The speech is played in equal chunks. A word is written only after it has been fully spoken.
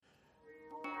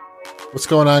What's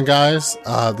going on, guys?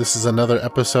 This is another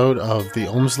episode of the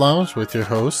Ohms Lounge with your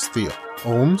hosts, the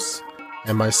Ohms,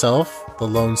 and myself, the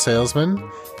Lone Salesman.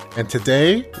 And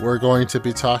today we're going to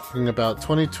be talking about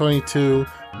 2022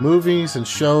 movies and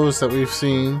shows that we've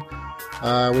seen.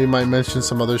 We might mention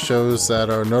some other shows that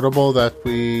are notable that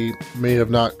we may have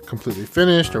not completely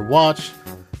finished or watched,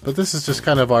 but this is just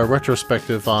kind of our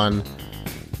retrospective on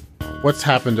what's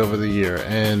happened over the year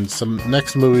and some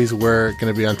next movies we're going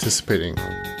to be anticipating.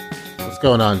 What's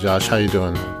going on, Josh? How you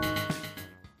doing?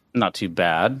 Not too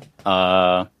bad.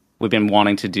 We've been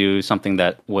wanting to do something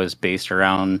that was based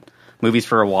around movies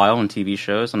for a while and TV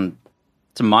shows, and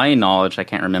to my knowledge, I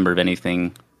can't remember of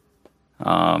anything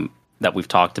that we've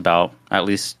talked about, at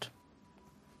least,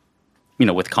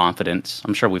 with confidence.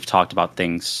 I'm sure we've talked about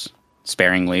things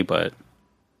sparingly, but...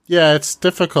 Yeah, it's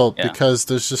difficult because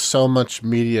there's just so much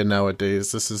media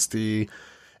nowadays. This is the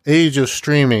age of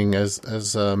streaming,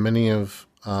 as many have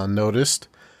noticed.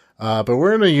 But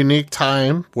we're in a unique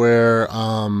time where,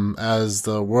 as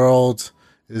the world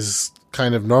is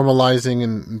kind of normalizing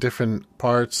in different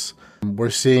parts, we're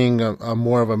seeing a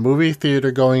more of a movie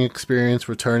theater going experience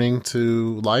returning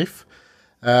to life.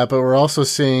 But we're also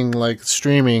seeing like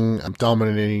streaming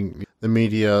dominating the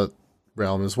media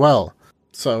realm as well.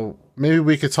 So maybe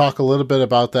we could talk a little bit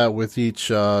about that with each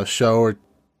show or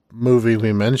movie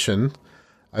we mentioned.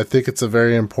 I think it's a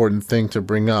very important thing to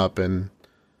bring up. And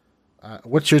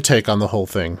what's your take on the whole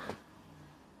thing?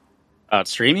 About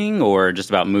streaming or just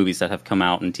about movies that have come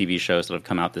out and TV shows that have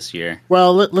come out this year?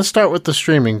 Well, let's start with the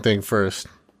streaming thing first.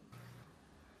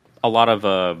 A lot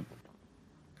of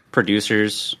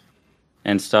producers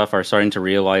and stuff are starting to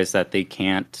realize that they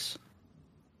can't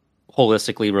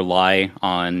holistically rely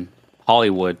on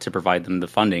Hollywood to provide them the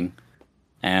funding.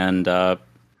 And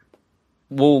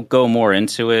we'll go more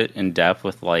into it in depth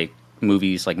with like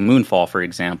movies like Moonfall, for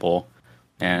example,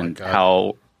 and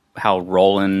how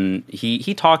Roland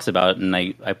he talks about it, and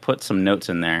I put some notes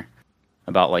in there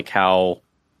about like how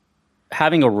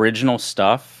having original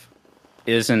stuff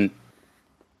isn't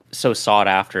so sought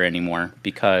after anymore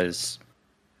because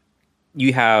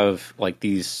you have like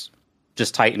these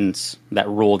just titans that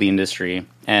rule the industry,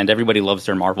 and everybody loves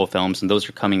their Marvel films, and those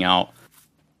are coming out.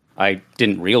 I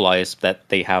didn't realize that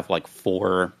they have like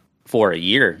four a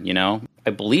year, I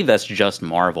believe that's just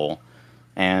Marvel.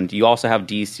 And you also have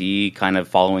DC kind of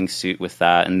following suit with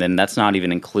that, and then that's not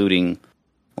even including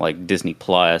like Disney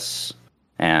Plus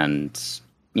and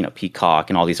Peacock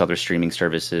and all these other streaming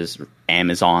services,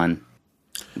 Amazon.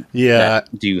 Yeah,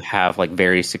 that do have like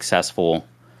very successful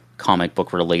comic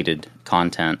book related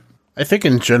content. I think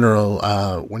in general,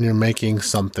 when you're making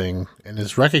something and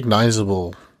it's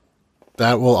recognizable,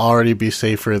 that will already be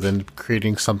safer than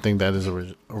creating something that is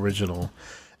original.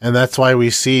 And that's why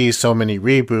we see so many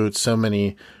reboots, so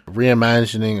many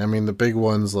reimagining. I mean, the big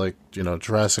ones like,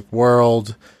 Jurassic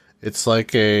World, it's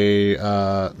like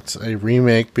it's a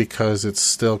remake because it's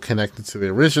still connected to the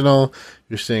original.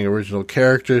 You're seeing original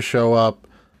characters show up.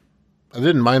 I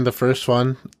didn't mind the first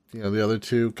one. The other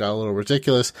two got a little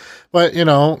ridiculous. But,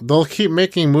 they'll keep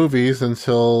making movies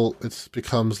until it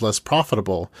becomes less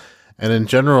profitable. And in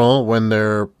general, when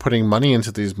they're putting money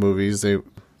into these movies,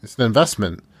 it's an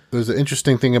investment. There's an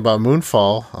interesting thing about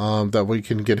Moonfall that we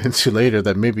can get into later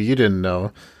that maybe you didn't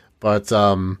know. But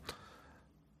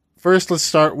first, let's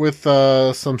start with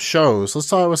some shows. Let's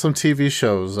start with some TV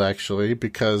shows, actually,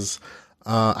 because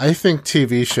I think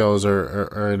TV shows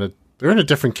are in a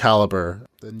different caliber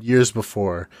than years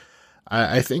before.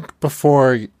 I think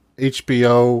before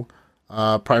HBO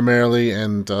primarily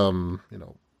and some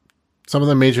of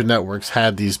the major networks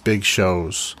had these big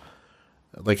shows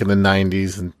like in the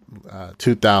 90s and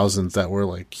 2000s that were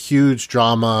like huge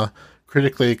drama,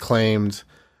 critically acclaimed.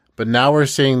 But now we're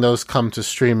seeing those come to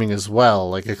streaming as well,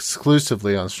 like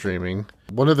exclusively on streaming.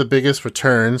 One of the biggest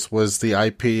returns was the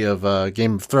IP of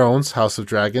Game of Thrones, House of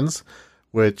Dragons,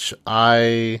 which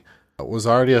I was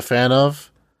already a fan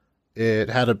of. It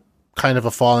had a kind of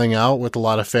a falling out with a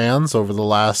lot of fans over the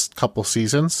last couple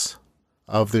seasons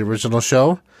of the original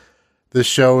show. This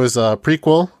show is a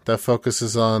prequel that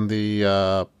focuses on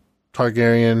the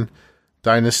Targaryen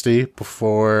dynasty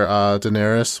before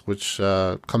Daenerys, which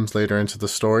comes later into the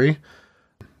story.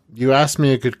 You asked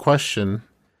me a good question,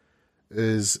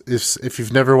 is if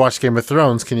you've never watched Game of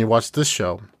Thrones, can you watch this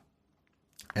show?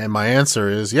 And my answer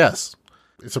is yes.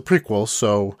 It's a prequel,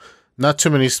 so not too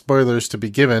many spoilers to be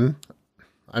given.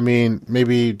 I mean,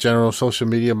 maybe general social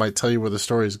media might tell you where the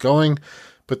story is going,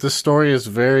 but the story is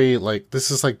very,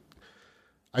 this is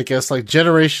I guess,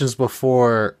 generations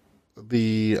before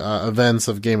the events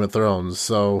of Game of Thrones.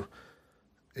 So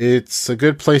it's a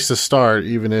good place to start,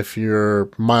 even if you're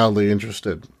mildly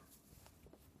interested.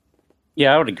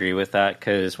 Yeah, I would agree with that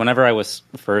because whenever I was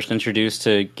first introduced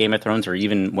to Game of Thrones, or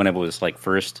even when it was like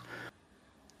first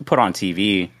put on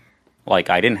TV, like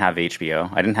I didn't have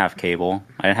HBO, I didn't have cable,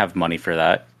 I didn't have money for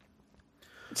that.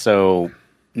 So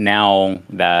now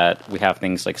that we have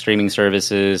things like streaming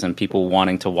services and people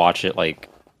wanting to watch it like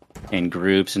in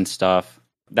groups and stuff,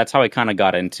 that's how I kind of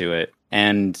got into it.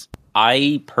 And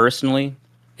I personally,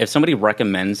 if somebody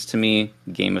recommends to me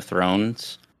Game of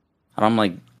Thrones, and I'm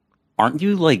like, aren't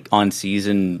you like on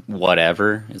season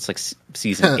whatever? It's like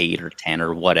season 8 or 10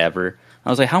 or whatever. I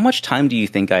was like, how much time do you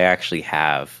think I actually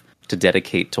have to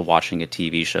dedicate to watching a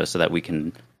TV show so that we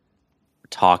can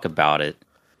talk about it?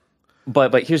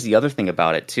 But here's the other thing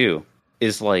about it too,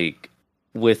 is like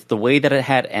with the way that it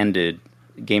had ended,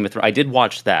 Game of Thrones, I did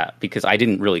watch that because I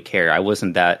didn't really care. I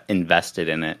wasn't that invested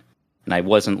in it, and I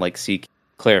wasn't like seeking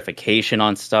clarification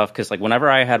on stuff because like whenever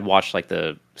I had watched like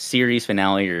the series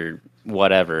finale or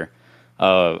whatever,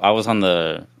 I was on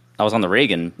the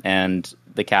Reagan, and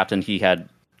the captain, he had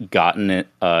gotten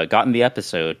the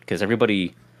episode because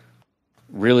everybody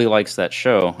really likes that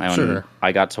show, and Sure.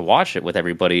 I got to watch it with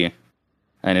everybody,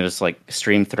 and it was like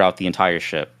streamed throughout the entire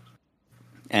ship.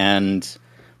 And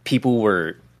people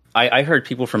were, I heard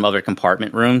people from other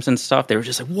compartment rooms and stuff. They were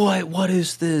just like, "What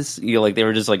is this?" You know, like they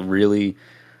were just like really,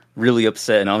 really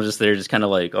upset, and I was just there, just kind of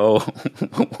like, "Oh,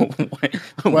 why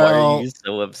are Well, you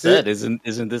so upset? it,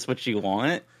 Isn't this what you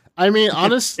want?" I mean,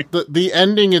 honest, the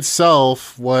ending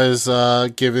itself was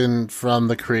given from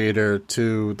the creator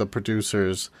to the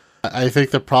producers. I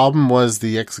think the problem was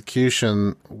the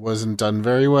execution wasn't done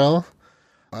very well.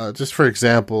 Just for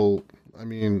example, I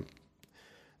mean,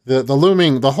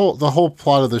 the whole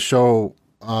plot of the show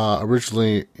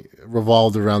originally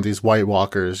revolved around these White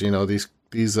Walkers. You know, these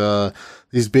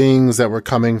beings that were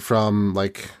coming from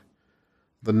like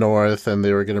the north, and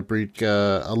they were going to breed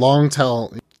a long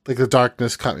tail, like the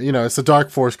darkness. You know, it's the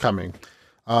dark force coming.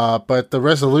 But the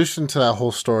resolution to that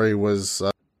whole story was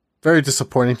very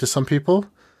disappointing to some people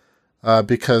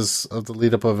because of the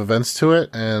lead up of events to it,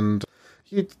 and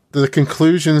the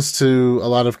conclusions to a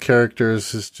lot of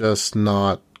characters is just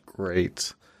not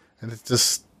great, and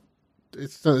it's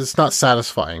not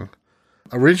satisfying.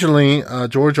 Originally,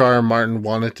 George R. R. Martin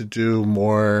wanted to do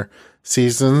more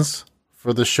seasons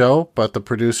for the show, but the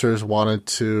producers wanted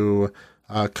to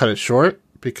cut it short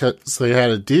because they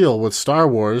had a deal with Star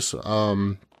Wars,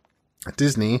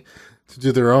 Disney, to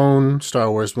do their own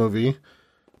Star Wars movie.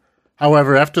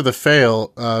 However, after the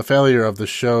failure of the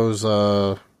show's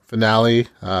finale,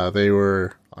 they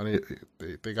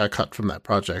got cut from that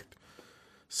project.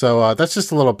 So that's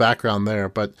just a little background there.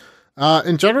 But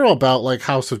in general, about like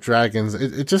House of Dragons,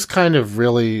 it just kind of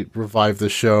really revived the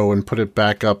show and put it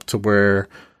back up to where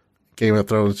Game of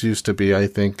Thrones used to be. I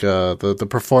think the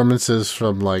performances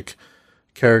from like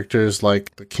characters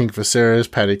like the King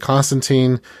Viserys, Paddy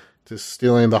Constantine, just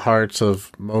stealing the hearts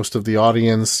of most of the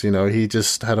audience. You know, he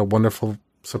just had a wonderful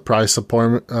surprise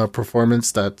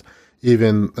performance that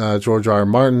even George R. R.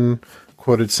 Martin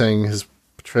quoted saying his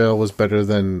portrayal was better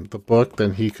than the book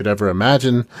than he could ever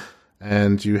imagine.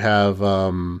 And you have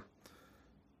other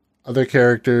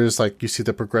characters, like you see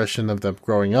the progression of them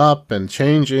growing up and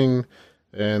changing,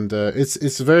 and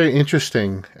it's very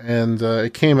interesting. And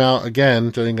it came out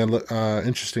again during an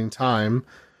interesting time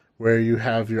where you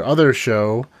have your other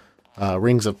show,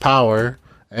 Rings of Power,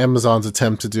 Amazon's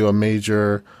attempt to do a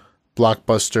major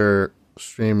blockbuster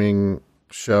streaming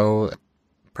show.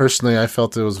 Personally, I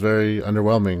felt it was very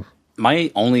underwhelming.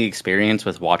 My only experience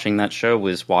with watching that show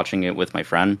was watching it with my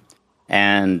friend,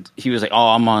 and he was like, "Oh,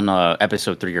 I'm on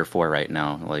episode 3 or 4 right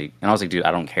now." Like, and I was like, "Dude,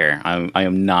 I don't care. I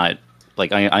am not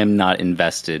like I am not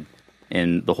invested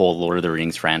in the whole Lord of the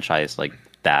Rings franchise like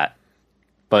that."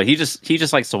 But he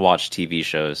just likes to watch TV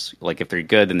shows. Like if they're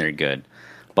good, then they're good.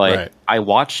 But Right. I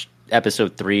watched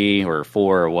episode 3 or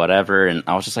 4 or whatever, and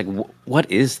I was just like,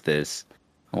 "What is this?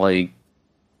 Like,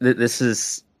 this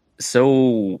is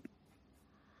so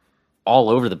all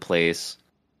over the place."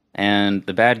 And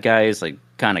the bad guys like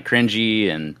kind of cringy,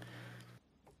 and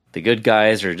the good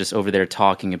guys are just over there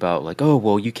talking about like, "Oh,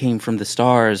 well, you came from the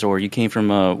stars, or you came from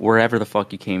wherever the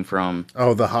fuck you came from."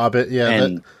 Oh, The Hobbit. Yeah.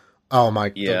 And Oh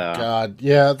my yeah, God.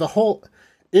 Yeah. The whole,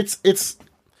 it's,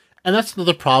 and that's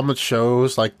another problem with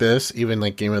shows like this, even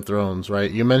like Game of Thrones, right?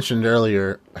 You mentioned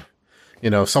earlier, you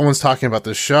know, someone's talking about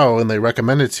this show and they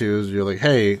recommend it to you. You're like,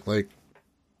 hey, like,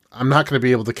 I'm not going to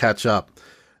be able to catch up.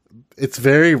 It's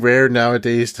very rare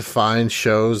nowadays to find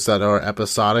shows that are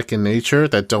episodic in nature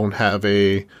that don't have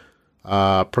a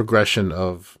progression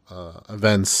of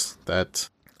events that,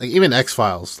 like, even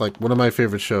X-Files, like one of my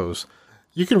favorite shows.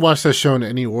 You can watch that show in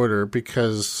any order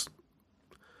because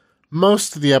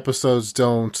most of the episodes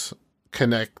don't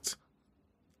connect.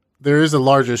 There is a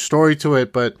larger story to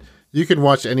it, but you can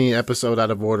watch any episode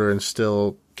out of order and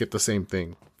still get the same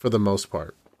thing for the most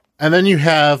part. And then you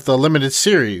have the limited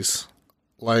series.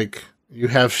 Like, you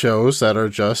have shows that are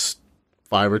just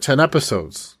 5 or 10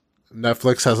 episodes.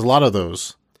 Netflix has a lot of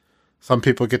those. Some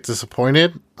people get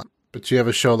disappointed, but you have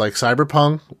a show like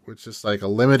Cyberpunk, which is like a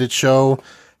limited show,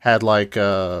 had like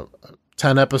 10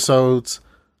 episodes,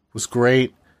 was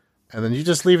great, and then you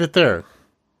just leave it there.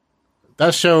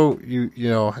 That show,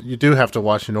 you do have to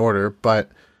watch in order, but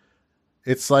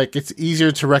it's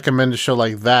easier to recommend a show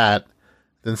like that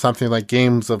than something like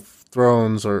Games of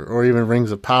Thrones or even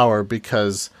Rings of Power,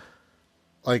 because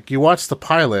like you watch the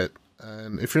pilot,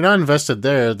 and if you're not invested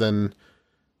there, then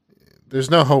there's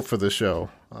no hope for the show.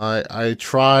 I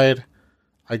tried.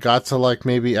 I got to like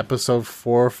maybe episode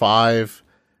 4 or 5,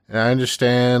 and I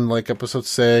understand like episode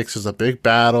 6 is a big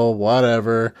battle,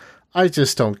 whatever. I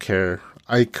just don't care.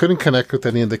 I couldn't connect with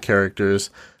any of the characters.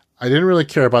 I didn't really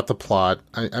care about the plot.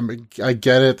 I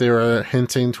get it. They were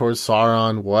hinting towards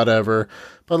Sauron, whatever.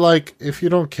 But like, if you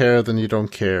don't care, then you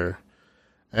don't care.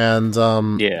 And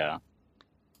Yeah.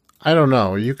 I don't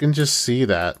know. You can just see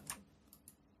that.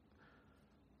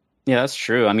 Yeah, that's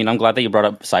true. I mean, I'm glad that you brought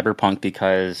up Cyberpunk,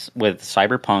 because with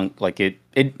Cyberpunk, like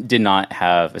it did not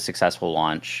have a successful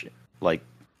launch. Like,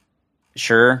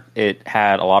 sure, it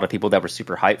had a lot of people that were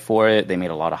super hyped for it. They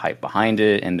made a lot of hype behind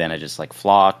it, and then it just like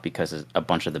flopped because of a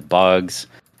bunch of the bugs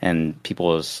and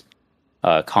people's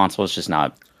consoles just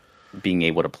not being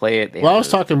able to play it. Well, I was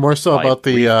talking more so about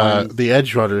the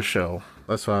Edge Runner show.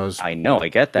 That's what I was. I know, I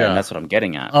get that, Yeah. and that's what I'm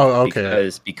getting at. Oh, okay.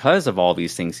 Because of all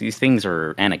these things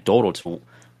are anecdotal to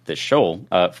the show,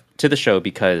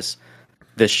 because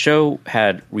the show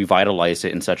had revitalized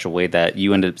it in such a way that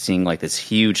you ended up seeing like this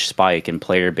huge spike in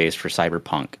player base for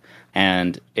Cyberpunk,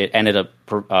 and it ended up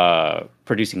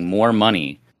producing more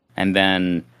money, and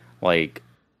then like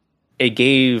it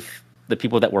gave the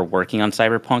people that were working on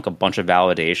Cyberpunk a bunch of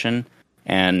validation.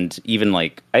 And even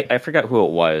like I forgot who it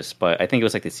was, but I think it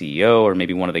was like the CEO or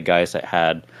maybe one of the guys that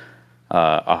had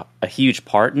a huge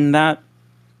part in that.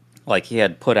 Like he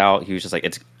had put out, he was just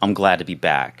like, I'm glad to be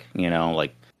back.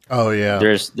 Like, oh yeah,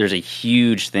 there's a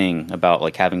huge thing about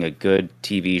like having a good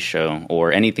TV show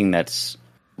or anything that's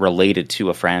related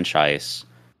to a franchise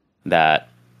that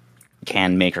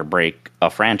can make or break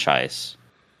a franchise.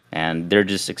 And they're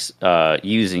just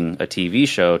using a TV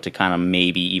show to kind of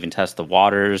maybe even test the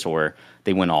waters, or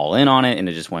they went all in on it and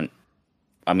it just went.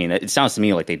 I mean, it sounds to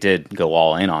me like they did go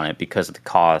all in on it because of the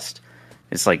cost.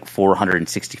 It's like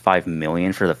 $465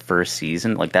 million for the first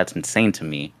season. Like, that's insane to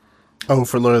me. Oh,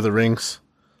 for Lord of the Rings.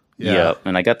 Yeah. Yep,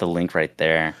 and I got the link right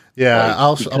there. Yeah, Like,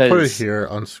 I'll put it here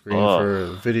on screen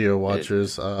for video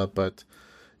watchers. But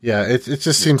yeah, it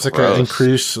just seems like an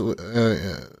increase,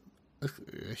 a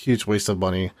huge waste of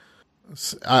money.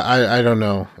 I don't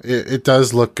know. It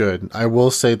does look good. I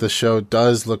will say the show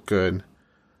does look good.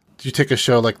 You take a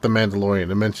show like The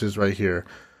Mandalorian, it mentions right here,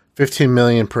 $15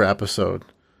 million per episode.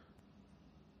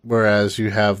 Whereas you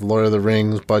have Lord of the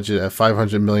Rings budget at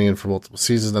 $500 million for multiple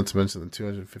seasons, not to mention the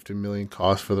 $250 million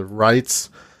cost for the rights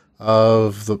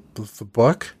of the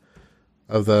book,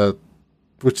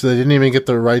 which they didn't even get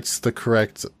the rights the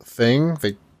correct thing.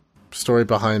 The story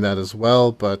behind that as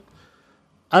well, but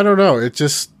I don't know. It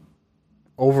just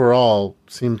overall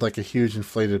seemed like a huge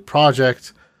inflated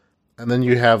project, and then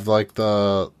you have like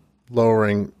the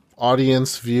lowering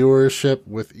audience viewership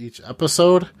with each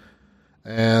episode.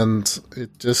 And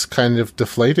it just kind of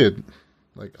deflated.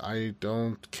 Like, I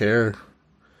don't care.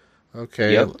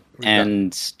 Okay. Yep.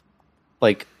 And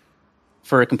like,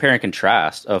 for a compare and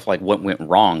contrast of like what went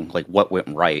wrong, like what went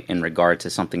right in regard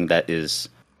to something that is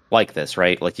like this,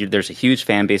 right? Like, there's a huge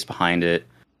fan base behind it.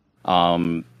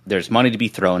 There's money to be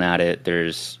thrown at it.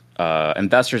 There's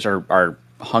investors are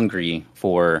hungry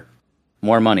for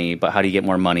more money, but how do you get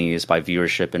more money is by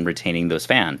viewership and retaining those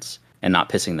fans and not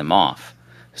pissing them off.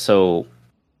 So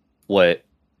what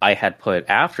I had put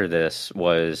after this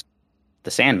was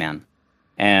The Sandman,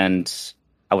 and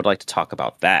I would like to talk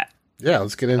about that. Yeah,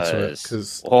 let's get into it.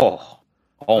 Cause,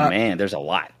 man, there's a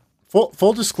lot.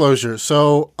 Full disclosure.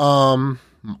 So,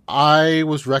 I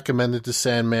was recommended to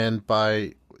Sandman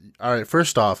by. All right,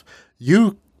 first off,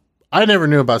 I never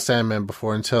knew about Sandman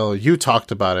before until you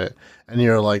talked about it, and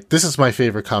you're like, "This is my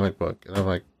favorite comic book," and I'm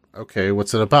like, "Okay,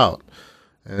 what's it about?"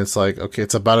 And it's like, okay,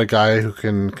 it's about a guy who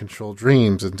can control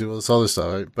dreams and do all this other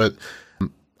stuff. Right? But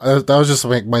that was just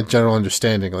like my general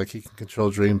understanding, like he can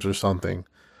control dreams or something.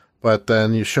 But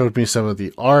then you showed me some of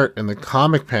the art and the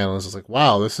comic panels. I was like,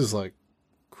 wow, this is like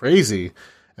crazy.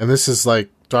 And this is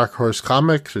like Dark Horse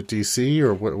Comics or DC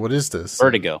or what is this?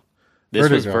 Vertigo. This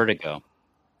was Vertigo.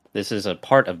 This is a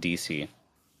part of DC.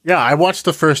 Yeah, I watched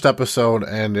the first episode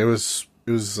and it was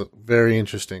very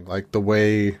interesting. Like the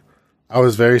way I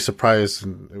was very surprised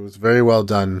and it was very well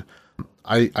done.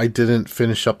 I didn't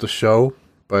finish up the show,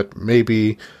 but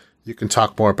maybe you can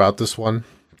talk more about this one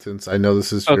since I know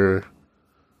this is your.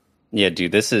 Yeah,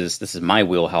 dude, this is my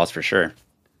wheelhouse for sure.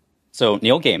 So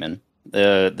Neil Gaiman,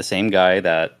 the same guy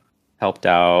that helped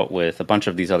out with a bunch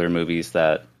of these other movies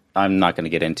that I'm not going to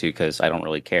get into because I don't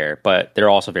really care, but they're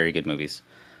also very good movies.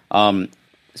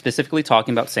 Specifically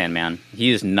talking about Sandman,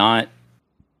 he's not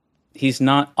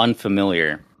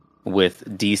unfamiliar with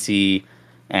DC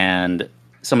and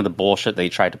some of the bullshit they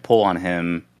tried to pull on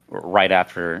him right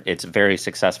after its very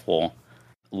successful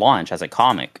launch as a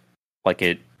comic. Like,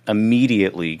 it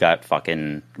immediately got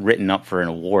fucking written up for an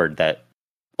award that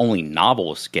only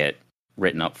novels get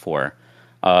written up for.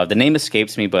 The name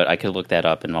escapes me, but I could look that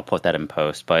up and I'll put that in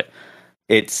post. But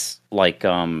it's like,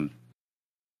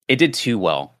 it did too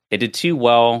well. It did too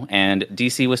well, and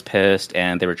DC was pissed,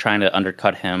 and they were trying to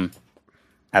undercut him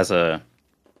as a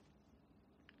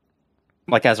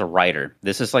writer.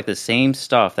 This is like the same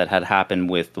stuff that had happened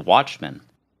with The Watchmen.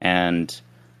 And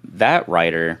that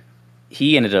writer,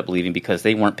 he ended up leaving because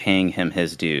they weren't paying him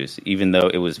his dues, even though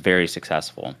it was very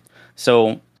successful.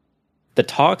 So the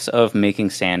talks of making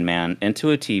Sandman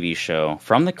into a TV show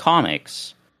from the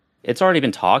comics, it's already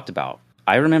been talked about.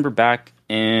 I remember back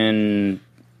in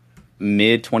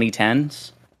mid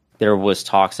 2010s, there was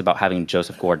talks about having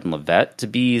Joseph Gordon-Levitt to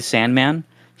be Sandman.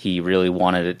 He really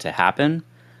wanted it to happen,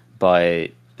 but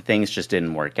things just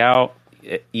didn't work out,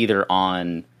 either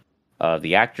on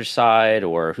the actor's side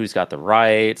or who's got the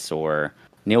rights or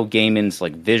Neil Gaiman's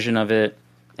like vision of it.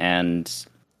 And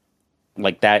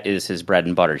like, that is his bread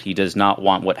and butter. He does not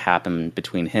want what happened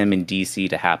between him and DC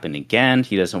to happen again.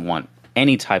 He doesn't want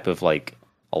any type of like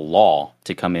a law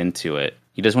to come into it.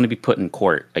 He doesn't want to be put in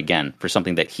court again for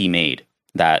something that he made,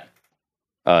 that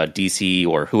DC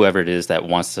or whoever it is that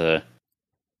wants to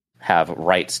have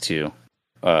rights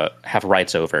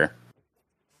over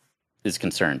is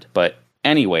concerned. But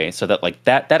anyway, so that like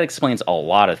that explains a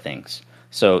lot of things.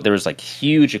 So there was like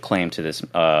huge acclaim to this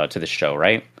show,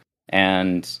 right?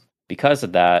 And because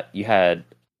of that, you had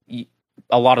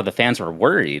a lot of the fans were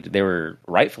worried. They were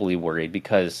rightfully worried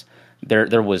because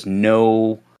there was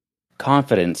no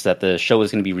confidence that the show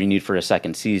was going to be renewed for a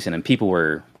second season, and people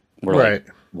were right. like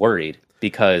worried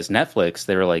because Netflix,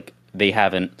 they were like, they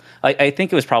haven't. I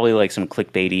think it was probably like some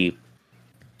clickbaity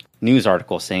news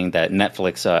article saying that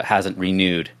Netflix hasn't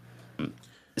renewed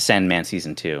Sandman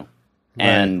season 2, right.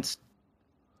 And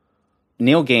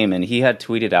Neil Gaiman, he had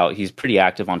tweeted out, he's pretty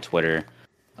active on Twitter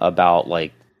about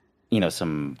like, you know,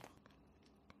 some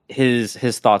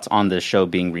his thoughts on the show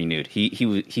being renewed.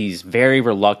 He's very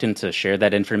reluctant to share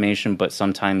that information, but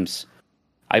sometimes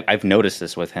I've noticed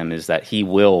this with him is that he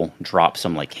will drop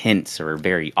some like hints or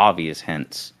very obvious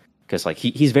hints because like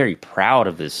he's very proud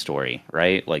of this story,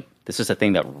 right? Like, this is a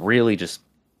thing that really just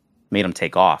made him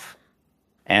take off.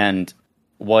 And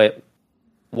what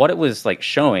it was like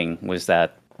showing was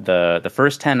that the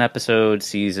first 10 episode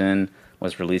season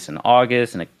was released in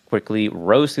August, and it quickly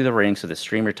rose through the ranks of the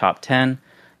streamer top 10.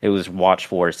 It was watched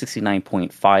for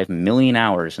 69.5 million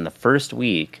hours in the first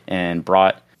week and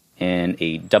brought in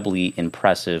a doubly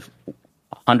impressive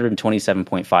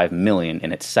 127.5 million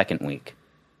in its second week.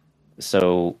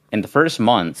 So in the first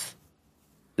month,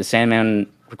 The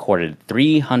Sandman recorded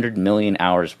 300 million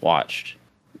hours watched.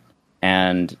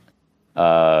 And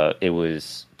it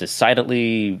was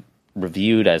decidedly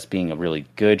reviewed as being a really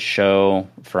good show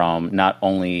from not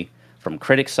only from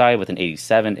critics' side with an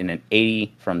 87 and an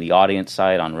 80 from the audience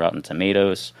side on Rotten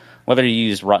Tomatoes. Whether you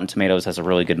use Rotten Tomatoes as a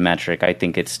really good metric, I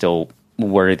think it's still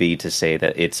worthy to say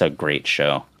that it's a great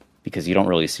show because you don't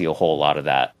really see a whole lot of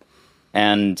that.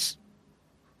 And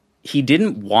he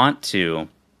didn't want to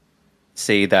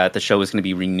say that the show was going to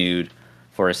be renewed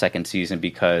for a second season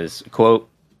because, quote,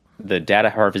 the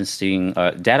data harvesting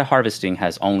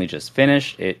has only just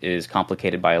finished. It is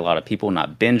complicated by a lot of people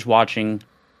not binge watching.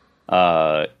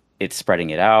 It's spreading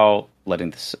it out,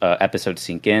 letting this episode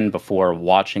sink in before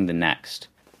watching the next.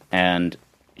 And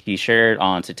he shared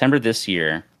on September this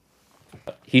year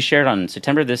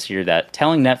that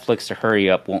telling Netflix to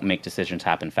hurry up won't make decisions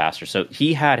happen faster. So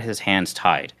he had his hands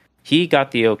tied. He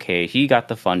got the okay. He got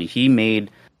the funding. He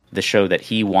made the show that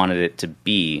he wanted it to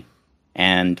be.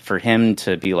 And for him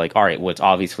to be like, all right, well, it's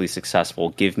obviously successful.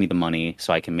 Give me the money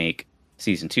so I can make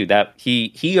season 2. That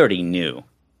he already knew.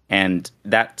 And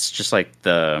that's just like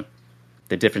the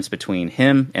difference between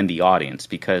him and the audience.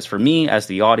 Because for me, as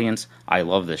the audience, I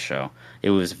love this show. It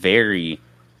was very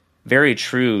very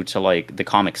true to like the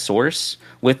comic source,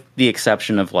 with the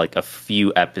exception of like a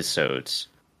few episodes,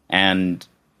 and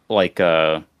like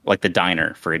the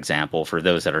diner, for example, for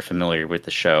those that are familiar with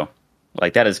the show,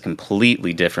 like that is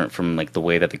completely different from like the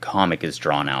way that the comic is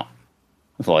drawn out.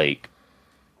 Like,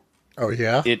 Oh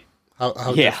yeah, it,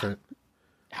 how yeah, different?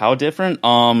 how different?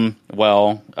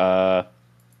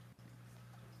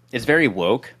 It's very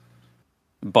woke,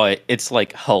 but it's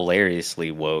like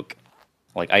hilariously woke.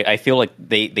 Like I feel like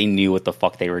they knew what the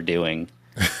fuck they were doing.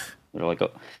 They're like,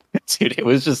 oh, dude, it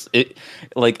was just it.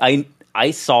 Like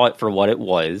I saw it for what it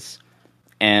was,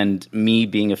 and me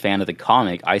being a fan of the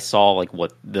comic, I saw like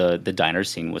what the diner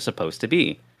scene was supposed to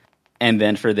be, and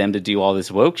then for them to do all this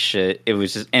woke shit, it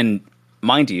was just. And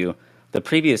mind you, the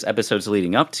previous episodes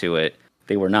leading up to it,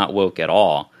 they were not woke at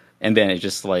all. And then it's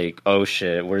just like, oh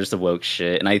shit, where's the woke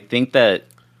shit? And I think that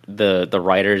the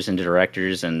writers and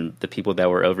directors and the people that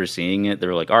were overseeing it, they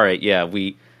were like, all right, yeah,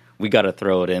 we got to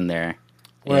throw it in there.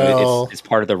 Well, It's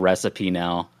part of the recipe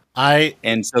now. I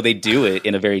And so they do it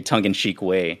in a very tongue in cheek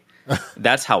way.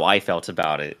 That's how I felt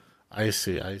about it. I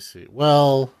see.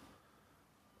 Well,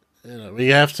 we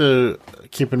have to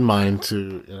keep in mind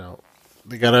to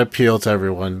they gotta appeal to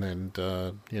everyone, and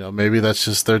maybe that's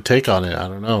just their take on it. I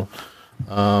don't know.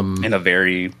 In a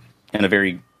very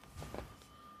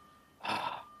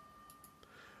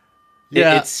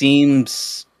Yeah, it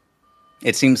seems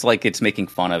like it's making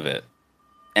fun of it,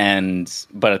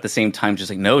 but at the same time just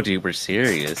like, no dude, we're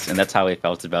serious. And that's how I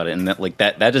felt about it, and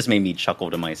that just made me chuckle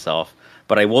to myself.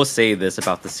 But I will say this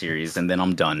about the series, and then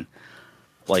I'm done.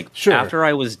 Like, sure. After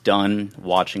I was done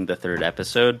watching the third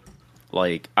episode,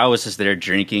 like I was just there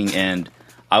drinking, and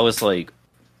I was like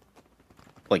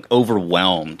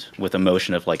overwhelmed with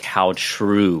emotion of like how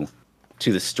true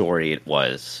to the story it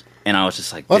was. And I was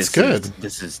just like, That's good.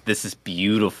 This is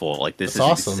beautiful. Like this That's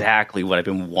is awesome. exactly what I've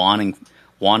been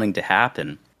wanting to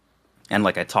happen. And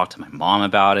like I talked to my mom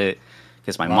about it,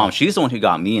 because my mom, she's the one who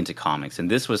got me into comics,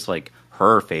 and this was like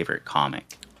her favorite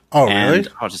comic. Oh, and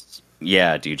really? I was just,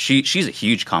 yeah, dude. She's a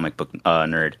huge comic book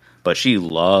nerd, but she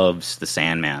loves the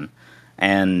Sandman.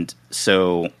 And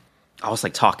so I was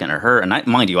like talking to her, and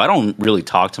mind you, I don't really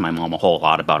talk to my mom a whole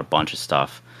lot about a bunch of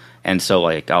stuff. And so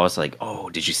like I was like, oh,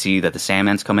 did you see that the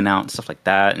Sandman's coming out and stuff like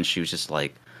that? And she was just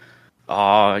like,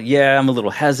 oh yeah, I'm a little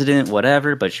hesitant,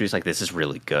 whatever. But she was like, this is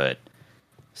really good.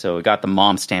 So it got the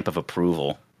mom stamp of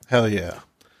approval. Hell yeah!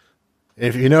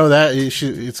 If you know that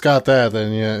it's got that,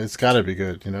 then yeah, it's got to be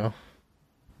good.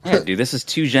 Yeah, dude, this is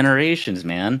 2 generations,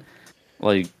 man.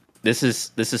 Like this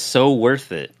is so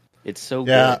worth it. It's so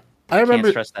Yeah, good. I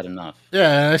remember. Can't stress that enough.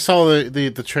 Yeah, I saw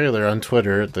the trailer on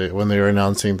Twitter when they were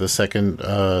announcing the second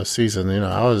season.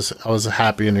 I was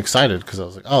happy and excited because I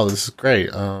was like, oh, this is great.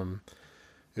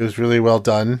 It was really well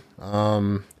done.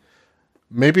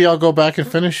 Maybe I'll go back and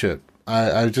finish it.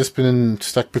 I've just been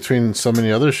stuck between so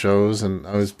many other shows, and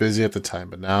I was busy at the time.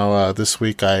 But now this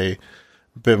week I'm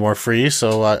a bit more free,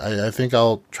 so I think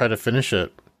I'll try to finish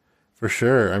it for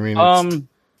sure. I mean,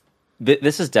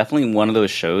 This is definitely one of those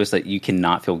shows that you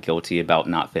cannot feel guilty about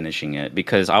not finishing it,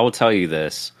 because I will tell you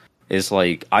this is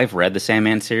like, I've read the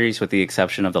Sandman series with the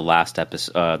exception of the last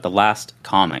episode, the last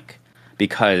comic,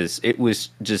 because it was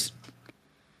just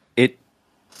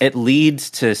it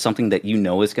leads to something that you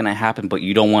know is going to happen, but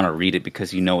you don't want to read it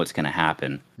because you know it's going to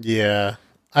happen. yeah,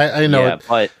 I know.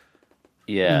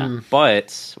 Yeah,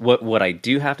 but what I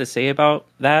do have to say about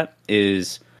that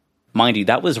is, mind you,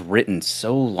 that was written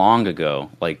so long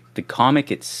ago. Like the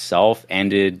comic itself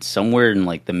ended somewhere in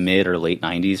like the mid or late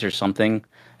 90s or something,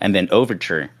 and then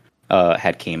Overture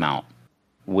had came out,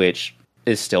 which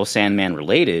is still Sandman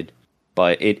related,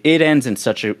 but it ends in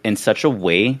such a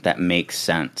way that makes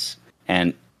sense,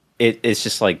 and it's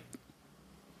just like,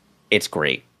 it's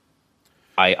great.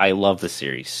 I love the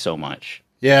series so much.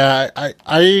 Yeah,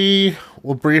 I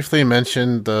will briefly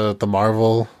mention the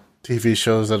Marvel TV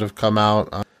shows that have come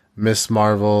out. Miss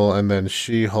Marvel and then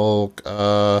She-Hulk.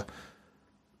 I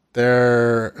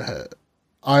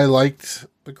liked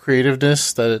the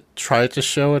creativeness that it tried to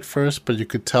show at first, but you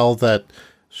could tell that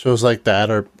shows like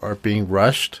that are being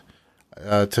rushed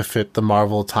to fit the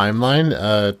Marvel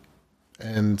timeline.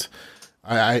 And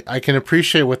I can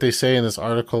appreciate what they say in this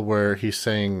article where he's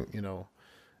saying,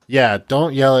 yeah,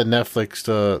 don't yell at Netflix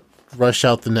to rush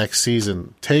out the next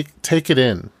season. Take it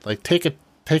in. Like take a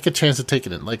chance to take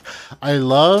it in. Like I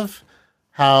love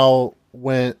how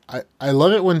I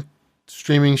love it when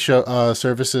streaming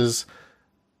services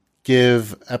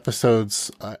give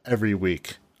episodes every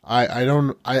week. I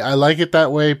like it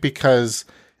that way because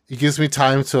it gives me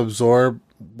time to absorb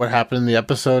what happened in the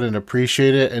episode and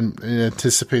appreciate it and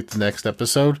anticipate the next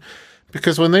episode.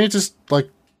 Because when they just like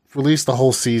release the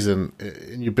whole season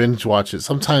and you binge watch it,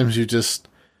 sometimes you just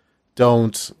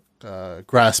don't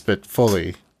grasp it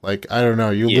fully. Like, I don't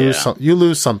know, you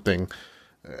lose something.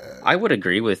 I would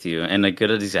agree with you, and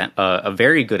a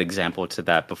very good example to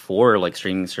that before like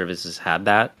streaming services had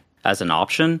that as an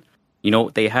option. You know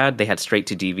what they had straight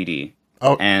to DVD.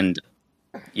 Oh, and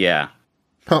yeah,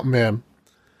 oh man,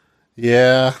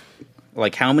 yeah.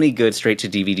 Like how many good straight to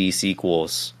DVD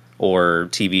sequels or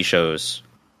TV shows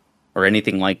or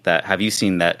anything like that have you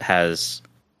seen that has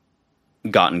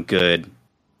gotten good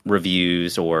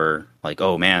reviews or like,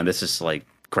 oh man, this is like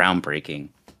groundbreaking?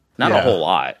 Not a whole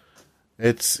lot.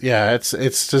 It's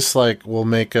just like we'll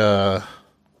make enough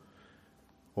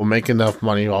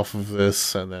money off of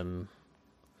this, and then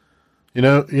you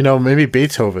know maybe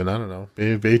Beethoven. I don't know.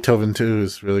 Maybe Beethoven 2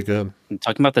 is really good. I'm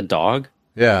talking about the dog.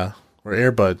 Yeah, or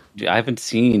Air Bud. I haven't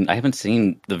seen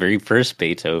the very first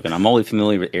Beethoven. I'm only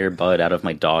familiar with Air Bud out of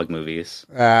my dog movies.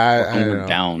 I don't know.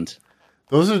 Bound.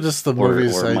 Those are just the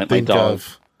movies I think dog,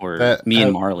 of. Or Me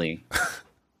and Marley.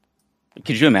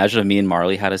 Could you imagine if Me and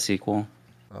Marley had a sequel?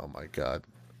 Oh my god.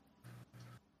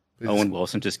 Owen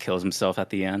Wilson just kills himself at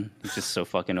the end. He's just so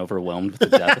fucking overwhelmed with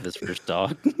the death of his first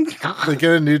dog. They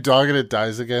get a new dog and it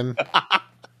dies again.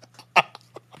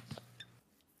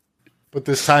 But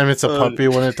this time it's a puppy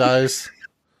when it dies.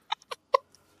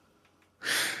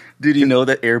 Did you know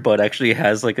that Air Bud actually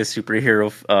has like a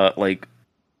superhero, like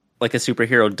a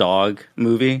superhero dog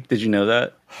movie? Did you know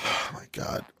that? Oh my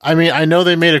god! I mean, I know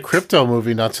they made a Crypto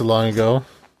movie not too long ago.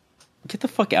 Get the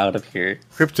fuck out of here!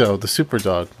 Crypto, the super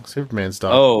dog, Superman's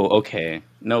dog. Oh, okay.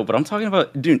 No, but I'm talking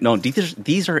about, dude. No,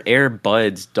 these are Air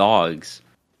Bud's dogs.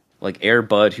 Like Air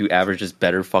Bud, who averages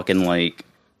better fucking like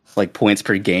points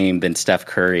per game than Steph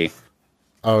Curry.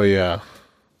 Oh yeah.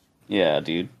 Yeah,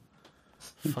 dude.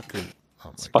 Fucking. Oh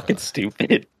my it's fucking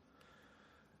stupid.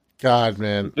 God,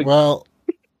 man. Well,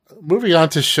 moving on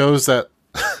to shows that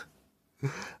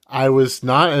I was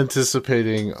not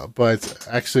anticipating, but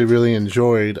actually really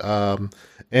enjoyed.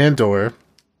 Andor.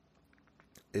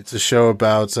 It's a show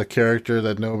about a character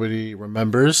that nobody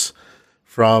remembers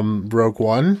from Rogue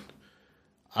One.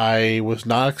 I was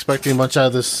not expecting much out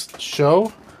of this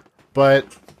show, but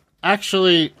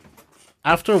actually,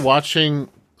 after watching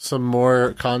some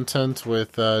more content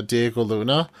with Diego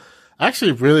Luna, I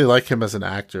actually really like him as an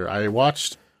actor. I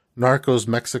watched Narcos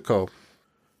Mexico.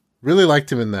 Really liked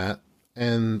him in that.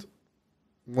 And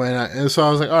so I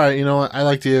was like, all right, you know what? I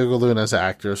like Diego Luna as an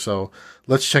actor, so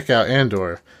let's check out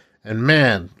Andor. And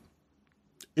man,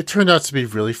 it turned out to be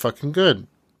really fucking good.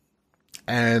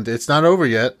 And it's not over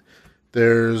yet.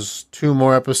 There's 2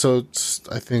 more episodes,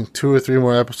 I think 2 or 3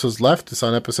 more episodes left. It's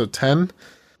on episode 10.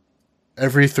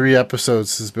 Every 3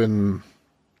 episodes has been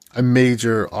a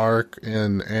major arc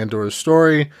in Andor's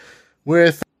story,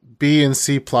 with B and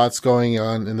C plots going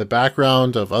on in the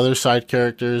background of other side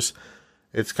characters.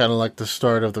 It's kind of like the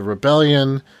start of the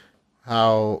rebellion.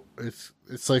 How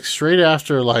it's like straight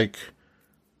after, like,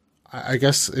 I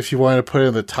guess if you want to put it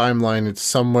in the timeline, it's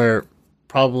somewhere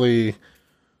probably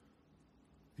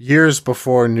years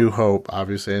before New Hope,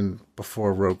 obviously, and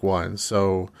before Rogue One.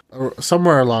 So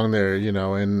somewhere along there, you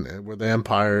know, and where the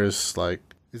Empire is like,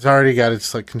 it's already got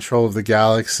its like control of the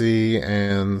galaxy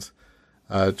and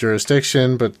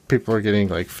jurisdiction, but people are getting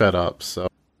like fed up. So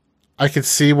I could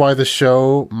see why the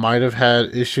show might have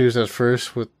had issues at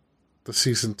first with the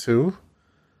season 2.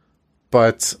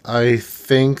 But I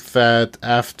think that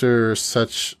after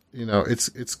such, you know,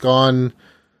 it's gone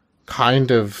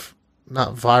kind of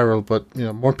not viral, but, you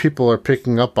know, more people are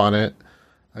picking up on it.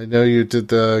 I know you did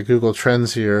the Google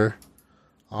Trends here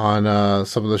on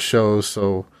some of the shows,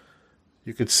 so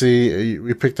you could see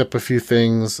we picked up a few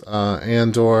things.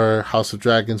 Andor, House of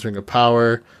Dragons, Ring of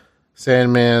Power,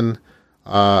 Sandman.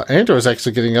 Andor is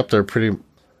actually getting up there pretty,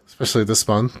 especially this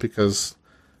month, because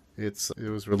it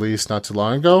was released not too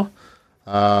long ago.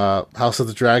 House of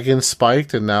the Dragon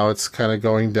spiked, and now it's kind of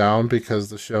going down because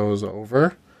the show is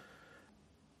over.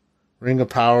 Ring of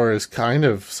Power is kind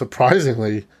of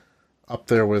surprisingly up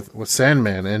there with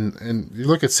Sandman, and you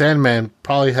look at Sandman,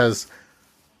 probably has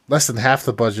less than half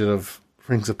the budget of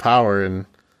Rings of Power, and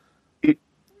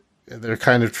they're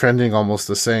kind of trending almost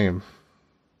the same.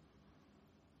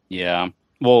 Yeah.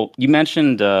 Well, you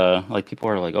mentioned like people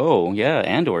are like, "Oh, yeah,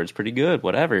 Andor is pretty good,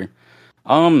 whatever."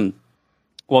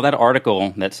 Well, that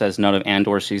article that says none of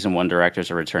Andor season 1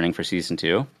 directors are returning for season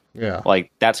 2. Yeah.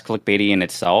 Like, that's clickbaity in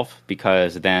itself,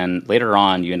 because then later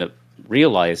on you end up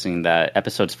realizing that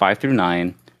episodes 5 through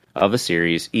 9 of a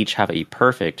series each have a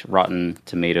perfect Rotten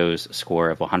Tomatoes score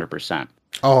of 100%.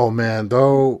 Oh man,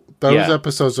 those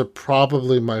episodes are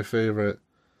probably my favorite,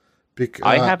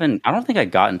 I haven't. I don't think I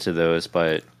got into those,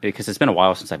 but because it's been a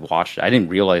while since I've watched it, I didn't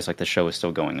realize like the show was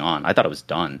still going on. I thought it was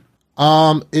done.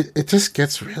 It just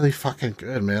gets really fucking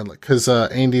good, man. Like, cause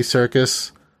Andy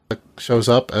Serkis shows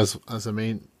up as a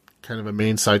main kind of a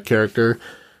main side character.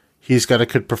 He's got a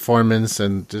good performance,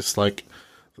 and just like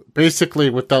basically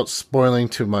without spoiling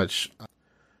too much,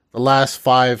 the last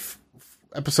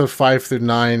episode 5 through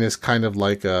 9 is kind of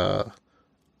like a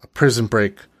prison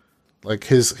break. Like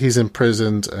he's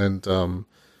imprisoned and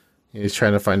he's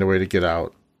trying to find a way to get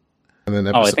out. And then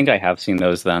I think I have seen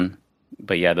those then.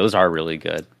 But yeah, those are really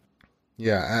good.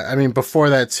 Yeah, I mean before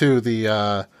that too,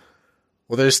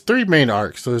 there's 3 main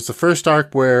arcs. So there's the first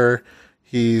arc where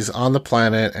he's on the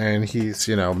planet and he's,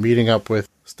 meeting up with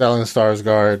Stellan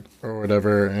Skarsgård or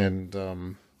whatever,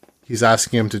 and he's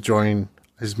asking him to join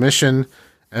his mission.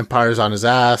 Empire's on his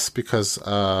ass because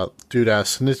dude ass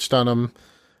snitched on him.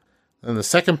 And the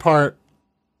second part,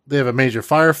 they have a major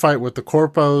firefight with the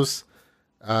Corpos.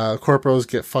 Corpos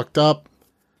get fucked up.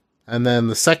 And then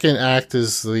the second act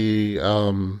is they're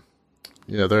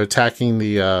attacking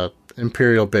the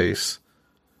Imperial base.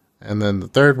 And then the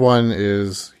third one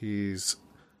is he's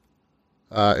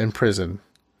in prison.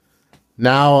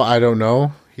 Now, I don't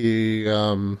know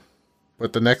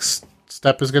what the next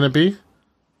step is going to be.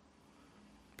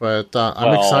 But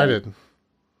I'm excited.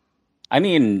 I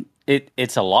mean,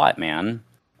 it's a lot, man.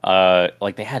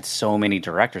 Like they had so many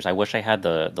directors. I wish I had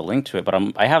the link to it, but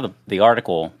I have the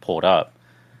article pulled up.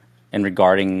 And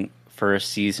regarding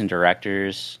first season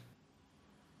directors,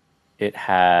 it's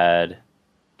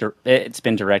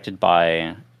been directed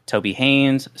by Toby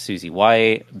Haynes, Susie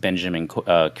White, Benjamin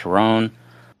Caron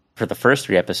for the first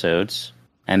 3 episodes,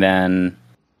 and then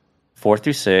 4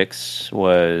 through 6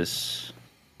 was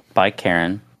by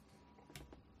Caron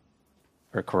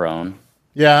or Caron.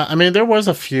 Yeah, I mean, there was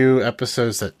a few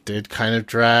episodes that did kind of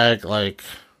drag. Like,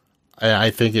 I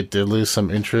think it did lose some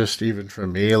interest, even for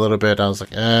me, a little bit. I was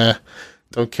like,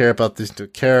 don't care about these new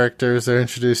characters they're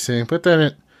introducing. But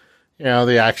then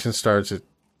the action starts, it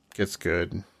gets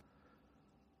good.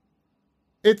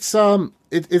 It's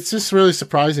just really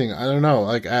surprising. I don't know,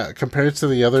 like compared to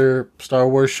the other Star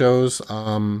Wars shows,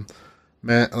 like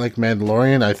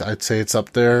Mandalorian, I'd say it's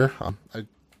up there.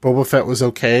 Boba Fett was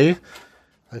okay.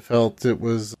 I felt it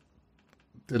was.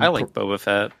 I like Boba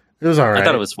Fett. It was alright. I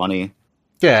thought it was funny.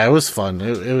 Yeah, it was fun.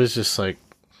 It was just like,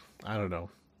 I don't know.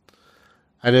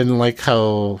 I didn't like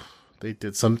how they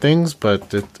did some things,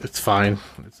 but it's fine.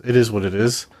 It is what it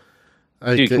is.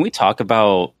 Dude, can we talk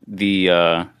about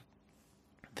the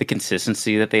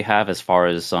consistency that they have as far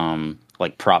as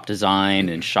like prop design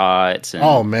and shots and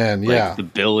oh man, yeah, like, the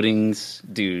buildings,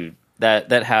 dude.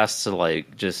 That has to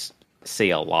like just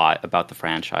say a lot about the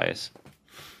franchise.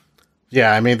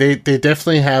 Yeah, I mean they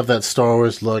definitely have that Star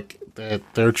Wars look that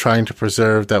they're trying to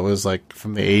preserve. That was like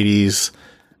from the 80s.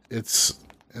 It's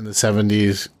in the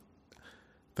 70s.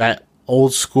 That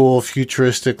old school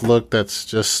futuristic look that's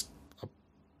just a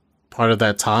part of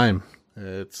that time.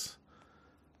 It's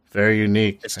very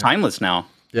unique. It's timeless now.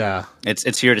 Yeah.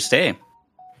 It's here to stay.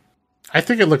 I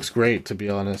think it looks great, to be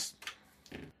honest.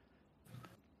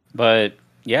 But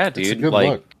yeah, dude, it's a good like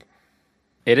look.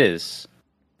 It is.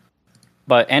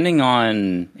 But ending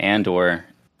on Andor,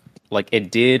 like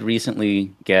it did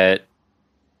recently get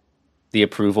the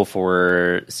approval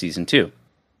for season 2.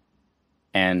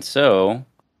 And so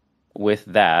with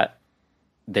that,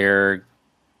 they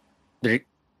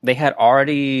had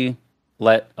already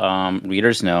let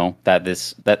readers know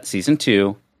that season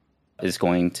 2 is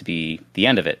going to be the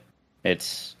end of it.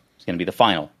 It's going to be the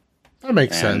final. That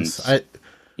makes sense.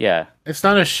 Yeah. It's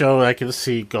not a show I can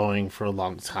see going for a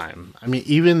long time. I mean,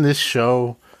 even this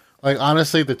show, like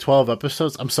honestly, the 12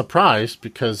 episodes, I'm surprised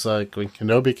because like when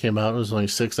Kenobi came out, it was only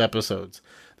 6 episodes.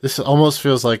 This almost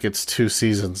feels like it's 2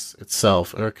 seasons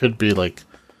itself, or it could be like,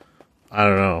 I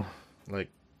don't know, like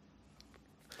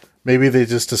maybe they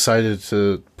just decided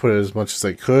to put as much as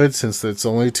they could since it's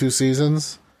only 2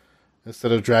 seasons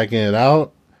instead of dragging it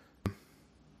out.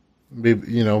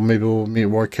 Maybe we'll meet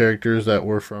more characters that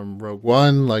were from Rogue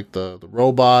One, like the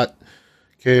robot,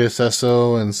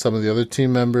 KSSO, and some of the other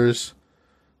team members.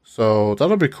 So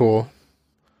that'll be cool.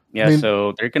 Yeah,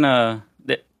 so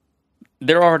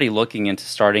they're already looking into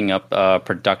starting up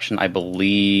production, I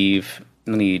believe.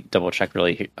 Let me double check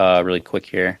really quick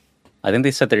here. I think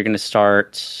they said they're going to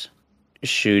start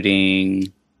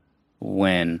shooting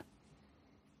when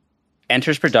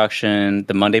enters production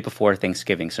the Monday before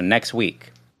Thanksgiving, so next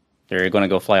week. They're going to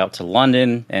go fly out to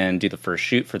London and do the first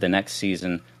shoot for the next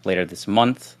season later this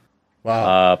month.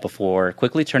 Wow. Before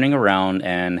quickly turning around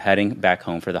and heading back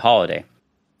home for the holiday.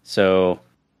 So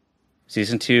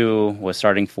Season 2 was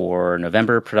starting for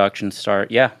November production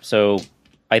start. Yeah, so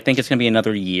I think it's going to be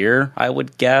another year, I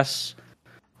would guess,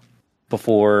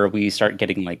 before we start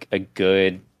getting like a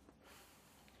good.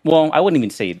 Well, I wouldn't even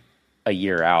say a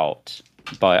year out,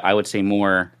 but I would say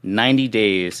more 90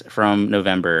 days from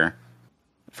November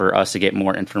for us to get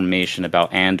more information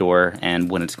about Andor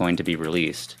and when it's going to be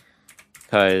released.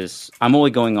 Because I'm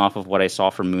only going off of what I saw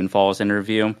from Moonfall's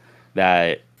interview,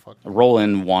 that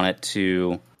Roland wanted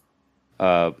to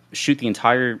shoot the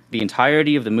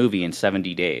entirety of the movie in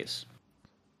 70 days.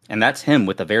 And that's him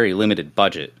with a very limited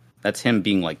budget. That's him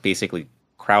being like basically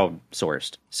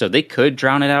crowdsourced. So they could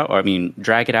drag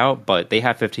it out, but they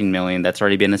have 15 million. That's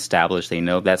already been established. They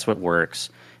know that's what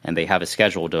works, and they have a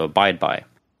schedule to abide by.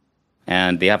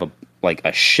 And they have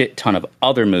a shit ton of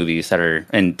other movies that are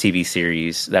in TV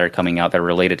series that are coming out that are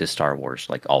related to Star Wars,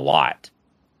 like a lot.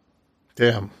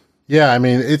 Damn. Yeah, I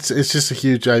mean, it's just a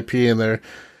huge IP, and they're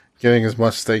getting as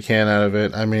much as they can out of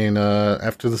it. I mean,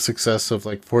 after the success of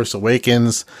like Force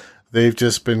Awakens, they've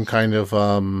just been kind of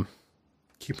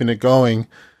keeping it going,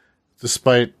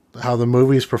 despite how the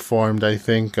movies performed. I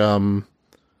think the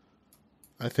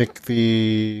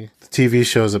TV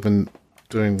shows have been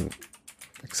doing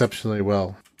exceptionally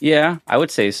well. Yeah, I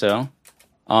would say so.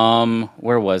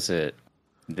 Where was it?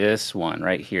 This one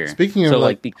right here. Speaking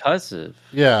of because of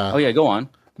yeah. Oh yeah, go on.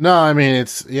 No, I mean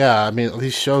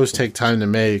these shows take time to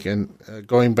make, and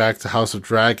going back to House of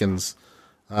Dragons,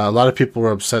 a lot of people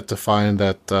were upset to find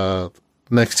that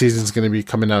next season is going to be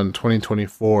coming out in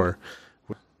 2024,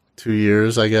 2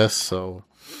 years, I guess. So,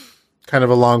 kind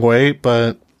of a long wait,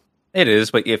 but it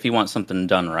is. But if you want something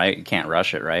done right, you can't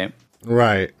rush it, right?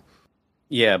 Right.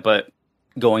 Yeah, but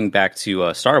going back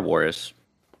to Star Wars,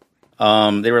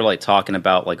 they were like talking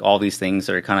about like all these things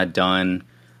that are kind of done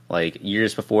like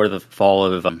years before the fall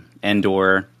of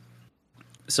Endor.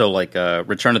 So like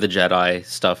Return of the Jedi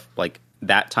stuff, like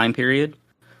that time period.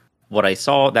 What I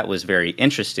saw that was very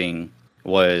interesting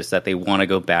was that they want to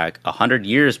go back 100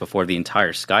 years before the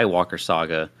entire Skywalker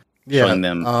saga, showing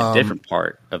them a different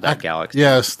part of that galaxy.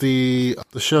 Yes, the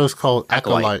show is called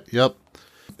Acolyte. Yep.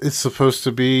 It's supposed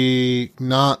to be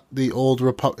not the Old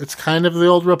Republic. It's kind of the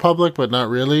Old Republic, but not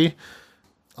really.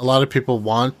 A lot of people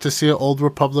want to see an Old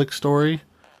Republic story.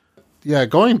 Yeah,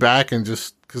 going back and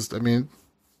just because, I mean,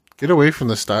 get away from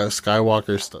the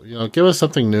Skywalker stuff. You know, give us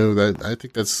something new. That I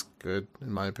think that's good,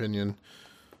 in my opinion.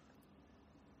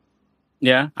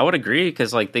 Yeah, I would agree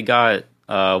because like they got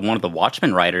one of the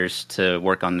Watchmen writers to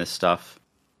work on this stuff.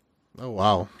 Oh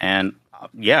wow! And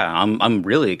yeah, I'm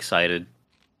really excited.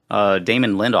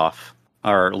 Damon Lindelof,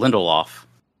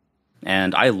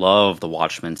 and I love the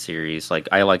Watchmen series. Like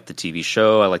I like the TV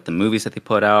show, I like the movies that they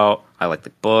put out, I like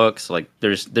the books. Like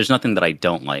there's nothing that I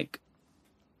don't like.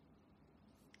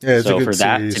 Yeah, it's so a good for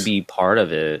series. That to be part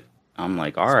of it, I'm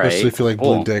like, all right. Especially if you like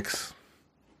cool. Blue Dicks.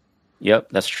 Yep,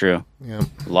 that's true. Yeah,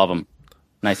 love them.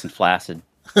 Nice and flaccid.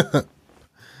 On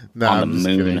the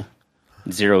moon. Kidding.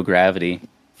 Zero gravity.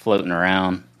 Floating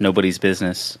around. Nobody's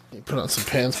business. Put on some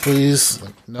pants, please.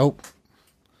 Like, nope.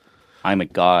 I'm a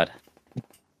god.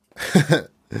 But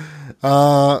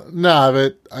I'm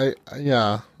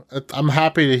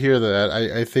happy to hear that.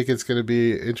 I think it's going to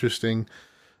be interesting.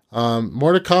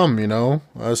 More to come, you know.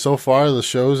 So far, the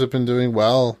shows have been doing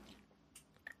well.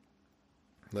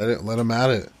 Let them at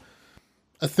it.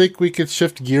 I think we could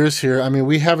shift gears here. I mean,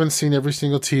 we haven't seen every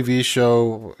single TV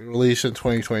show released in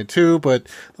 2022, but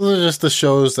those are just the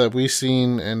shows that we've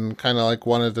seen and kind of like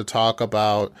wanted to talk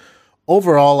about.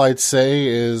 Overall, I'd say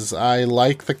is I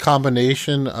like the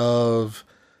combination of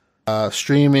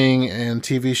streaming and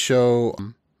TV show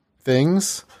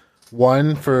things.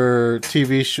 One, for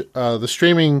TV, the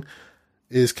streaming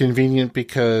is convenient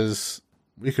because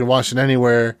you can watch it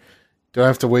anywhere. Don't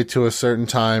have to wait till a certain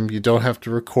time. You don't have to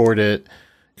record it.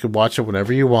 You can watch it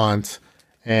whenever you want.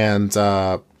 And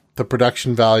the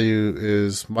production value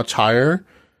is much higher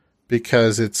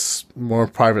because it's more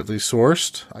privately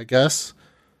sourced, I guess.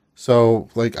 So,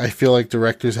 like, I feel like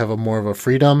directors have more of a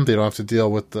freedom. They don't have to deal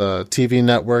with the TV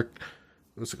network.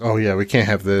 It's like, oh yeah, we can't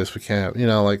have this. We can't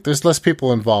have, like, there's less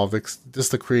people involved. It's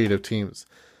just the creative teams.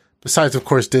 Besides, of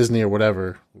course, Disney or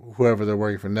whatever, whoever they're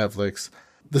working for, Netflix.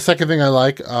 The second thing I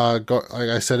like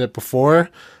I said it before,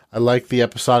 I like the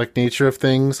episodic nature of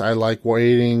things. I like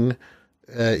waiting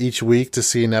each week to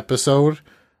see an episode.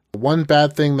 One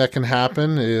bad thing that can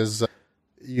happen is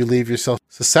you leave yourself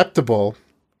susceptible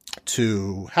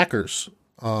to hackers,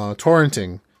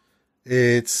 torrenting.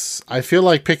 I feel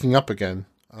like picking up again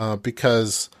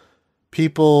because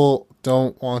people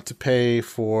don't want to pay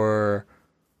for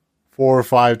 4 or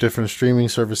 5 different streaming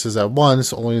services at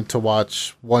once, only to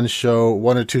watch one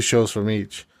or two shows from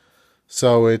each.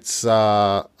 So it's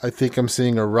I think I'm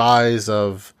seeing a rise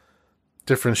of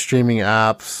different streaming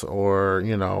apps or,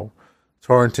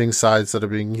 torrenting sites that are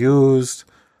being used.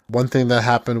 One thing that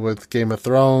happened with Game of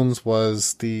Thrones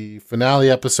was the finale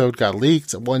episode got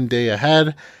leaked one day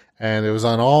ahead, and it was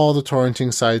on all the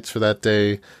torrenting sites for that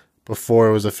day before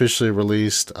it was officially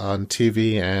released on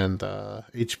TV and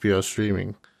HBO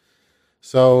streaming.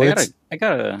 So I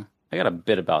got a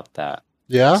bit about that.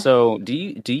 yeah, So do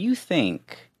you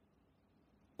think,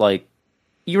 like,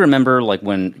 you remember, like,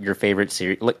 when your favorite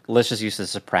series, like, let's just use The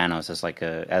Sopranos as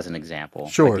as an example.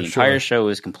 Like, sure, the entire sure. show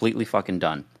is completely fucking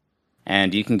done,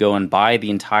 and you can go and buy the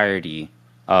entirety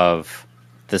of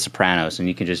The Sopranos, and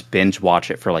you can just binge watch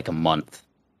it for like a month.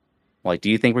 Like, do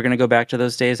you think we're gonna go back to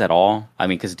those days at all? I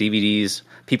mean, because DVDs,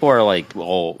 people are like,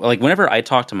 well, like, whenever I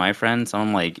talk to my friends,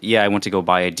 I'm like, yeah, I went to go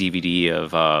buy a DVD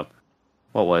of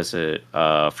what was it?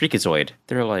 Freakazoid.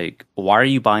 They're like, why are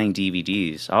you buying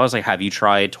DVDs? I was like, have you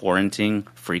tried torrenting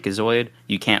Freakazoid?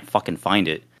 You can't fucking find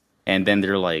it. And then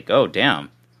they're like, oh,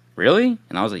 damn. Really?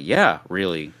 And I was like, yeah,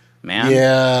 really, man.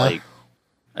 Yeah, Like,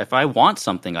 if I want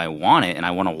something, I want it, and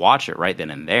I want to watch it right then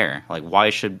and there. Like, why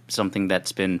should something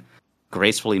that's been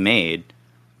gracefully made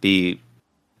be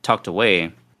tucked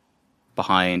away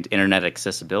behind internet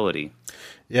accessibility?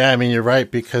 yeah. I mean, you're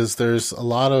right because there's actually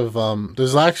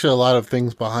a lot of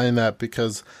things behind that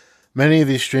because many of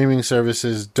these streaming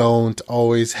services don't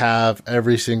always have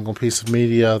every single piece of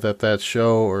media that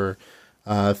show or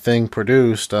thing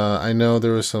produced. I know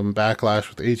there was some backlash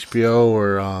with HBO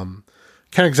or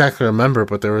can't exactly remember,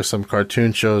 but there were some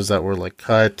cartoon shows that were like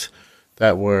cut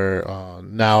that were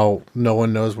now no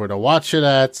one knows where to watch it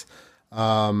at.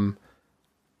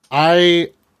 I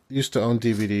used to own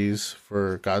DVDs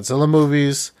for Godzilla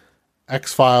movies,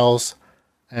 X Files,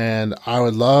 and I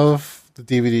would love the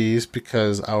DVDs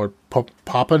because I would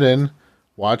pop it in,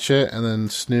 watch it, and then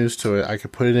snooze to it. I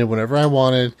could put it in whenever I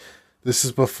wanted. This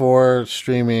is before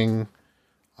streaming.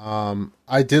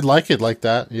 I did like it like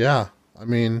that. Yeah. I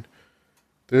mean,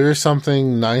 there is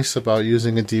something nice about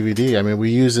using a DVD. I mean, we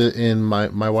use it in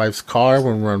my wife's car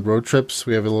when we're on road trips.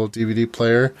 We have a little DVD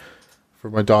player for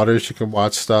my daughter. She can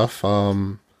watch stuff.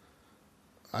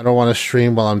 I don't want to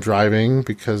stream while I'm driving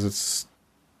because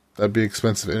that'd be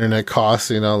expensive internet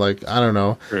costs. Like I don't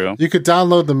know. True. You could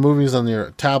download the movies on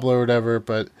your tablet or whatever,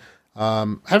 but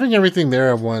having everything there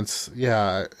at once,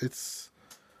 yeah,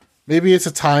 maybe it's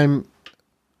a time.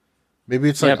 Maybe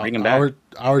it's Yeah, like bring 'em back.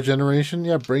 our generation.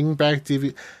 Yeah, bring back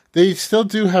DVD. They still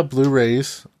do have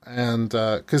Blu-rays, and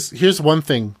because here's one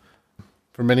thing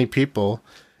for many people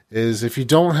is if you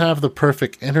don't have the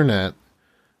perfect internet,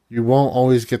 you won't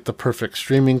always get the perfect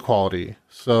streaming quality.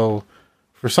 So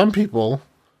for some people,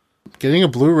 getting a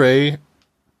Blu-ray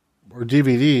or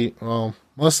DVD, well,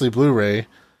 mostly Blu-ray,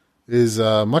 is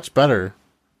much better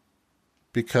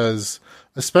because,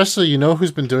 especially,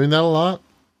 who's been doing that a lot?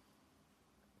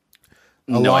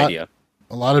 No idea.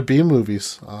 A lot of B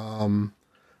movies. A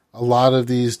lot of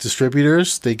these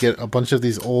distributors, they get a bunch of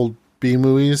these old B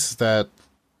movies that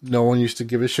no one used to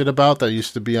give a shit about, that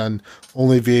used to be on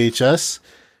only VHS.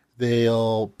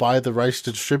 They'll buy the rights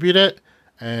to distribute it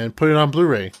and put it on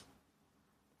Blu-ray.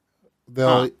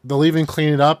 They'll even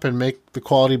clean it up and make the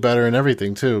quality better and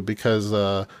everything too, because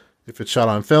if it's shot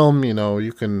on film,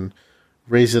 you can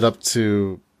raise it up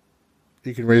to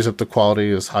raise up the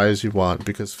quality as high as you want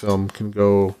because film can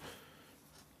go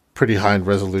pretty high in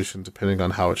resolution depending on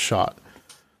how it's shot.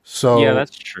 So Yeah,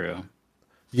 that's true.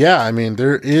 yeah, I mean,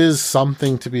 there is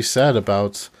something to be said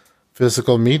about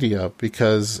physical media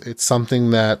because it's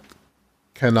something that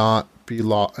cannot be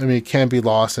lost. I mean, it can be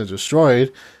lost and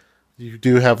destroyed. You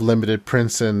do have limited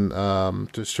prints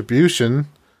and distribution.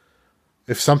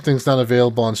 If something's not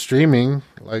available on streaming,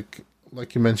 like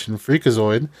you mentioned,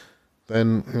 Freakazoid,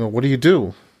 then what do you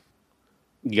do?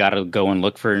 You got to go and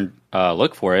look for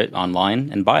it online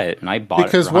and buy it. And I bought it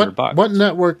Because for $100 what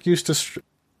network used to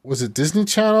was it Disney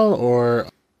Channel or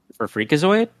for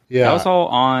Freakazoid. yeah, That was all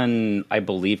on, I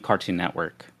believe, Cartoon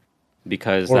Network,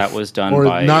 because that was done or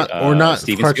by not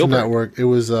Steven Cartoon Spielberg. Network. It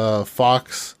was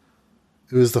Fox.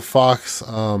 It was the Fox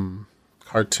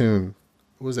cartoon.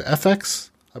 Was it FX?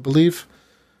 I believe.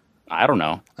 I don't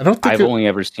know. I don't think I've only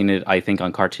ever seen it, I think,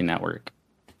 on Cartoon Network.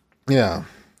 Yeah.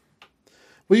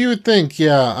 Well, you would think.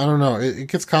 Yeah, I don't know. It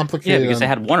gets Yeah, complicated. because it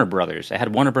had Warner Brothers. It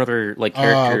had Warner Brother like Okay.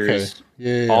 characters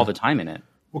Yeah. all the time in it.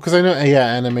 Well, because I know,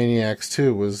 yeah, Animaniacs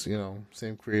too was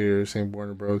same creator, same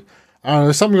Warner Bros. I don't know.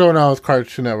 There's something going on with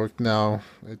Cartoon Network now.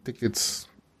 I think it's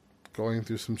going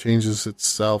through some changes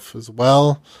itself as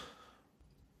well.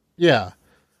 Yeah,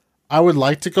 I would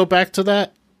like to go back to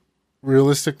that.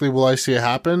 Realistically, will I see it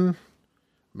happen?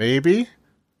 Maybe.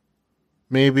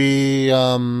 Maybe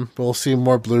we'll see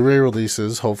more Blu-ray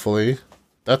releases, hopefully.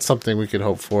 That's something we could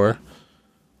hope for.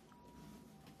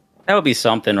 That would be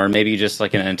something, or maybe just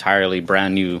like an entirely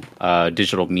brand new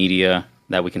digital media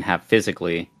that we can have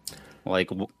physically,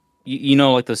 like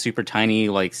like the super tiny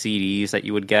like CDs that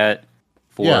you would get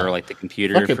for like the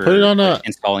computer Okay, for put it on like,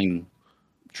 installing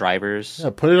drivers. Yeah,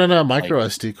 put it on a micro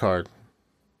SD card.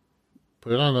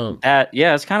 Put it on a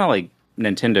It's kind of like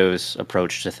Nintendo's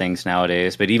approach to things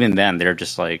nowadays. But even then, they're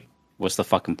just like, what's the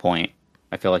fucking point?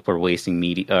 I feel like we're wasting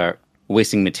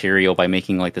wasting material by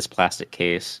making like this plastic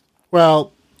case.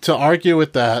 Well, to argue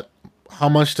with that, how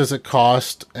much does it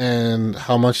cost, and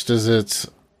how much does it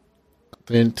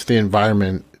into the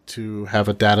environment to have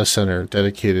a data center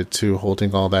dedicated to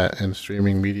holding all that and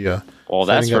streaming media? Well,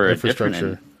 that's for a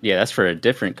that's for a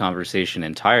different conversation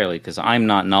entirely, because I'm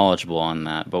not knowledgeable on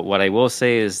that. But what I will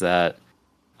say is that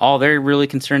all they're really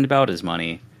concerned about is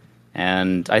money,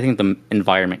 and I think the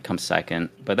environment comes second.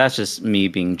 But that's just me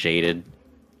being jaded.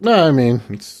 No, I mean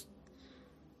it's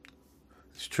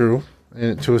true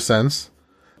to a sense.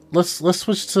 Let's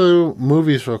switch to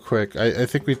movies real quick. I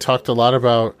think we talked a lot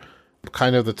about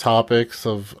kind of the topics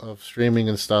of streaming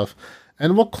and stuff,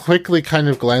 and we'll quickly kind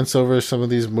of glance over some of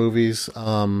these movies.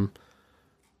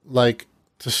 Like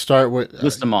to start with,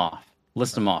 list them off,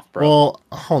 bro. Well,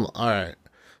 hold on. All right.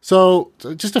 So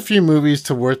just a few movies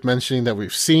to worth mentioning that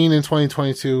we've seen in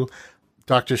 2022: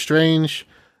 Doctor Strange,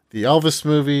 the Elvis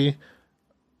movie,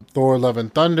 Thor: Love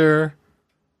and Thunder,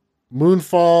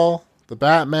 Moonfall, The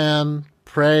Batman,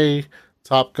 Prey,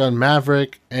 Top Gun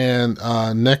Maverick, and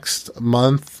next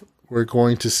month we're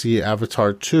going to see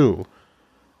Avatar 2.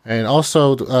 And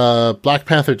also Black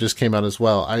Panther just came out as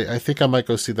well. I think I might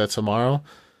go see that tomorrow.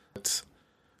 But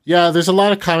yeah, there's a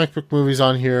lot of comic book movies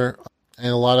on here, and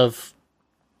a lot of...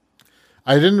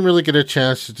 I didn't really get a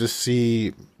chance to just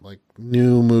see like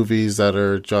new movies that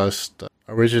are just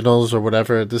originals or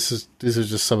whatever. These are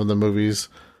just some of the movies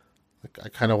I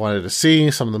kind of wanted to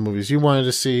see, some of the movies you wanted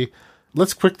to see.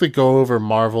 Let's quickly go over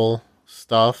Marvel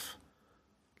stuff.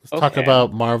 Let's talk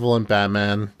about Marvel and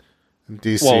Batman and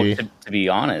DC. Well, to be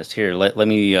honest, here, let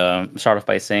me start off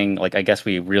by saying, like, I guess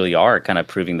we really are kind of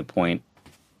proving the point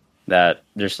that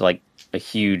there's like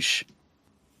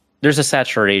there's a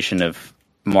saturation of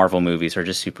Marvel movies or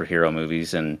just superhero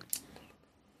movies. And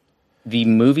the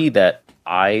movie that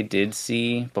I did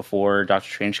see before Doctor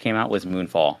Strange came out was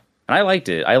Moonfall. And I liked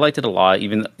it. I liked it a lot,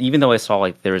 even though I saw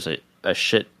like there was a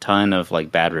shit ton of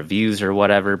like bad reviews or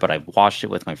whatever, but I watched it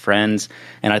with my friends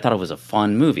and I thought it was a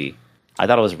fun movie. I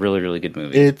thought it was a really, really good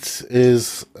movie. It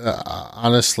is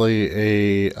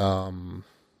honestly a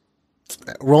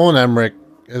Roland Emmerich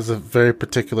is a very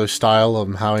particular style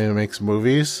of how he makes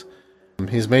movies.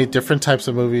 He's made different types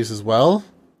of movies as well.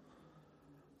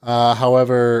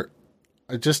 However,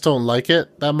 I just don't like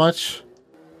it that much.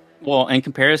 Well, in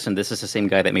comparison, this is the same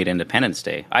guy that made Independence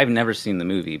Day. I've never seen the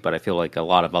movie, but I feel like a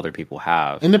lot of other people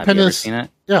have. Independence, have you ever seen it?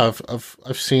 Yeah,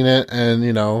 I've seen it, and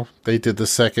they did they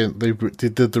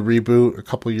did the reboot a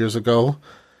couple years ago.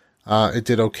 It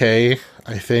did okay,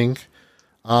 I think.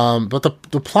 But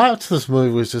the plot to this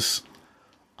movie was just,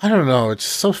 I don't know, it's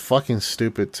so fucking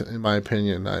stupid in my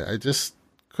opinion. I just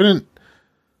couldn't.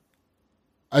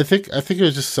 I think it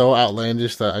was just so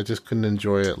outlandish that I just couldn't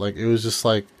enjoy it. Like, it was just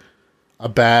like a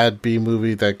bad B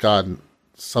movie that got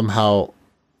somehow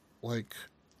like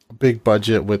a big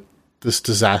budget with this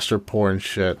disaster porn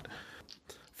shit.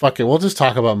 Fuck it, we'll just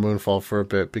talk about Moonfall for a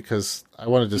bit because I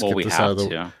want to just get this out of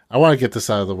the. I want to get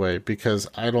this out of the way because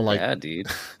I don't like. Yeah, dude.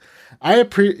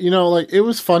 Like, it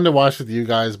was fun to watch with you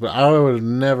guys, but I would have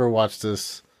never watched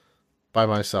this by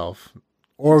myself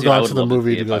or gone to the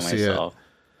movie to go see it.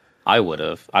 I would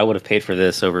have paid for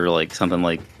this over like something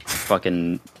like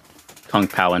fucking Kung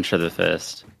Pao and the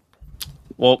Fist.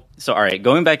 Well, so all right,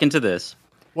 going back into this.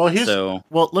 Well,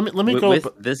 let me go with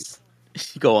this.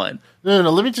 Go on. No.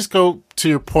 Let me just go to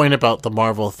your point about the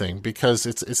Marvel thing because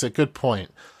it's a good point.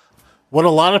 What a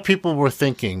lot of people were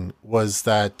thinking was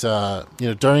that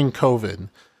during COVID,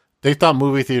 they thought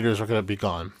movie theaters were going to be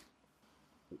gone.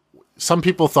 Some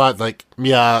people thought like,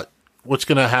 yeah, what's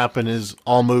going to happen is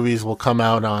all movies will come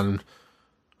out on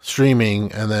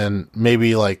streaming, and then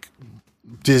maybe like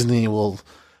Disney will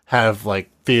have like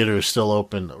theaters still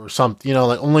open or something,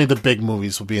 like only the big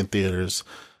movies will be in theaters.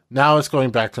 Now it's going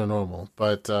back to normal,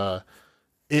 but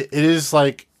it is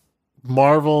like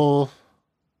Marvel,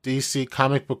 DC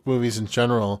comic book movies in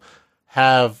general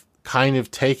have kind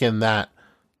of taken that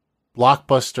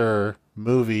blockbuster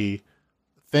movie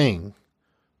thing.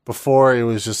 Before, it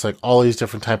was just like all these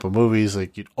different type of movies.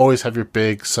 Like, you'd always have your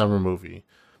big summer movie.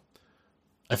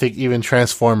 I think even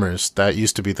Transformers, that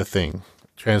used to be the thing.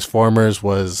 Transformers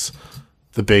was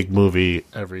the big movie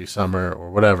every summer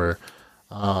or whatever.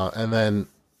 And then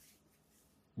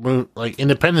like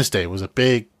Independence Day was a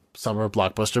big summer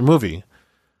blockbuster movie.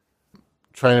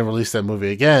 Trying to release that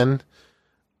movie again,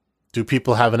 do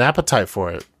people have an appetite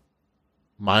for it?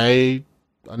 My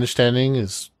understanding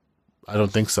is I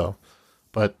don't think so.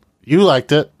 But you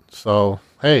liked it, so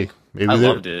hey, maybe I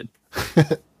loved it.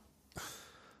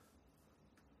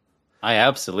 I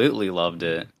absolutely loved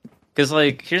it. Because,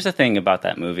 like, here's the thing about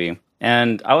that movie.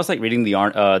 And I was, like, reading the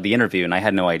interview, and I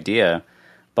had no idea.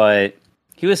 But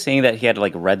he was saying that he had,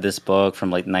 like, read this book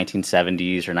from, like,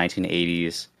 1970s or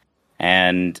 1980s.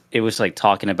 And it was, like,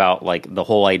 talking about, like, the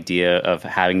whole idea of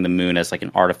having the moon as, like,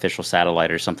 an artificial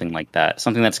satellite or something like that.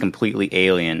 Something that's completely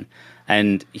alien.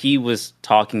 And he was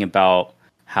talking about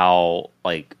how,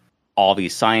 like, all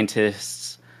these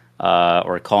scientists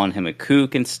or calling him a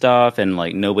kook and stuff, and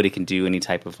like nobody can do any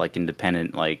type of like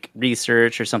independent like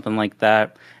research or something like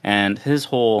that. And his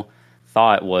whole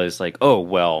thought was like, oh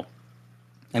well,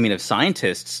 I mean, if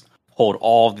scientists hold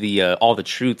all the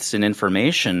truths and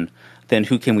information, then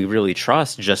who can we really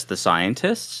trust? Just the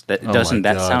scientists? Doesn't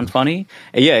that sound funny?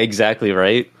 Yeah, exactly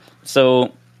right.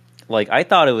 So like I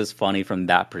thought it was funny from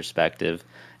that perspective,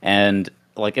 and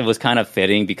like it was kind of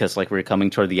fitting because like we're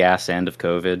coming toward the ass end of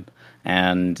COVID.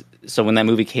 And so when that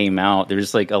movie came out,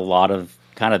 there's like a lot of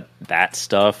kind of that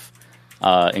stuff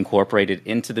incorporated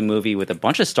into the movie with a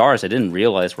bunch of stars I didn't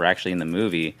realize were actually in the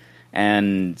movie.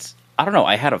 And I don't know,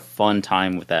 I had a fun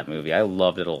time with that movie. I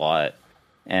loved it a lot.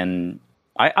 And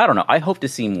I don't know, I hope to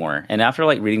see more. And after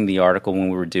like reading the article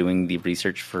when we were doing the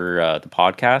research for the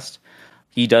podcast,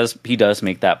 he does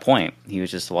make that point. He was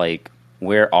just like,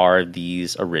 where are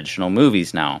these original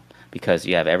movies now? Because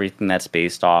you have everything that's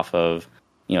based off of,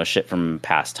 you know, shit from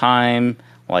past time.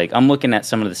 Like, I'm looking at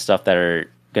some of the stuff that are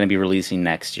going to be releasing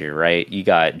next year, right? You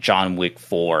got John Wick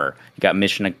 4. You got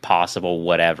Mission Impossible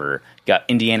whatever. You got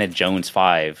Indiana Jones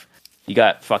 5. You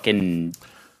got fucking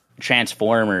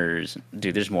Transformers.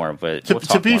 Dude, there's more, but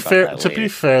to be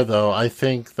fair, though, I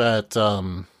think that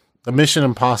the Mission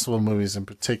Impossible movies in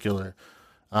particular,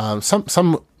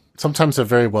 sometimes they're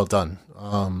very well done.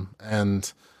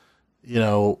 And, you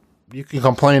know, you can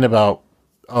complain about,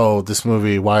 oh, this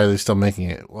movie, why are they still making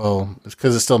it? Well, it's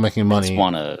because it's still making money.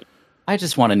 I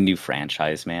just want a new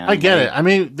franchise, man. I get it. I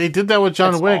mean, they did that with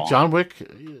John Wick. All. John Wick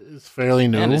is fairly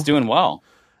new. And it's doing well.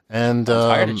 And I'm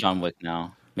tired of John Wick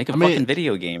now. Make a fucking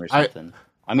video game or something.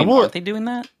 Aren't they doing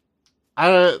that?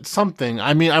 Something.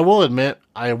 I mean, I will admit,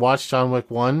 I watched John Wick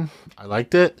 1. I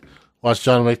liked it. Watched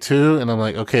John Wick 2, and I'm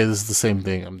like, okay, this is the same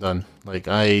thing. I'm done. Like,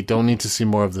 I don't need to see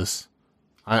more of this.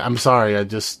 I'm sorry.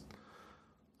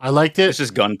 I liked it. It's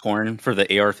just gun porn for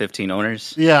the AR-15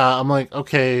 owners. Yeah, I'm like,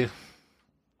 okay.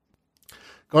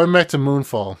 Going back to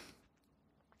Moonfall.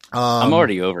 I'm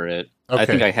already over it. Okay. I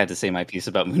think I had to say my piece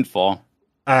about Moonfall.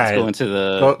 Let's go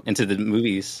into the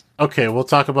movies. Okay, we'll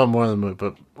talk about more of the movie.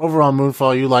 But overall,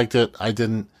 Moonfall, you liked it. I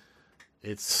didn't.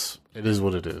 It is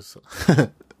what it is.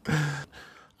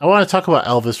 I want to talk about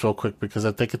Elvis real quick because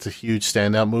I think it's a huge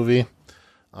standout movie.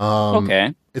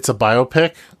 Okay. It's a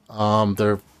biopic.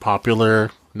 They're popular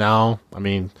now. I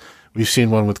mean, we've seen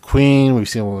one with Queen. We've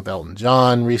seen one with Elton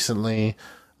John recently.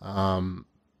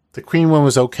 The Queen one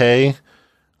was okay.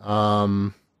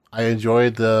 I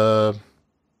enjoyed the...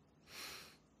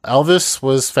 Elvis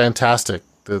was fantastic.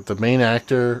 The main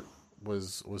actor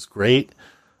was great.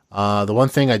 The one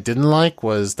thing I didn't like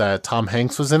was that Tom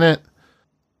Hanks was in it.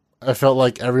 I felt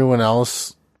like everyone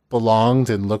else belonged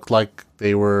and looked like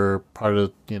they were part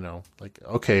of, you know, like,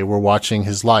 okay, we're watching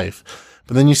his life.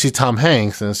 But then you see Tom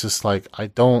Hanks, and it's just like, I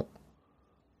don't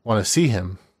want to see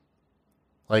him.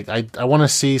 Like, I want to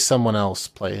see someone else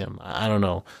play him. I don't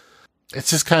know. It's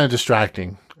just kind of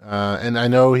distracting. And I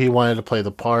know he wanted to play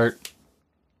the part.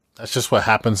 That's just what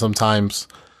happens sometimes.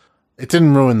 It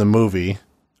didn't ruin the movie.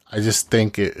 I just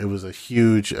think it was a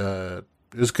huge...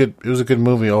 it was good. It was a good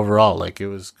movie overall. Like, it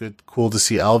was cool to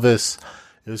see Elvis.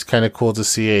 It was kind of cool to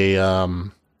see a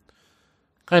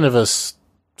kind of a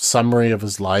summary of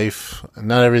his life.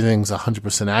 Not everything's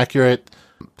 100% accurate.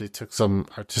 They took some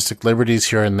artistic liberties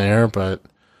here and there, but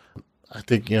I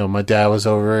think, you know, my dad was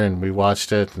over and we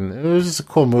watched it, and it was just a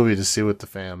cool movie to see with the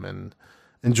fam and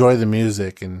enjoy the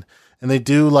music. And they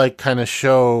do like kind of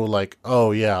show like,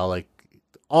 oh yeah, like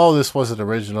all this wasn't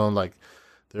original. Like,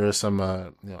 there are some,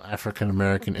 African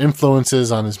American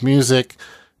influences on his music.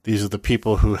 These are the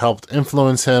people who helped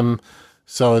influence him.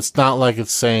 So it's not like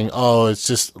it's saying, oh, it's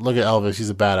just, look at Elvis, he's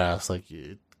a badass. Like,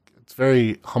 it's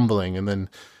very humbling. And then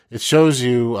it shows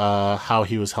you how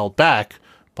he was held back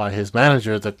by his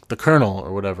manager, the colonel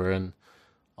or whatever, and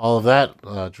all of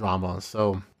that drama.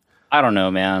 So I don't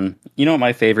know, man. You know what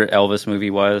my favorite Elvis movie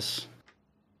was?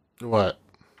 What?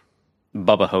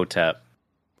 Bubba Hotep.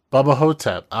 Bubba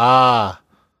Hotep. Ah.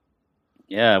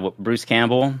 Yeah, Bruce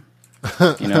Campbell.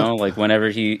 You know, like whenever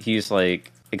he's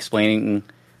like explaining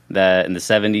that in the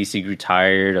 '70s he grew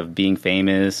tired of being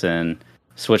famous and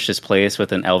switched his place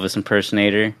with an Elvis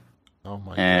impersonator, Oh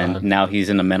my and god. now he's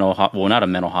in a well, not a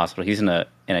mental hospital. He's in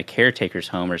a caretaker's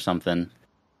home or something,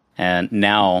 and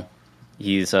now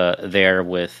he's there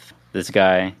with this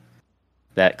guy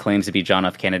that claims to be John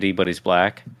F. Kennedy, but he's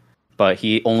black. But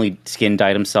he only skin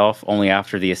dyed himself only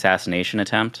after the assassination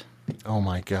attempt. Oh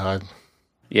my god.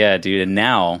 Yeah, dude. And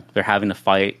now they're having to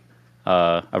fight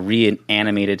a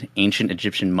reanimated ancient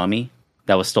Egyptian mummy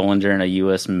that was stolen during a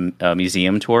U.S.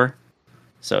 Museum tour.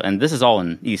 So, and this is all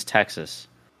in East Texas.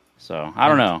 So I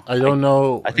don't know. I don't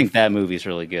know. I think that movie's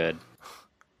really good.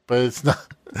 But it's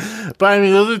not. But I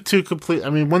mean, those are two complete. I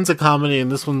mean, one's a comedy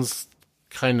and this one's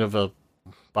kind of a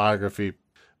biography.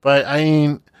 But I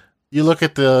mean, you look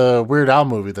at the Weird Al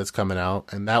movie that's coming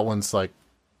out, and that one's like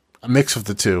a mix of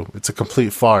the two. It's a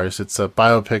complete farce. It's a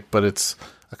biopic, but it's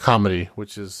a comedy,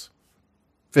 which is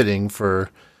fitting for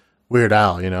Weird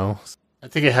Al. You know, I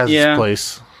think it has its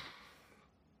place.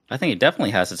 I think it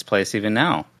definitely has its place even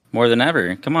now, more than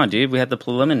ever. Come on, dude. We had the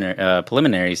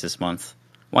preliminaries this month.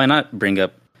 Why not bring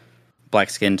up black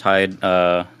skin tanned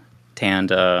John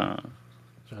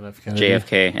F. Kennedy.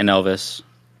 JFK and Elvis?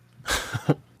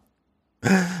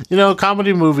 You know,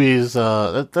 comedy movies,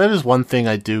 that is one thing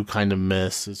I do kind of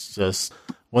miss. It's just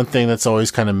one thing that's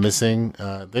always kind of missing.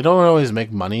 They don't always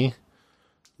make money.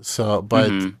 So, but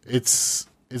it's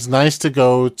nice to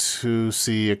go to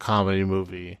see a comedy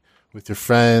movie with your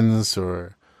friends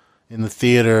or in the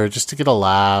theater just to get a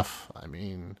laugh. I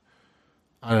mean,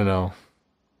 I don't know.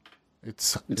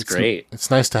 It's great.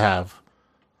 It's nice to have.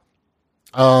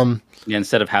 Yeah,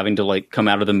 instead of having to like come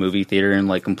out of the movie theater and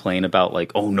like complain about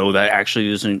like, oh no, that actually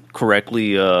isn't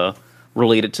correctly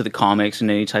related to the comics in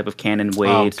any type of canon way.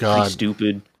 Oh, it's pretty God.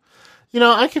 stupid. You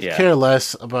know, I could care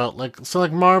less about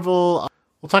like Marvel.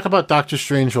 We'll talk about Doctor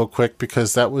Strange real quick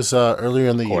because that was earlier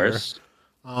in the year.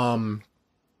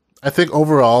 I think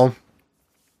overall,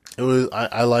 it was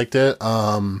I liked it.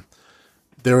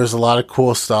 There was a lot of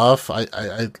cool stuff.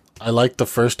 I liked the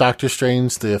first Doctor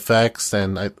Strange, the effects,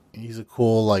 and he's a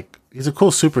cool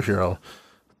superhero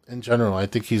in general. I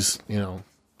think he's, you know,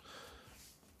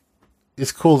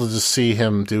 it's cool to just see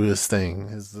him do his thing,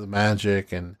 the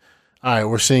magic, and all right,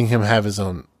 we're seeing him have his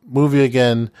own movie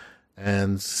again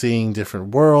and seeing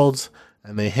different worlds.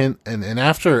 And they hint, and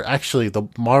after actually the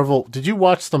Marvel, did you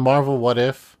watch the Marvel What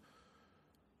If?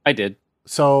 I did.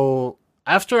 So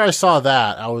after I saw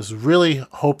that, I was really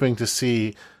hoping to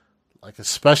see, like,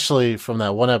 especially from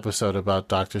that one episode about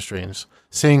Doctor Strange,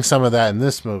 seeing some of that in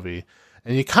this movie.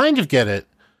 And you kind of get it,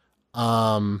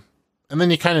 and then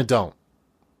you kind of don't.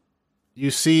 You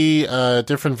see a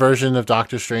different version of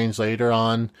Doctor Strange later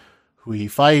on, who he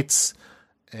fights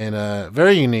in a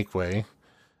very unique way.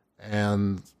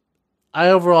 And I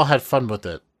overall had fun with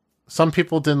it. Some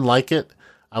people didn't like it.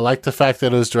 I like the fact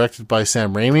that it was directed by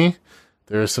Sam Raimi.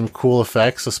 There are some cool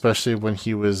effects, especially when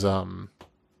he was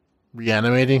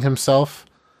reanimating himself.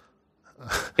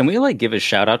 Can we like give a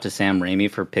shout out to Sam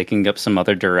Raimi for picking up some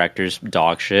other directors'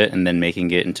 dog shit and then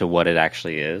making it into what it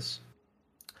actually is?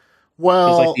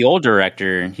 Well, like the old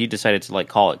director, he decided to like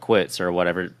call it quits or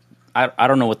whatever. I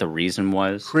don't know what the reason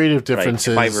was. Creative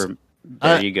differences.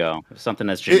 There you go. Something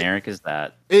as generic as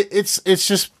that. It's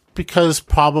just because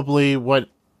probably what,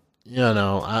 you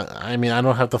know, I mean, I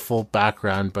don't have the full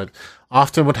background, but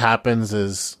often what happens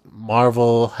is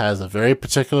Marvel has a very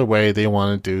particular way they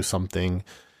want to do something.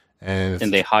 And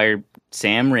they hired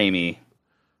Sam Raimi.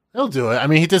 He'll do it. I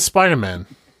mean, he did Spider-Man.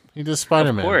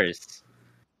 Of course.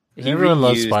 Everyone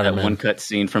loves Spider-Man. That one cut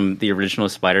scene from the original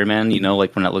Spider-Man, you know,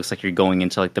 like when it looks like you're going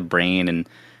into like the brain and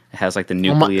it has like the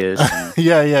nucleus.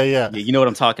 Yeah. You know what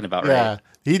I'm talking about, right?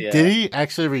 Yeah. Did he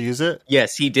actually reuse it?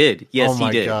 Yes, he did. Yes, he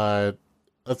did. Oh my god.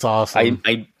 That's awesome.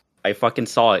 I fucking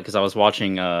saw it because I was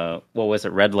watching, what was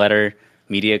it, Red Letter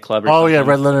Media Club or something? Yeah,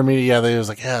 Red Letter Media. Yeah, they was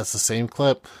like, it's the same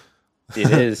clip. It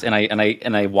is. And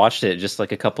I watched it just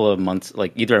like a couple of months,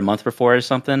 like either a month before or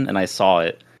something, and I saw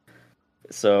it.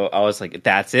 So I was like,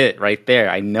 that's it right there.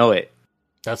 I know it.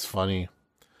 That's funny.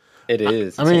 It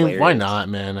is. I mean, hilarious. Why not,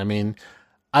 man? I mean,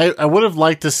 I would have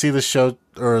liked to see the show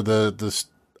or the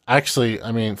actually,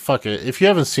 I mean, fuck it. If you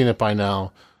haven't seen it by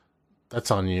now,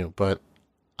 that's on you. But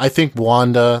I think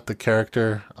Wanda, the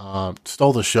character,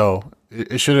 stole the show.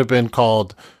 It should have been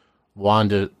called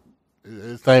Wanda.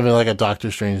 It's not even like a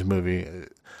Doctor Strange movie.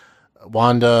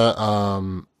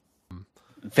 Wanda,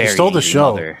 Very stole the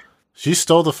show. Mother. She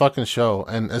stole the fucking show,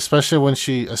 and especially when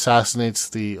she assassinates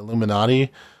the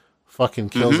Illuminati, fucking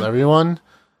kills everyone.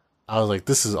 I was like,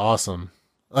 this is awesome.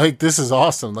 Like, this is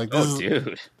awesome. Like, Oh,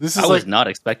 dude, this I is was like, not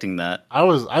expecting that. I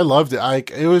loved it.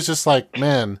 Like, it was just like,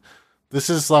 man, this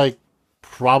is like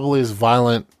probably as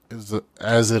violent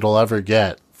as it'll ever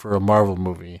get for a Marvel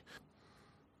movie.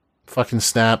 Fucking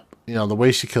snap. You know, the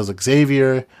way she kills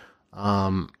Xavier,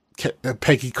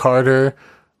 Peggy Carter,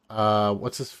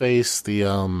 what's his face? The,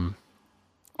 All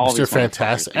Mr. these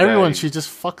Fantastic. motherfuckers. Everyone, she just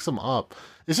fucks them up.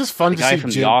 It's just fun The to guy see from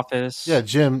Jim. The Office. Yeah,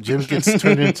 Jim. Jim gets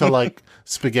turned into like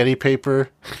spaghetti paper.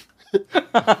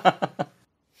 I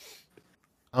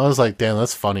was like, damn,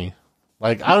 that's funny.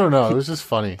 Like, I don't know. It was just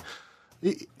funny.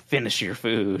 Finish your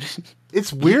food.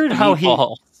 It's weird how he.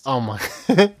 Meatballs. Oh my.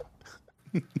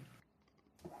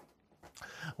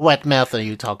 What mouth are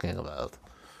you talking about?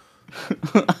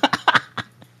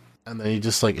 And then he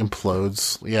just like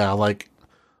implodes. Yeah, like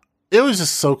it was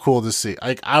just so cool to see.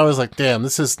 Like I was like, damn,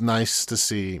 this is nice to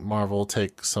see Marvel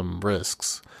take some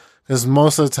risks. Because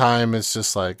most of the time it's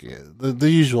just like the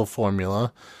usual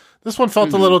formula. This one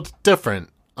felt a little different.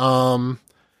 And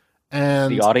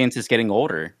The audience is getting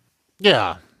older.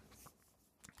 yeah.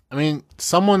 I mean,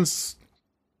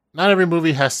 not every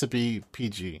movie has to be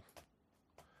PG.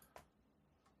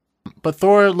 But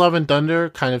Thor Love and Thunder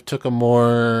kind of took a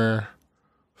more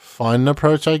fun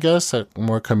approach, I guess, a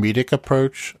more comedic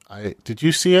approach. Did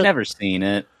you see it? Never seen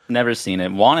it. Never seen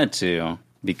it. Wanted to,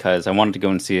 because I wanted to go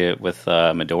and see it with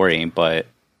Midori, but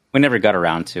we never got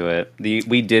around to it.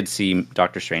 We did see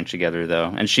Doctor Strange together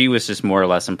though, and she was just more or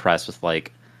less impressed with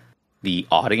like the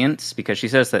audience, because she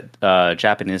says that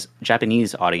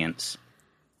Japanese audience,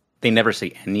 they never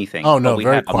say anything. Oh no, but we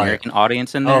very had quiet. American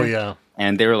audience in there. Oh yeah,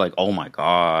 and they were like, "Oh my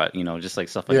god," just like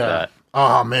stuff like yeah. that.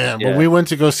 Oh man, Yeah. when we went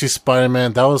to go see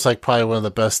Spider-Man, that was like probably one of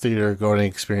the best theater going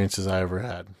experiences I ever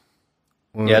had.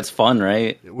 Yeah, it's fun,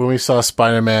 right? When we saw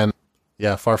Spider-Man,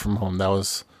 yeah, Far From Home, that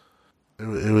was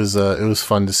it was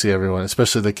fun to see everyone,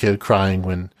 especially the kid crying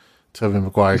when Tobey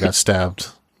Maguire got stabbed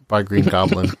by Green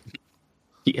Goblin.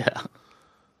 Yeah.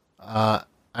 I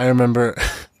remember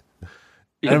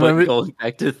Yeah, but going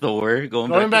back to Thor,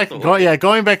 going back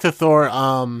to Thor.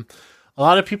 A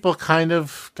lot of people kind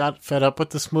of got fed up with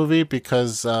this movie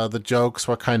because the jokes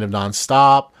were kind of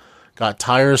nonstop, got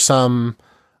tiresome.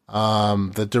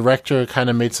 The director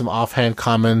kind of made some offhand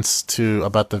comments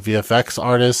about the VFX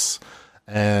artists,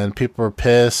 and people were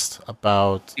pissed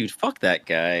about. Dude, fuck that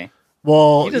guy.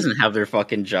 Well, He doesn't have their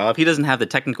fucking job. He doesn't have the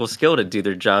technical skill to do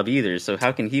their job either. So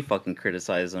how can he fucking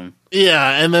criticize them?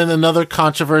 yeah, and then another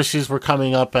controversies were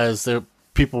coming up as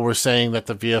people were saying that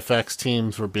the VFX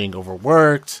teams were being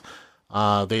overworked.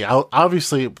 Marvel, they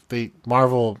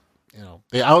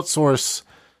outsource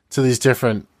to these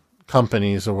different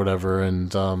companies or whatever,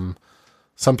 and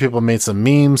some people made some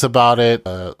memes about it.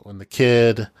 When the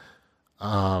kid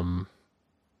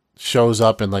shows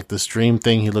up in like this dream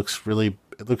thing, it looks really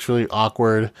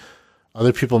awkward.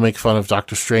 Other people make fun of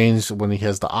Doctor Strange when he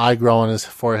has the eye grow on his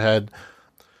forehead.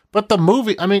 But the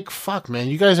movie, I mean, fuck, man,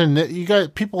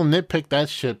 people nitpick that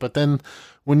shit. But then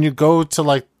when you go to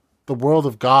like the world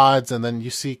of gods, and then you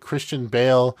see Christian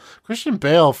Bale,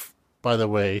 by the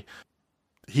way,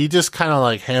 he just kind of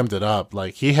like hammed it up.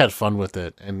 Like he had fun with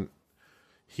it, and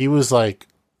he was like,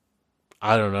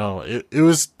 I don't know.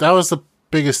 That was the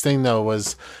biggest thing though,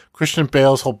 was Christian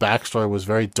Bale's whole backstory was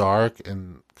very dark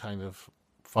and kind of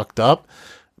fucked up.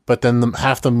 But then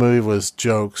half the movie was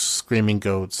jokes, screaming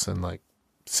goats, and like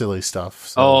silly stuff.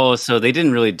 So they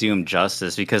didn't really do him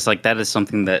justice, because like that is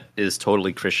something that is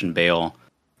totally Christian Bale.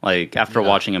 Like after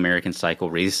watching American Psycho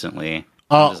recently,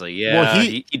 I was like,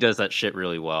 he does that shit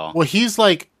really well. Well, he's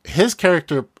like, his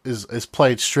character is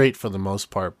played straight for the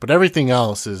most part, but everything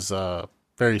else is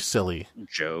very silly.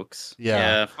 Jokes.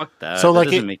 Yeah. Fuck that. So, That like,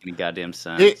 doesn't make any goddamn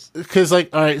sense. Because like,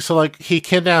 all right, so like he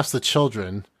kidnaps the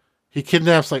children. He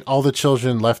kidnaps like all the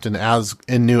children left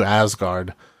in New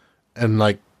Asgard, and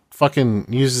like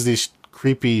fucking uses these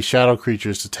creepy shadow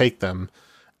creatures to take them,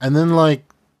 and then like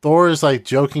Thor is like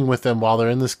joking with them while they're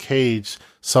in this cage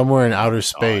somewhere in outer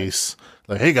space.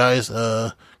 Like, hey guys,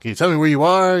 can you tell me where you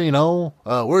are?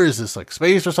 Where is this, like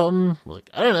space or something? Like,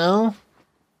 I don't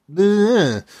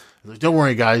know. Like, don't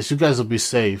worry, guys, you guys will be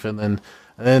safe. And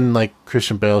then like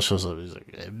Christian Bale shows up. He's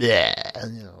like, yeah,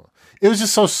 It was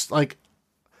just so like,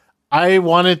 I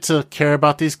wanted to care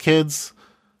about these kids,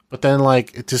 but then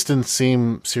like it just didn't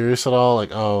seem serious at all.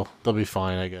 Like, oh, they'll be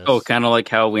fine, I guess. Oh, kind of like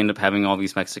how we end up having all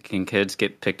these Mexican kids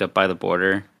get picked up by the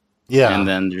border. Yeah. And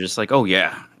then they're just like, oh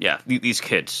yeah, these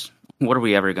kids, what are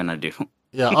we ever gonna do?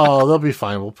 Yeah. Oh, they'll be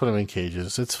fine. We'll put them in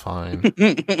cages. It's fine.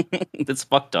 It's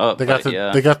fucked up, but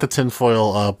yeah. They got the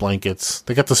tinfoil blankets.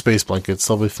 They got the space blankets.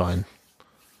 They'll be fine.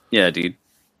 Yeah, dude.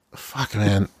 Fuck,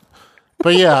 man.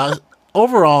 But yeah,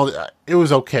 overall, it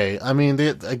was okay. I mean,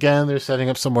 they're setting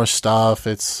up some more stuff.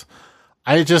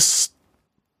 I just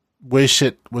wish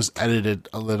it was edited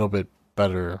a little bit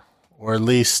better, or at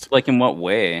least Like in what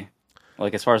way?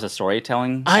 Like as far as the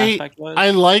storytelling aspect was?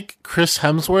 I like Chris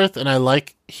Hemsworth,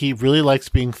 and he really likes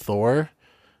being Thor,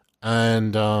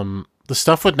 and the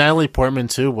stuff with Natalie Portman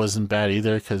too wasn't bad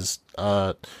either because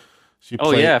she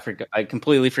Oh played. yeah, I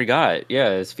completely forgot. Yeah,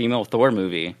 it's female Thor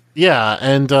movie. Yeah,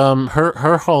 and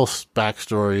her whole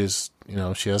backstory is,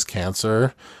 she has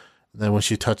cancer. Then when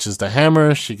she touches the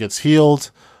hammer, she gets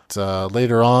healed.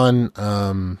 Later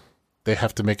on, they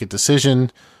have to make a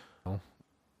decision.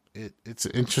 It's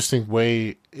an interesting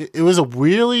way. It was a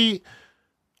really,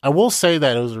 I will say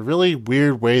that it was a really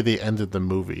weird way they ended the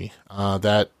movie.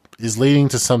 That is leading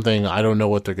to something I don't know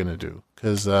what they're gonna do,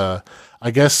 because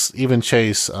I guess even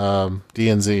Chase,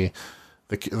 DNZ,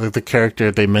 the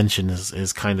character they mentioned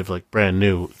is kind of like brand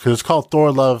new, because it's called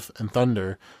Thor: Love and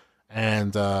Thunder,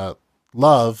 and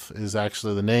Love is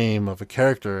actually the name of a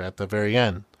character at the very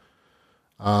end.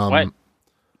 What?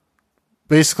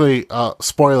 Basically,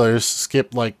 spoilers,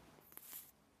 skip like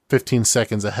 15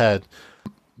 seconds ahead.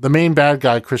 The main bad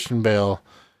guy, Christian Bale,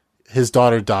 his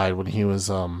daughter died when he was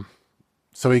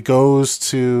so he goes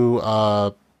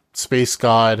to Space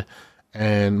God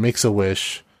and makes a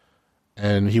wish,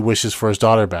 and he wishes for his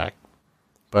daughter back,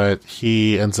 but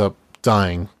he ends up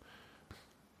dying.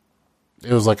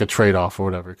 It was like a trade-off or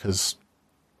whatever, because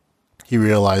he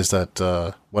realized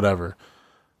that whatever,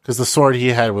 because the sword he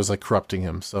had was like corrupting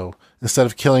him. So instead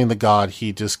of killing the god,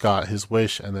 he just got his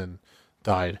wish and then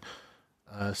died.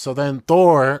 So then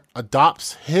Thor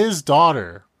adopts his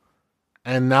daughter,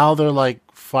 and now they're like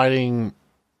fighting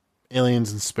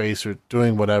aliens in space or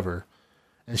doing whatever.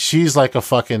 And she's like a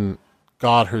fucking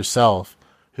god herself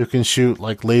who can shoot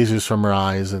like lasers from her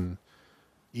eyes and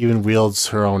even wields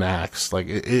her own axe. Like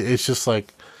it's just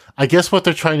like, I guess what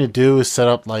they're trying to do is set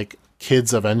up like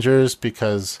kids Avengers,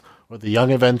 or the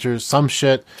young Avengers, some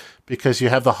shit, because you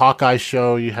have the Hawkeye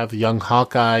show, you have the young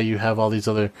Hawkeye, you have all these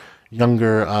other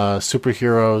younger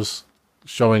superheroes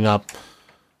showing up.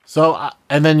 So,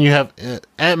 and then you have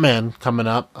Ant-Man coming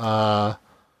up. I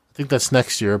think that's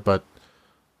next year, but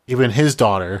even his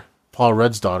daughter, Paul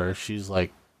Rudd's daughter, she's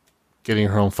like getting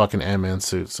her own fucking Ant-Man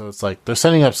suit. So it's like they're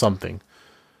setting up something,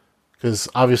 because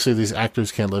obviously these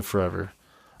actors can't live forever.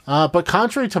 But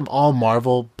contrary to all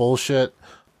Marvel bullshit,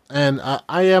 and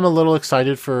I am a little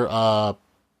excited for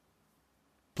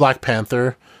Black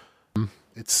Panther.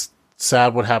 It's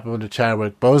sad what happened to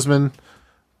Chadwick Boseman,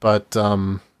 but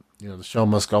the show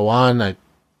must go on. I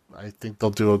think they'll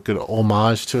do a good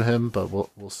homage to him, but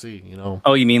we'll see.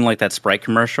 Oh, you mean like that Sprite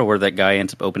commercial where that guy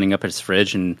ends up opening up his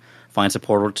fridge and finds a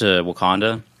portal to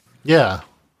Wakanda? Yeah.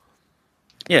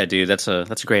 Yeah, dude, that's a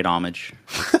great homage.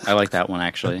 I like that one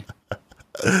actually.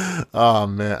 Oh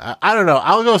man, I don't know.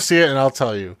 I'll go see it and I'll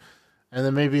tell you, and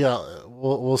then maybe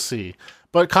we'll see.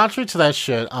 But contrary to that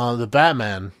shit, the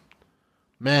Batman,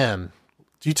 man,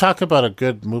 you talk about a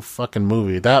good fucking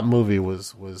movie. That movie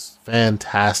was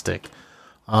fantastic.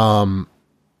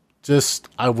 Just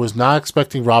I was not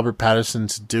expecting Robert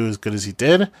Pattinson to do as good as he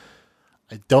did.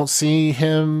 I don't see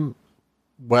him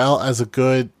well as a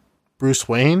good Bruce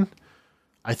Wayne.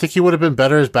 I think he would have been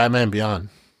better as Batman Beyond,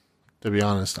 to be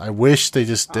honest. I wish they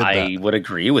just did that. I would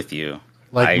agree with you.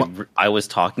 Like, I was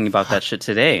talking about that shit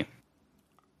today.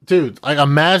 Dude, like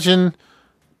imagine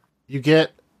you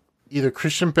get either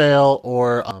Christian Bale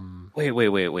or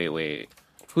Wait.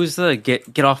 Who's the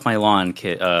get off my lawn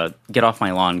kid? Get off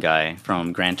my lawn guy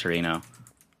from Gran Torino.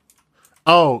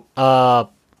 Clint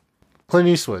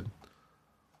Eastwood.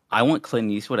 I want Clint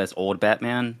Eastwood as old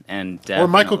Batman and or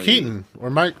Michael Keaton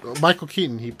Michael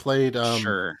Keaton. He played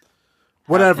sure.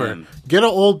 Whatever. Get an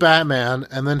old Batman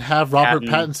and then have Robert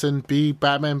Pattinson be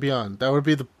Batman Beyond. That would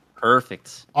be the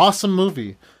perfect, awesome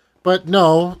movie. But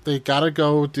no, they gotta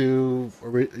go do.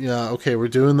 Okay, we're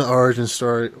doing the origin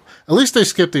story. At least they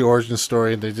skipped the origin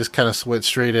story and they just kind of went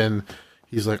straight in.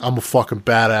 He's like, "I'm a fucking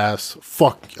badass.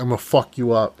 I'm gonna fuck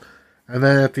you up." And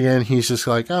then at the end, he's just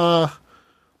like,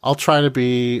 I'll try to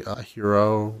be a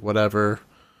hero, whatever."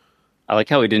 I like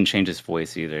how he didn't change his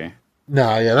voice either.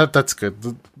 Nah, yeah, that's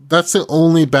good. That's the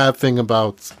only bad thing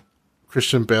about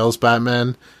Christian Bale's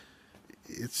Batman.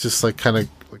 It's just like kind of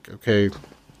like, okay,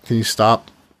 can you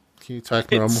stop? Can you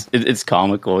talk normal? It's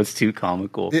comical. It's too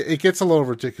comical. It gets a little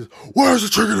ridiculous. Where's the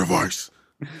trigger device?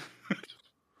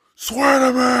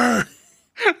 Swear to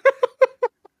me!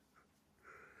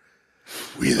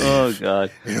 We Oh live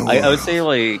god, in a I would world say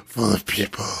like full of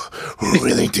people who are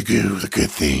willing to do the good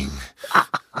thing.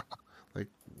 Like,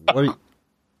 what are you...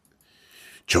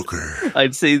 Joker.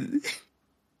 I'd say,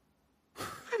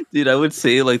 dude, I would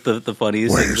say like the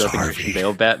funniest thing Where's about the Harvey? Christian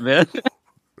Bale Batman.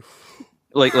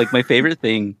 Like my favorite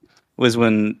thing was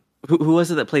when who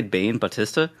was it that played Bane?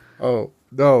 Batista? Oh,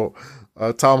 no.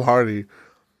 Tom Hardy.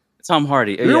 Tom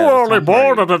Hardy. You Yeah, were it was only Tom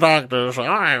born Hardy. in the darkness.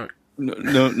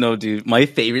 No, dude. My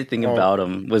favorite thing Oh. about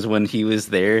him was when he was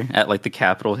there at like the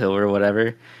Capitol Hill or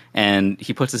whatever, and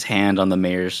he puts his hand on the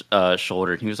mayor's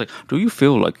shoulder, and he was like, "Do you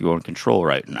feel like you're in control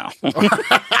right now?"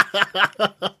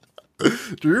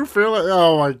 Do you feel it?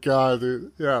 Oh my god,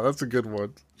 dude. Yeah, that's a good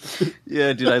one.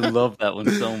 Yeah, dude, I love that one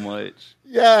so much.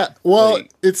 Yeah, well, Like-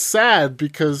 it's sad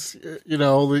because, you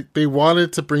know, they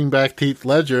wanted to bring back Heath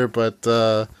Ledger, but,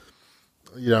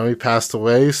 you know, he passed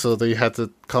away, so they had to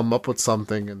come up with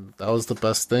something, and that was the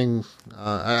best thing.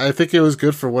 I think it was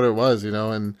good for what it was, you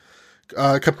know, and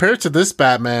compared to this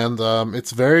Batman,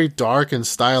 it's very dark and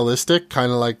stylistic,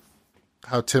 kind of like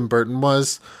how Tim Burton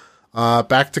was.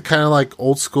 Back to kind of like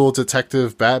old school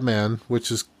detective Batman, which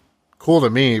is cool to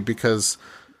me because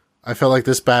I felt like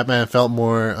this Batman felt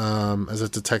more as a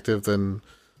detective than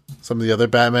some of the other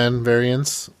Batman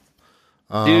variants.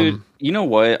 Dude, you know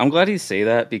what? I'm glad you say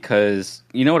that because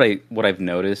you know what I've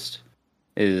noticed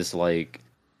is like,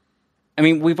 I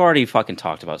mean, we've already fucking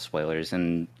talked about spoilers,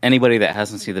 and anybody that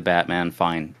hasn't seen the Batman,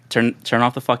 fine, turn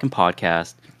off the fucking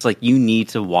podcast. It's like you need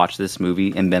to watch this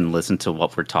movie and then listen to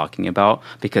what we're talking about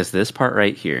because this part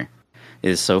right here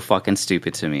is so fucking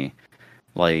stupid to me.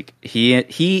 Like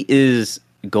he is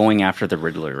going after the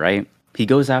Riddler, right? He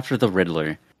goes after the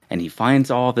Riddler and he finds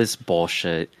all this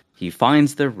bullshit. He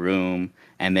finds the room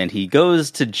and then he goes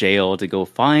to jail to go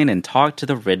find and talk to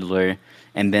the Riddler.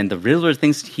 And then the Riddler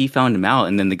thinks he found him out.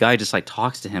 And then the guy just like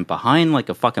talks to him behind like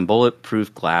a fucking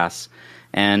bulletproof glass.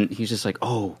 And he's just like,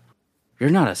 "Oh, you're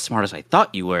not as smart as I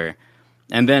thought you were."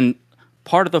 And then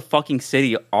part of the fucking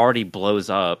city already blows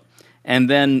up. And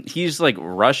then he's like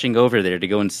rushing over there to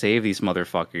go and save these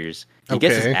motherfuckers. He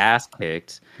gets his Okay. ass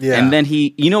kicked. Yeah. And then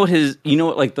you know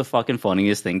what like the fucking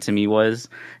funniest thing to me was?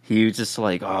 He was just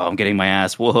like, "Oh, I'm getting my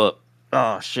ass whooped.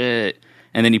 Oh shit."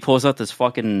 And then he pulls out this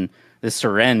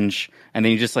syringe and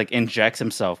then he just like injects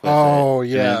himself with it. Oh And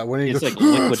yeah, then when he it's goes, like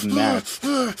liquid meth.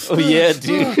 Oh yeah,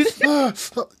 dude.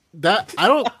 that I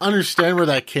don't understand where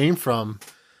that came from.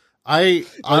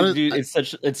 Dude,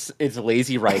 it's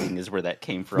lazy writing is where that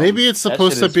came from. Maybe it's That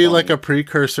supposed shit to is be like funny. a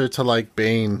precursor to like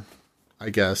Bane, I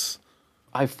guess.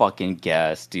 I fucking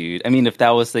guess, dude. I mean, if that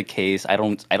was the case, I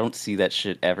don't see that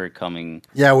shit ever coming.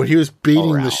 Yeah, when he was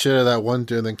beating the Around. shit out of that one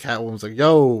dude, and then Catwoman was like,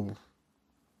 "Yo,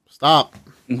 stop!"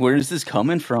 Where is this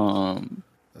coming from?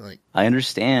 Like, I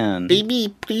understand.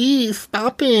 baby, please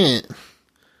stop it.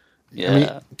 Yeah, I mean,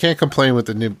 can't complain with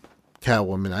the new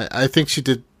Catwoman. I think she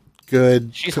did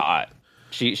good. she's hot.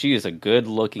 She is a good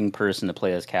looking person to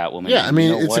play as Catwoman. Yeah, I And mean,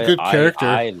 you know it's a what? good character.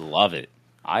 I love it.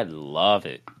 I love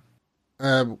it.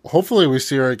 Hopefully, we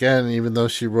see her again. Even though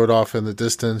she rode off in the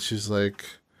distance, she's like,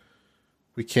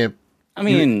 "We can't." I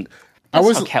mean, I that's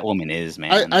was- how Catwoman is,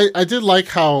 man. I did like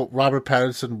how Robert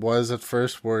Pattinson was at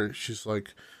first, where she's like,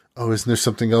 "Oh, isn't there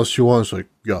something else you want?" It's like,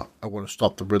 "Yeah, I want to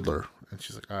stop the Riddler," and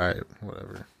she's like, "All right,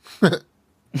 whatever."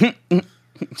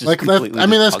 Just Like that. completely I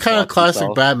mean, just that's kind of fucks off classic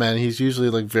himself. Batman. He's usually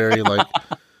like very like,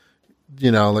 you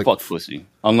know, like Fuck pussy.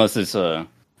 Unless it's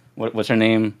what's her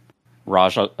name?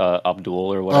 Raja Abdul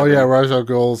or whatever. oh yeah, Ra's al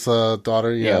Ghul's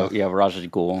daughter. yeah, Yeah, Raja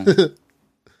Ghul.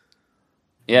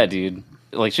 Yeah, dude.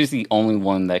 Like she's the only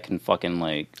one that can fucking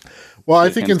like. Well, I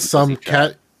give think him in some some pussy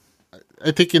trap.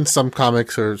 I think in some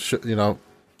comics or you know,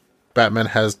 Batman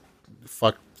has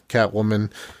fucked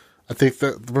Catwoman. I think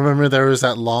that remember there was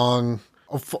that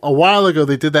a while ago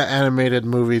they did that animated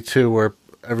movie too where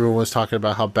everyone was talking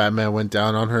about how Batman went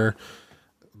down on her.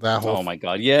 That whole Oh my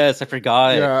god! Yes, I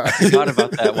forgot. Yeah. I forgot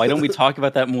about that. Why don't we talk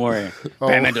about that more? Oh.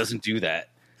 Batman doesn't do that.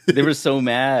 They were so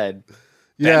mad.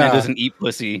 yeah Batman doesn't eat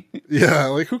pussy. yeah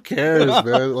like who cares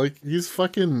man, like he's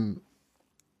fucking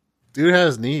dude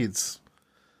has needs.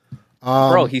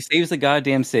 Bro, he saves the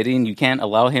goddamn city, and you can't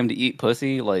allow him to eat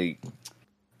pussy. Like,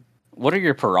 what are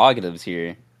your prerogatives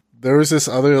here? There was this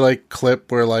other like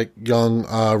clip where like young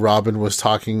Robin was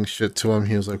talking shit to him.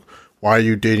 He was like, "Why are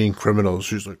you dating criminals?"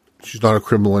 She's like, "She's not a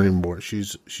criminal anymore.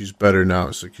 She's better now."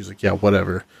 It's like he's like, "Yeah,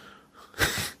 whatever."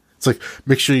 It's like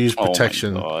make sure you use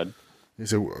protection. Oh my god. He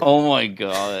said, Oh my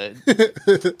god.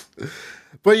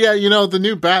 but yeah, you know the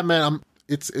new Batman.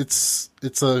 It's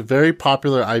a very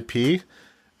popular IP,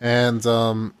 and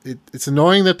it's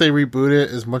annoying that they reboot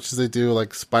it as much as they do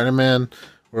like Spider-Man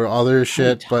or other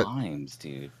shit. How many But times,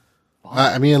 dude.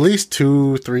 I mean, at least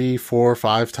 2, 3, 4,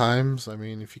 5 times. I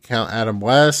mean, if you count Adam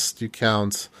West, you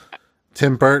count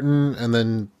Tim Burton, and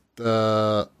then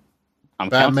I'm counting.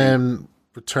 Batman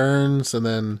Returns, and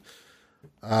then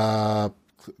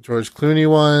George Clooney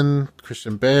one,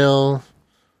 Christian Bale,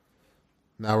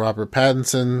 now Robert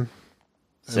Pattinson,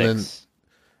 and then Six.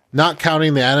 not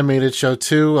counting the animated show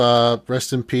too.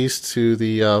 Rest in peace to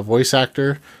the voice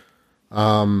actor.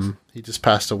 He just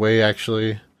passed away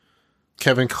actually.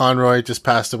 Kevin Conroy just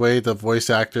passed away, the voice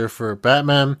actor for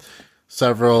Batman.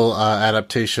 Several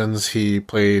adaptations he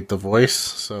played the voice,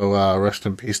 so rest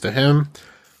in peace to him.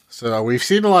 So we've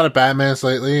seen a lot of Batmans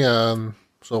lately,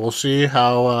 so we'll see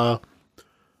how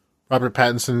Robert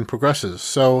Pattinson progresses.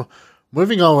 So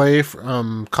moving away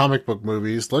from comic book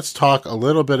movies, let's talk a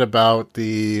little bit about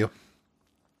some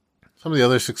of the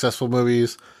other successful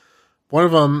movies. One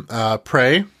of them,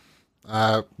 Prey.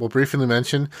 We'll briefly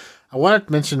mention. I wanted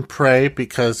to mention Prey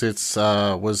because it's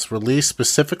was released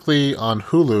specifically on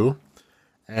Hulu,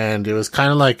 and it was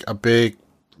kind of like a big,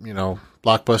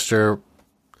 blockbuster.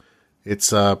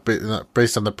 It's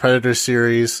based on the Predator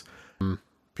series.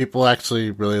 People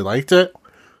actually really liked it.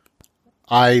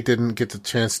 I didn't get the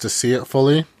chance to see it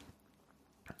fully.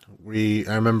 I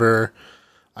remember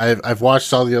I've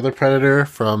watched all the other Predator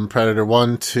from Predator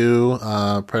 1, 2,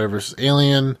 Predator vs.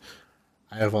 Alien.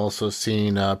 I have also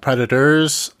seen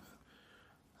Predators.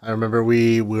 I remember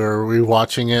we were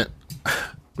rewatching it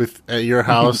at your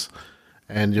house,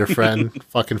 and your friend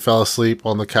fucking fell asleep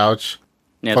on the couch.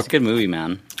 Yeah, it's a good movie,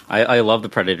 man. I love the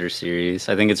Predator series.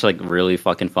 I think it's like really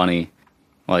fucking funny.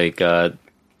 Like,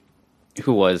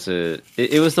 who was it?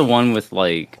 It was the one with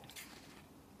like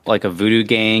a voodoo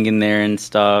gang in there and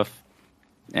stuff.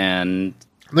 And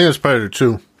I think it's Predator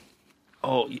 2.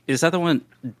 oh, is that the one?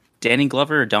 Danny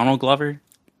Glover or Donald Glover?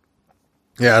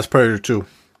 Yeah, it's Predator 2.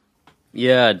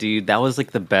 Yeah, dude, that was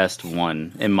like the best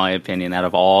one in my opinion out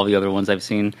of all the other ones I've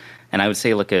seen. And I would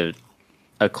say like a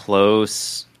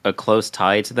close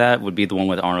tie to that would be the one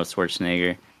with Arnold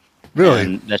Schwarzenegger. Really?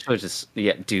 And that show just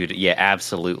dude, yeah,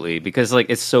 absolutely. Because like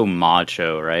it's so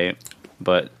macho, right?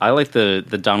 But I like the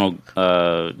Donald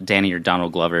Danny or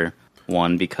Donald Glover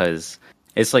one because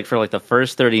it's like for like the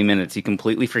first 30 minutes you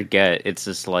completely forget. It's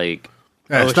just like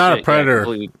Yeah, it's oh, not shit, a Predator.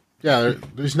 completely- Yeah,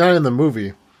 he's not in the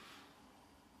movie.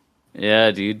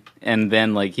 yeah, dude. And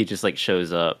then like he just like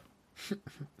shows up.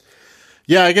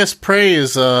 Yeah, I guess Prey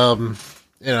is, kind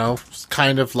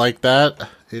of like that.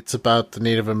 It's about the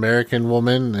Native American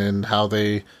woman and how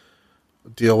they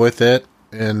deal with it.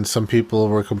 And some people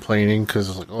were complaining because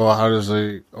it's like, oh, how does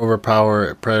they overpower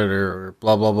a predator or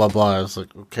blah, blah, blah, blah. It's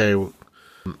like, okay.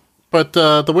 But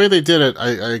the way they did it,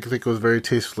 I think was very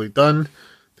tastefully done.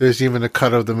 There's even a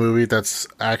cut of the movie that's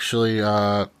actually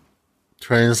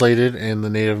translated in the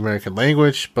Native American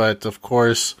language. But of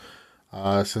course,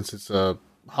 since it's a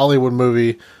Hollywood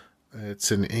movie,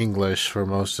 it's in English for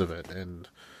most of it. And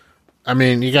I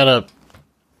mean, you gotta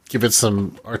give it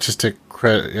some artistic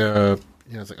credit.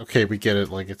 It's like, okay, we get it.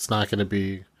 Like, it's not going to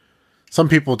be. Some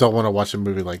people don't want to watch a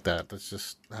movie like that. That's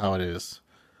just how it is.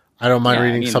 I don't mind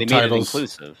reading They made it subtitles.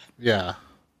 inclusive. Yeah.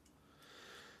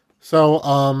 So,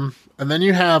 and then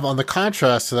you have on the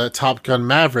contrast to that Top Gun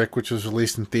Maverick, which was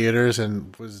released in theaters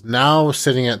and was now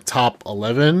sitting at top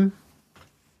 11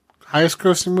 highest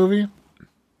grossing movie.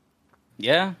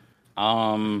 Yeah.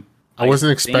 I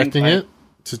wasn't expecting it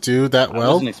to do that well.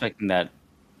 I wasn't expecting that.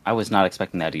 I was not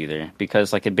expecting that either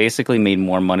because like it basically made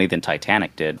more money than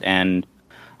Titanic did. And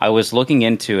I was looking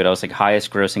into it. I was like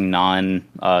highest grossing non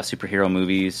superhero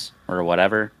movies or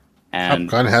whatever. And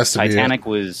Top Gun has to Titanic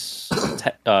be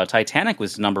Titanic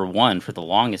was number one for the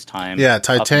longest time. Yeah,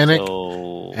 Titanic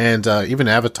until, and even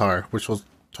Avatar, which we'll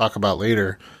talk about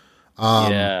later.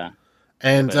 yeah.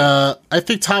 And I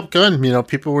think Top Gun,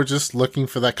 people were just looking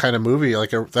for that kind of movie. Like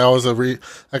that was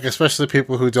especially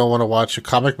people who don't want to watch a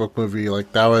comic book movie.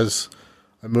 Like that was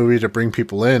a movie to bring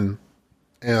people in.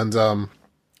 And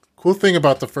cool thing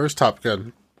about the first Top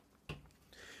Gun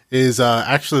is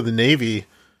actually the Navy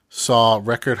saw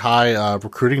record high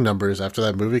recruiting numbers after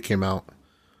that movie came out.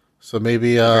 So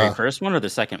maybe The very first one or the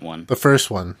second one? the first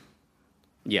one.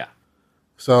 Yeah.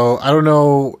 So I don't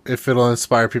know if it'll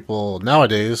inspire people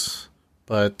nowadays.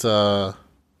 But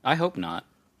I hope not.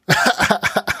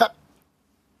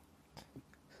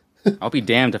 I'll be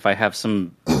damned if I have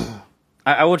some.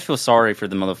 I would feel sorry for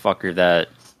the motherfucker that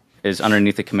is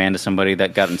underneath the command of somebody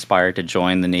that got inspired to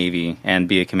join the Navy and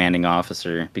be a commanding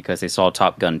officer because they saw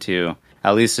Top Gun 2.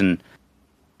 At least in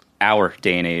our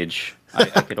day and age, I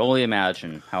could only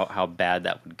imagine how bad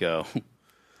that would go.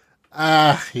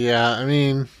 yeah. I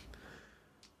mean,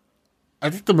 I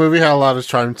think the movie had a lot of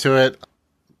charm to it.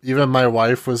 Even my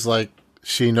wife was like,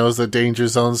 she knows the Danger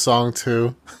Zone song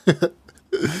too.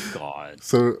 God.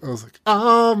 So I was like,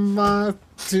 oh my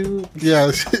dude.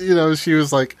 Yeah, you know, she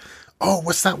was like, oh,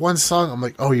 what's that one song? I'm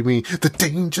like, oh, you mean the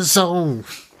Danger Zone?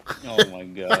 Oh my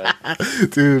god.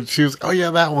 Dude, she was, oh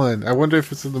yeah, that one. I wonder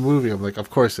if it's in the movie. I'm like, of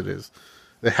course it is.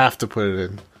 They have to put it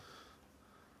in.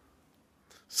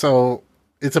 So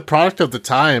it's a product of the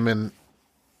time, and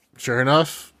sure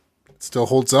enough, it still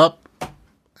holds up.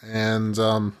 And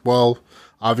well,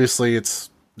 obviously it's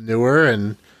newer,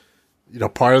 and you know,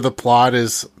 part of the plot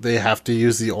is they have to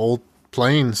use the old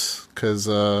planes because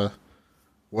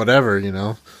whatever, you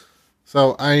know.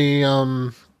 So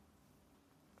I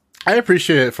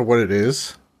appreciate it for what it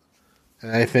is,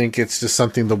 and I think it's just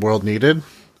something the world needed.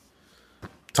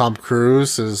 Tom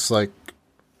Cruise is like,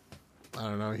 I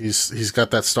don't know, he's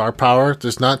got that star power.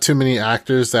 There's not too many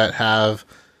actors that have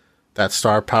that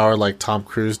star power like Tom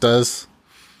Cruise does.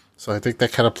 So I think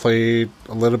that kind of played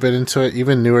a little bit into it.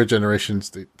 Even newer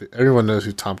generations, everyone knows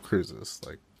who Tom Cruise is.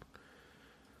 Like,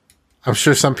 I'm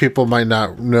sure some people might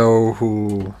not know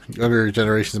who, younger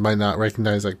generations might not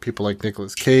recognize, like people like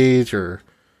Nicolas Cage or,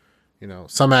 you know,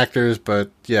 some actors.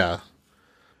 But yeah,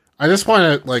 I just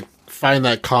want to like find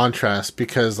that contrast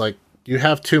because like you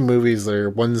have two movies there.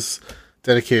 One's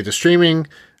dedicated to streaming,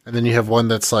 and then you have one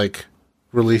that's like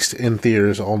released in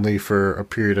theaters only for a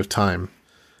period of time,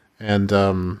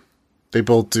 and they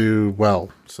both do well.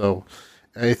 So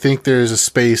I think there's a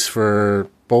space for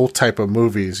both type of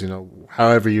movies. You know,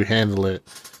 however you handle it,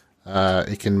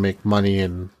 it can make money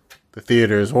in the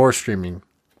theaters or streaming.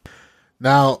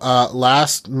 Now,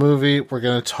 last movie we're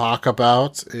going to talk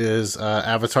about is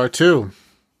Avatar 2.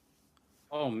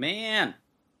 Oh man.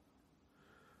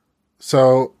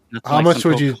 So, Nothing how like much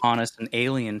some would you Pocahontas and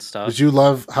alien stuff? would you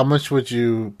love? How much would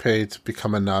you pay to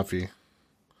become a Navi?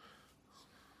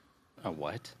 A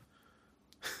what?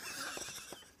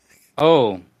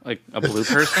 Oh, like a blue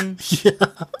person? Yeah.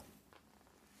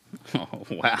 Oh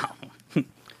wow.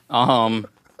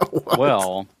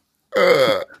 Well,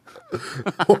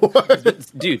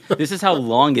 dude, this is how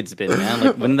long it's been, man.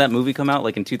 Like, when did that movie come out?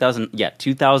 Like in 2000? Yeah,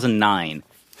 2009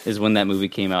 is when that movie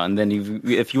came out. And then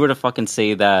if you were to fucking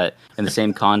say that in the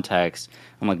same context,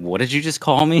 I'm like, what did you just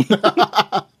call me?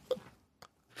 Like,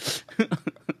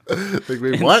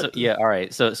 wait, what? So, yeah, all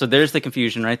right. So there's the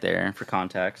confusion right there for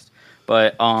context.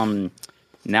 But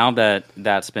now that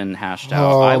that's been hashed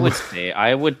out, I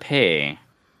would pay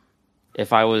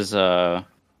if I was a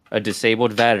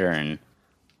disabled veteran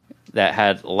that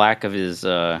had lack of his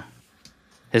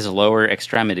lower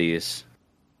extremities.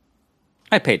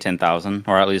 I'd pay $10,000,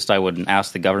 or at least I would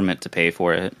ask the government to pay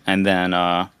for it, and then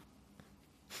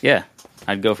yeah,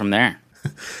 I'd go from there.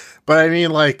 But I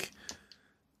mean, like,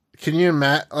 can you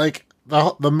imagine? Like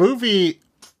the movie.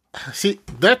 See,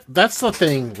 that's the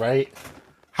thing, right?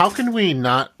 How can we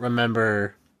not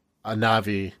remember a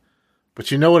Navi, but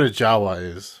you know what a Jawa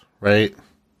is, right?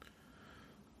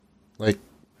 Like,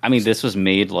 I mean, this was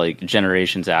made like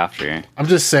generations after. I'm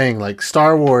just saying, like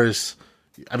Star Wars.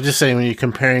 I'm just saying when you're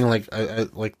comparing like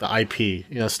like the IP, you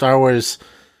know, Star Wars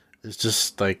is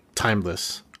just like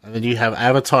timeless, and then you have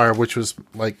Avatar, which was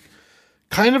like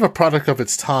kind of a product of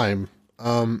its time.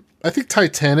 I think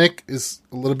Titanic is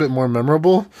a little bit more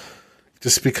memorable,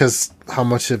 just because how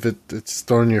much of it's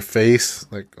thrown in your face.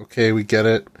 Like, okay, we get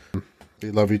it. They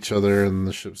love each other, and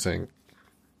the ship sank.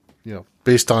 You know,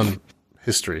 based on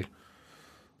history.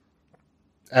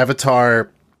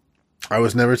 Avatar, I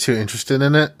was never too interested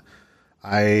in it.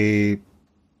 I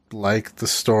like the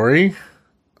story.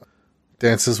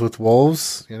 Dances with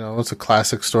Wolves, you know, it's a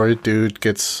classic story. Dude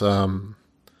gets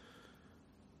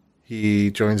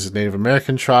he joins the Native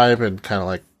American tribe and kind of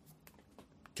like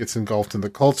gets engulfed in the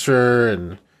culture,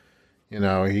 and you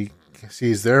know, he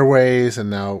sees their ways and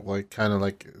now like kind of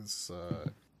like is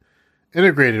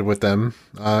integrated with them.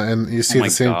 And you see the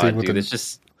same thing with dude,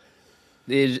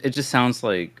 it just sounds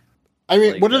like, I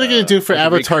mean, what are they going to do for like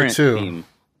Avatar 2? theme.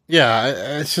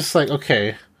 Yeah, it's just like,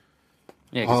 okay.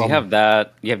 Yeah, because you have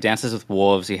that, you have Dances with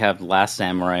Wolves, you have Last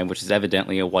Samurai, which is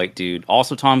evidently a white dude,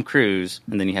 also Tom Cruise,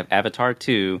 and then you have Avatar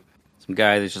 2, some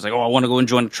guy that's just like, oh, I want to go and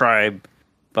join the tribe,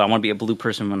 but I want to be a blue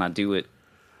person when I do it.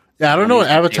 Yeah, I don't know what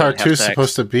Avatar 2 is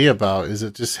supposed to be about. Is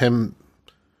it just him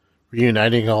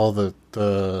reuniting all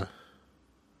the...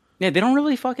 Yeah, they don't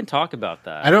really fucking talk about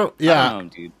that. I don't know,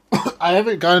 dude. I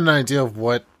haven't got an idea of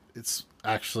what it's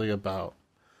actually about.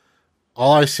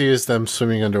 All I see is them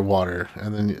swimming underwater,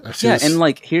 and then I see and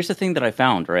like, here's the thing that I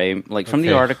found, right? Like, from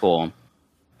the article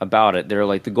about it, they're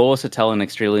like, the goal is to tell an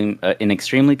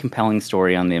extremely compelling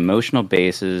story on the emotional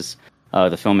basis.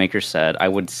 The filmmaker said, I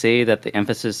would say that the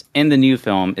emphasis in the new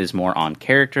film is more on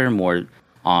character, more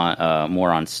on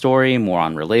more on story, more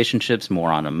on relationships,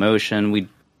 more on emotion. We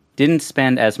didn't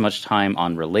spend as much time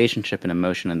on relationship and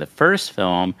emotion in the first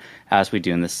film as we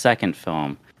do in the second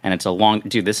film. And it's a long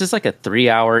dude, this is like a 3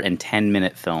 hour and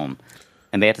 10-minute film.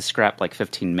 And they had to scrap like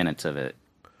 15 minutes of it.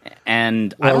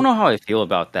 And I don't know how I feel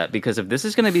about that, because if this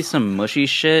is going to be some mushy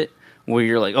shit where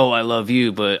you're like, oh, I love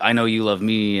you, but I know you love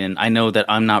me, and I know that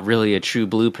I'm not really a true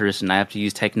blue person. I have to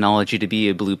use technology to be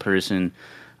a blue person.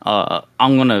 I'm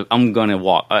gonna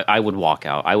walk. I would walk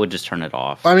out. I would just turn it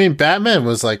off. I mean, Batman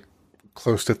was like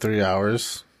close to 3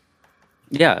 hours.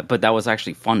 Yeah, but that was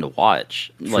actually fun to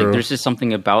watch. True. Like, there's just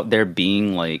something about there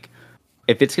being like,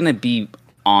 if it's gonna be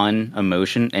on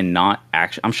emotion and not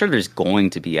action, I'm sure there's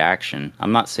going to be action.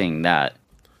 I'm not saying that,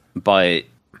 but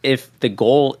if the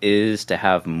goal is to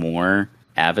have more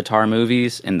Avatar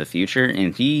movies in the future,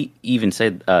 and he even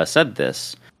said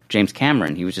this, James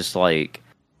Cameron, he was just like,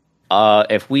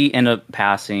 if we end up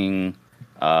passing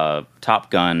Top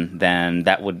Gun, then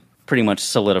that would pretty much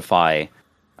solidify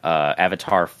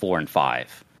Avatar 4 and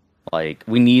 5. Like,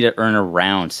 we need to earn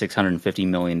around $650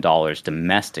 million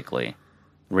domestically,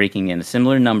 raking in a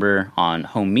similar number on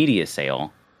home media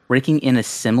sale. But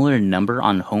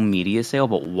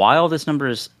while this number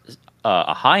is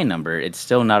a high number, it's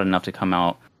still not enough to come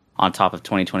out on top of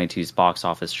 2022's box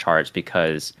office charts,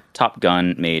 because Top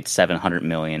Gun made $700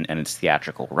 million in its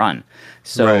theatrical run.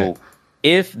 So Right.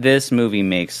 If this movie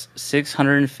makes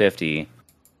 650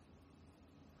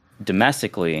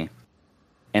 domestically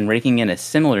and raking in a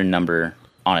similar number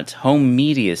on its home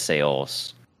media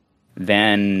sales,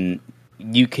 then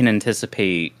you can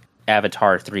anticipate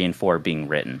Avatar 3 and 4 being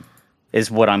written, is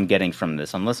what I'm getting from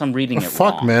this, unless I'm reading it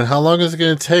Fuck, wrong. man. How long is it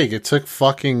going to take? It took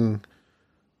fucking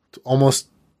almost...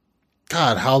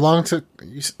 God, how long took...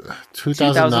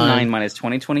 2009 minus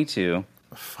 2022.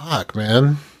 Fuck,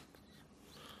 man.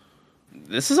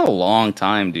 This is a long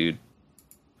time, dude.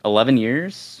 11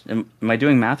 years? Am I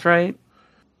doing math right?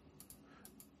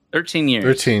 13 years.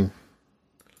 13.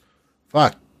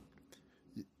 Fuck.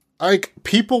 Like,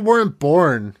 people weren't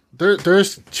born.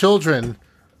 There's children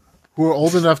who are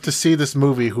old enough to see this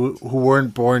movie who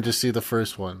weren't born to see the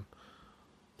first one.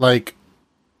 Like,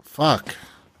 fuck.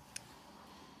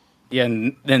 Yeah,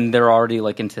 and then they're already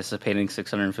like anticipating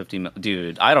 650 million.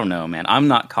 Dude, I don't know, man. I'm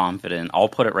not confident. I'll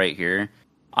put it right here.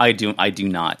 I do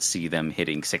not see them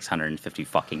hitting 650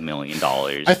 fucking million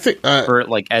dollars. I think for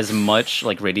like as much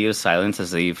like radio silence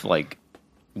as they've like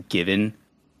given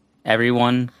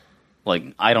everyone. Like,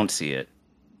 I don't see it.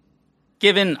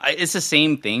 Given it's the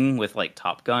same thing with like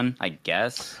Top Gun, I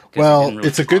guess. Well,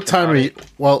 it's a good time.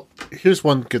 Well, here's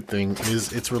one good thing: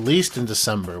 is it's released in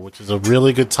December, which is a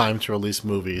really good time to release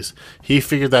movies. He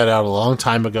figured that out a long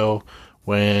time ago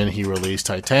when he released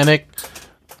Titanic.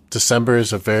 December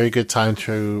is a very good time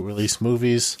to release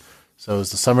movies. So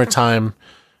it's the summertime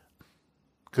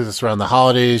because it's around the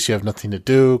holidays. You have nothing to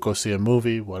do. Go see a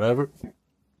movie, whatever.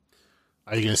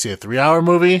 Are you going to see a 3-hour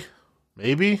movie?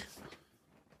 Maybe.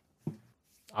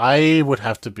 I would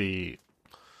have to be...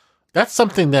 That's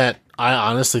something that I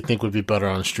honestly think would be better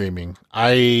on streaming.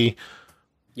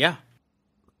 Yeah.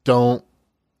 Don't...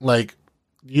 Like,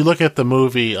 you look at the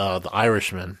movie The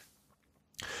Irishman.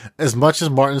 As much as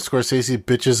Martin Scorsese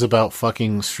bitches about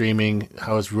fucking streaming,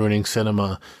 how it's ruining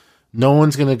cinema, no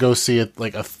one's going to go see it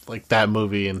like that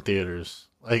movie in theaters.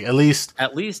 Like, at least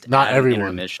not everyone.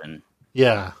 Intermission.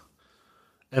 Yeah.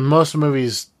 And most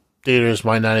movies, theaters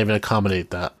might not even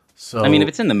accommodate that. So I mean, if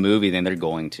it's in the movie, then they're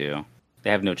going to. They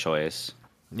have no choice.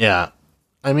 Yeah.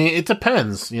 I mean, it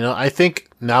depends. You know, I think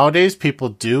nowadays people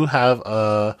do have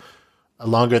a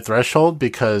longer threshold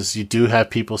because you do have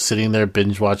people sitting there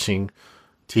binge watching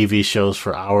TV shows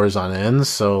for hours on end.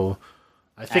 So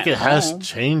I think it has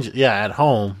changed. Yeah, at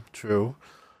home. True.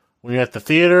 When you're at the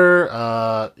theater,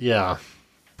 yeah.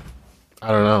 I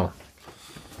don't know.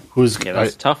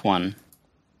 That's a tough one.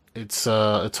 It's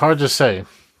hard to say.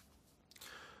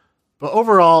 But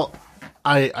overall,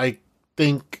 I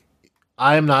think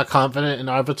I'm not confident in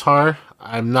Avatar.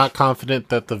 I'm not confident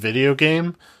that the video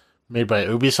game made by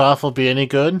Ubisoft will be any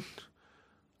good.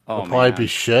 It'll probably be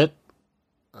shit.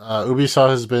 Ubisoft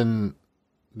has been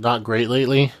not great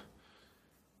lately.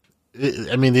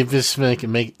 I mean, they've just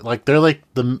they're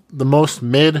like the most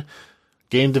mid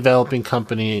game developing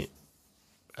company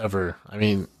ever. I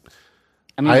mean,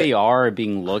 they are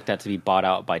being looked at to be bought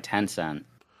out by Tencent,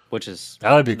 which is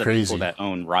that would be crazy. People that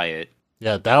own Riot.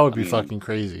 Yeah, that would be fucking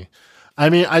crazy. I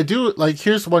mean, I do like.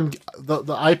 Here's one.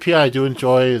 The IP I do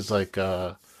enjoy is like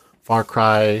Far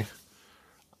Cry.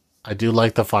 I do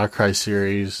like the Far Cry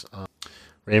series.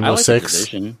 Rainbow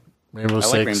Six. Rainbow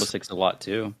Six. I like Rainbow Six a lot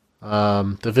too.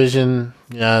 Division.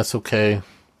 Yeah, it's okay.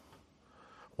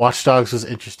 Watch Dogs was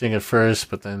interesting at first,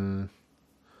 but then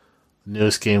the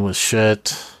newest game was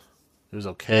shit. It was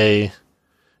okay.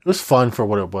 It was fun for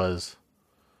what it was.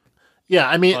 Yeah,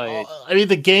 I mean,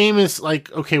 the game is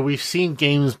like, okay, we've seen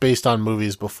games based on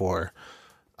movies before.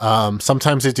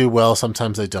 Sometimes they do well,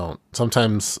 sometimes they don't.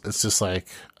 Sometimes it's just like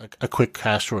a quick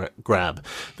cash grab.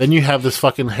 Then you have this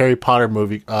fucking Harry Potter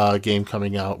movie game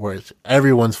coming out where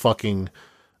everyone's fucking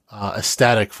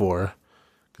ecstatic for,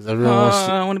 because everyone wants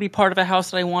to. I want to be part of a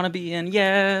house that I want to be in.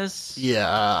 Yes. Yeah,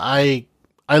 I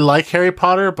like Harry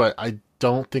Potter, but I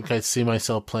don't think I see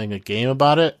myself playing a game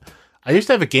about it. I used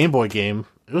to have a Game Boy game.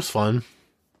 It was fun.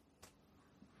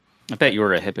 I bet you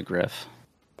were a hippogriff.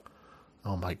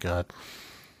 Oh my god.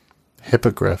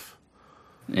 Hippogriff.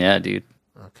 Yeah, dude.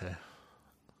 Okay.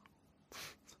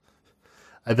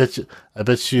 I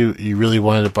bet you really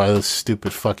wanted to buy those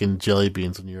stupid fucking jelly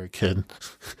beans when you were a kid.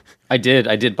 I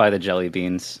did buy the jelly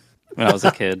beans when I was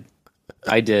a kid.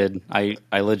 I did. I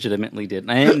legitimately did.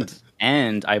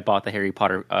 And I bought the Harry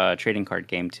Potter trading card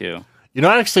game too. You know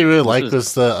what I actually really liked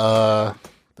was the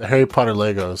Harry Potter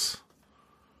Legos.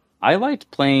 I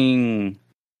liked playing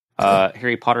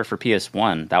Harry Potter for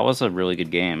PS1. That was a really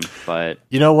good game, but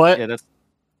you know what? Yeah,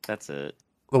 that's it.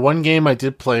 The one game I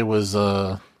did play was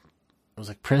it was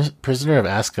like Prisoner of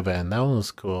Azkaban. That one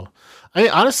was cool. I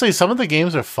mean, honestly, some of the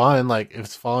games are fun, like if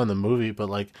it's following the movie, but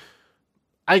like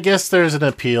I guess there's an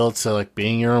appeal to like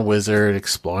being your own wizard,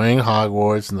 exploring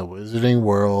Hogwarts and the wizarding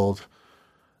world.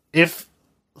 If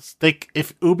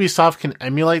Ubisoft can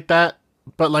emulate that,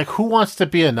 but like who wants to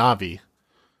be a Navi?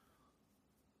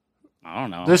 I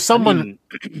don't know. There's someone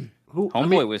who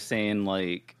Homeboy was saying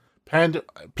like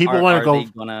people want to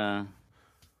go.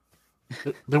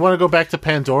 They want to go back to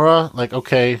Pandora. Like,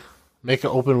 okay, make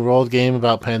an open world game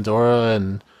about Pandora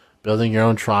and building your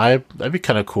own tribe. That'd be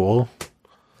kind of cool.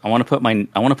 I want to put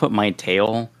my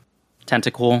tail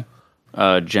tentacle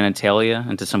genitalia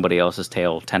into somebody else's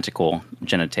tail tentacle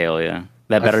genitalia.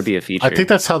 That better be a feature. I think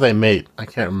that's how they mate. I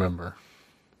can't remember.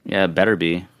 Yeah, it better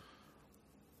be.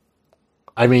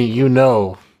 I mean,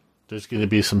 there's going to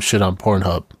be some shit on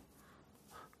Pornhub.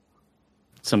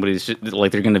 Somebody's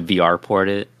like they're going to VR port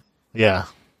it. Yeah,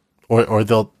 or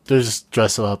they'll just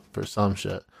dress them up or some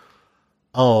shit.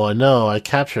 Oh no! I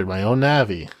captured my own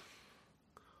Navi.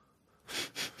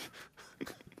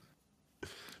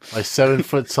 My 7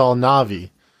 foot tall Navi.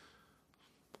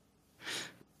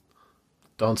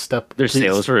 Don't step. Their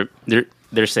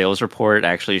sales report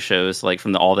actually shows, like,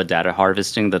 from all the data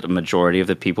harvesting, that the majority of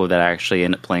the people that actually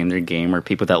end up playing their game are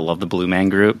people that love the Blue Man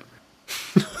Group.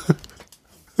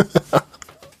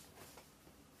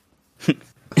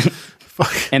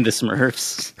 And the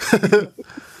Smurfs.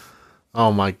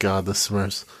 Oh my god, the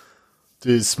Smurfs.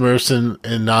 Dude, Smurfs and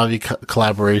Navi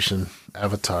collaboration.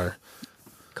 Avatar.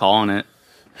 Calling it.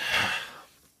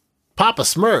 Papa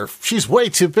Smurf, she's way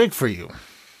too big for you.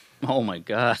 Oh my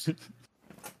god.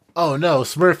 Oh no,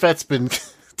 Smurfette's been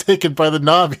taken by the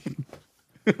Navi.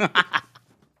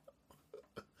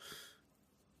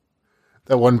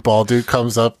 That one bald dude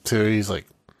comes up too, he's like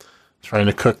trying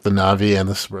to cook the Navi and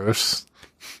the Smurfs.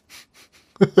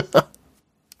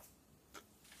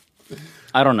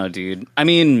 I don't know, dude. I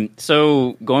mean,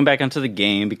 so going back onto the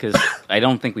game, because I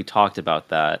don't think we talked about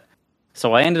that.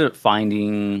 So I ended up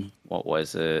finding, what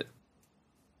was it?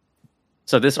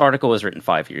 So this article was written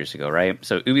 5 years ago, right?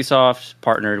 So Ubisoft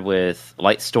partnered with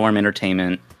Lightstorm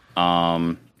Entertainment.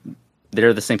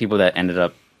 They're the same people that ended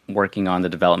up working on the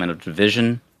development of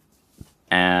Division.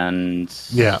 And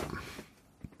yeah,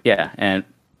 and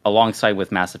alongside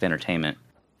with Massive Entertainment.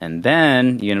 And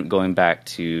then you end up going back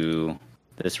to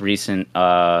this recent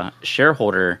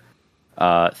shareholder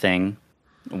thing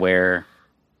where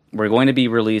we're going to be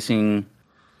releasing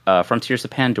Frontiers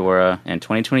of Pandora in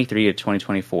 2023 to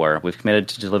 2024. We've committed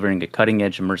to delivering a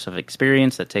cutting-edge immersive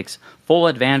experience that takes full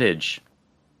advantage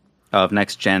of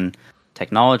next-gen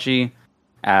technology,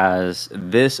 as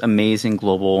this amazing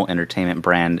global entertainment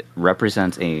brand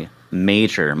represents a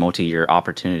major multi-year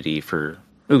opportunity for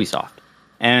Ubisoft.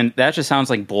 And that just sounds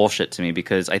like bullshit to me,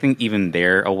 because I think even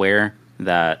they're aware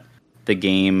that the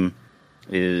game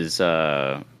is...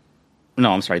 the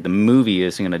movie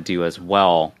isn't going to do as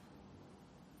well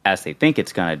as they think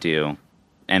it's going to do.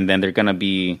 And then they're going to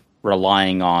be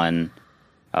relying on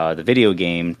the video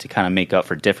game to kind of make up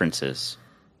for differences.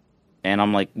 And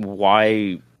I'm like,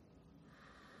 why...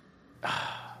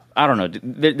 I don't know.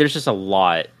 There's just a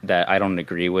lot that I don't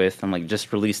agree with. I'm like,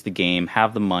 just release the game,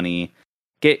 have the money,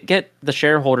 get the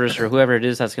shareholders or whoever it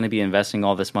is that's going to be investing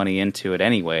all this money into it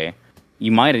anyway.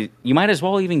 You might as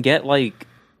well even get like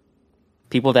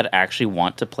people that actually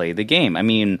want to play the game. I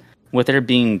mean, with there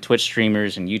being Twitch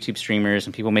streamers and YouTube streamers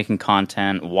and people making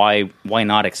content, why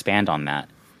not expand on that?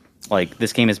 Like,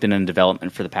 this game has been in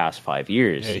development for the past 5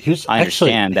 years. Yeah, I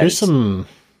understand that. Here's some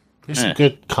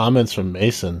good comments from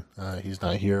Mason. He's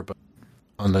not here, but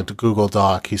on the Google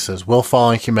Doc, he says, "Will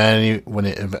falling humanity when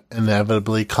it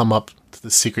inevitably come up to the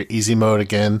secret easy mode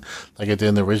again, like it did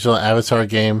in the original Avatar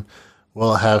game?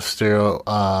 Will it have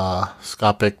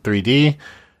stereoscopic 3D?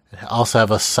 And also have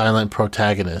a silent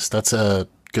protagonist?" That's a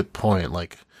good point.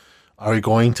 Like, are we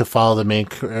going to follow the main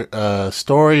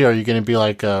story? Or are you going to be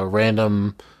like a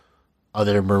random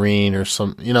other Marine or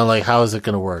some? Like, how is it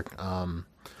going to work?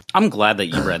 I'm glad that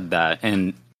you read that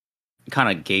and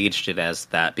kind of gauged it as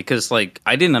that, because like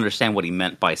I didn't understand what he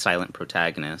meant by silent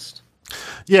protagonist.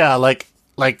 Yeah, like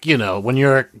when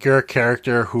you're a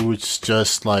character who's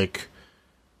just like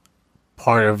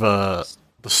part of the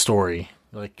story,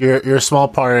 like you're a small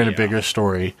part in a bigger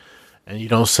story, and you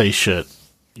don't say shit.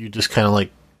 You just kind of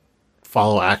like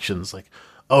follow actions. Like,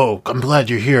 oh, I'm glad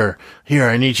you're here. Here,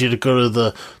 I need you to go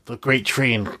to the Great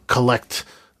Tree and collect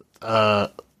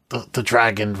the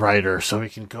Dragon Rider so we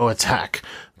can go attack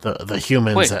the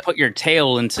humans. Wait, put your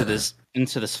tail into this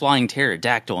flying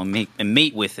pterodactyl and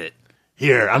mate with it.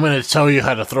 Here, I'm going to tell you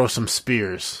how to throw some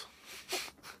spears.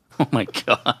 Oh my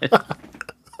god.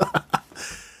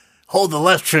 Hold the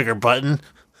left trigger button.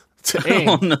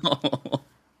 Oh no.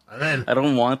 And then I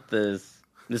don't want this.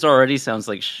 This already sounds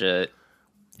like shit.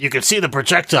 You can see the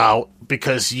projectile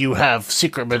because you have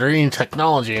secret marine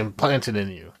technology implanted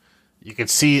in you. You can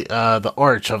see the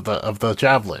arch of the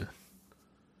javelin.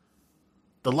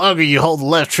 The longer you hold the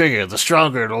left trigger, the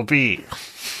stronger it'll be.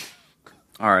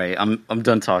 All right, I'm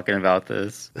done talking about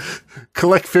this.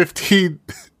 Collect 15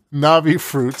 Navi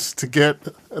fruits to get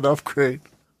an upgrade.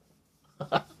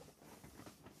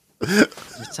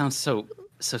 It sounds so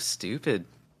stupid.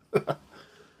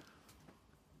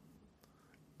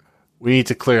 We need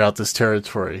to clear out this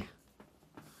territory.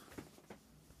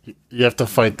 You have to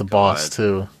fight the boss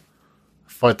too.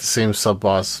 Fight the same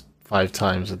sub-boss 5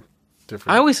 times.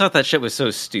 I always thought that shit was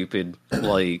so stupid.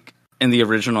 Like, in the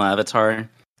original Avatar,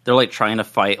 they're like trying to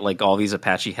fight like all these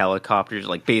Apache helicopters,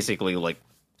 like basically like.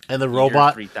 And the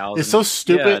robot is so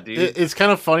stupid. Yeah, it's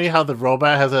kind of funny how the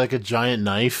robot has like a giant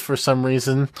knife for some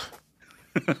reason.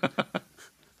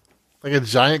 Like a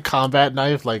giant combat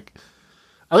knife. Like,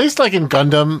 at least like in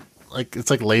Gundam, like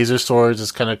it's like laser swords.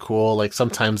 It's kind of cool. Like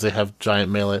sometimes they have giant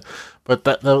melee, but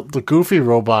the goofy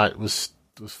robot was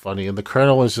funny, and the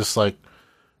Colonel was just like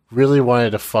really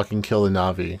wanted to fucking kill the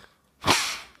Navi.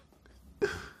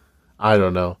 I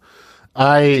don't know.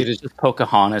 Dude, it's just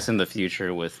Pocahontas in the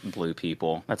future with blue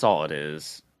people. That's all it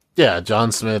is. Yeah,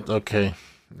 John Smith. Okay,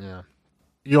 yeah.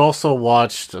 You also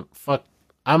watched.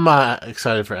 I'm not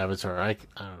excited for Avatar. I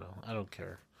don't know. I don't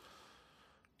care.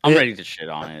 I'm ready to shit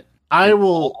on it. I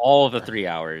will all of the 3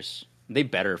 hours. They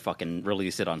better fucking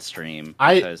release it on stream.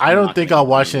 I don't think I'll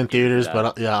watch it in theaters,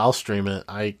 but yeah, I'll stream it.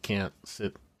 I can't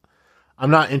sit. I'm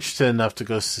not interested enough to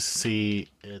go see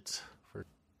it.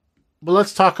 But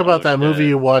let's talk about that movie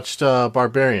you watched,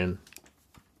 Barbarian.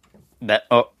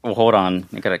 Well, hold on.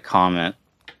 I got a comment.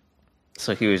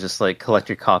 So he was just like, collect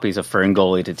your copies of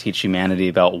Ferngully to teach humanity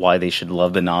about why they should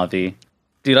love the Na'vi.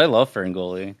 Dude, I love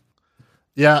Ferngully.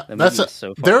 Yeah,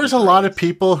 there was a lot of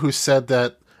people who said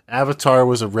that Avatar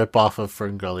was a ripoff of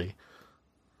Ferngully.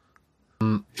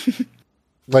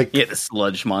 Like, yeah, the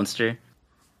sludge monster.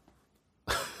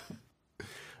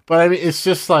 But I mean, it's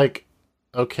just like,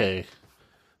 okay,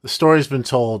 the story's been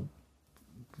told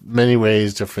many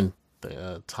ways, different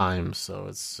times, so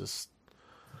it's just,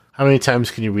 how many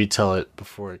times can you retell it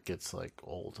before it gets like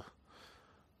old?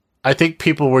 I think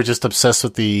people were just obsessed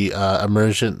with the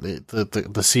immersion. The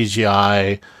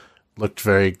CGI looked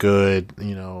very good.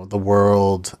 You know, the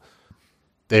world,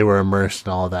 they were immersed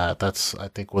in all of that. That's, I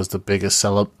think, was the biggest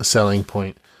selling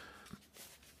point.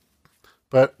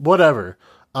 But whatever.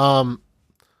 Enough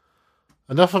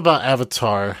about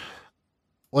Avatar.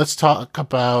 Let's talk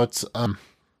about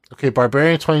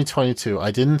Barbarian 2022.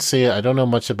 I didn't see it. I don't know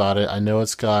much about it. I know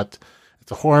it's a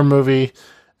horror movie.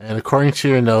 And according to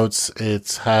your notes,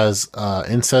 it has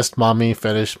incest, mommy,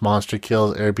 fetish, monster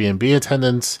kills, Airbnb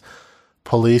attendants,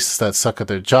 police that suck at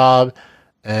their job,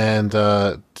 and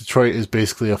Detroit is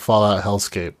basically a Fallout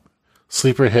hellscape.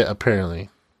 Sleeper hit, apparently.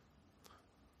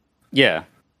 Yeah.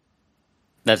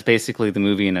 That's basically the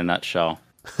movie in a nutshell.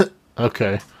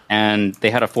 Okay. And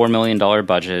they had a $4 million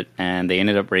budget, and they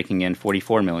ended up raking in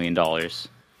 $44 million.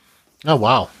 Oh,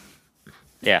 wow.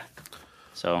 Yeah.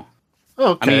 So...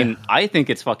 Okay. I mean, I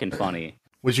think it's fucking funny.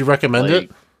 Would you recommend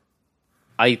it?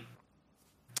 I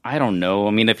don't know.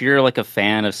 I mean, if you're like a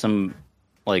fan of some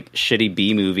like shitty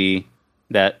B movie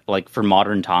that like for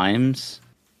modern times,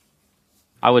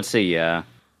 I would say yeah.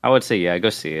 Go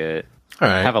see it. All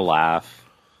right. Have a laugh.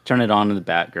 Turn it on in the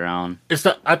background. It's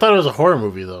not. I thought it was a horror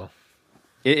movie though.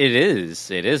 It is.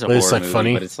 It is a But horror it's, like, movie,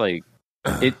 funny? but it's like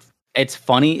it's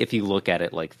funny if you look at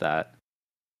it like that.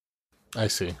 I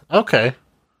see. Okay.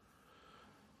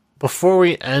 Before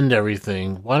we end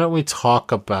everything, why don't we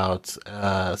talk about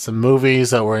some movies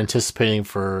that we're anticipating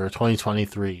for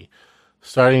 2023,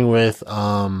 starting with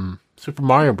Super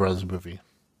Mario Bros. Movie.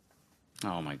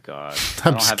 Oh my god! I'm I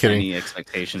don't just have kidding. any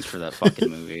expectations for that fucking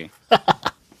movie.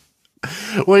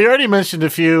 Well, you already mentioned a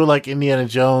few, like Indiana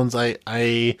Jones.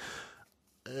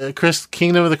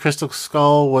 Kingdom of the Crystal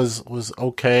Skull was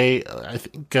okay. I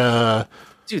think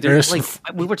Dude, there's Harrison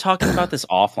like we were talking about this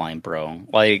offline, bro.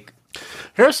 Like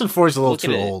Harrison Ford's a little Look at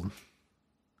too it. old.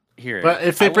 here, But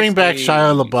if they I will bring back say-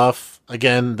 Shia LaBeouf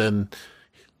again, then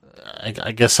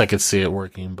I guess I could see it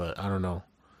working. But I don't know.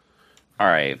 All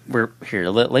right, we're here.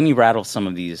 Let me rattle some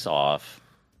of these off.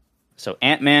 So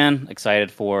Ant-Man,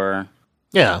 excited for.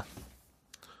 Yeah,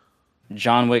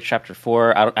 John Wick Chapter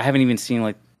 4. I haven't even seen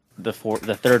like the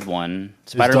third one.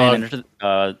 Spider-Man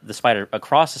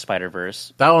Across the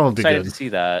Spider-Verse. that one will be Excited good. to see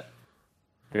that.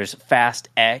 There's Fast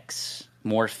X,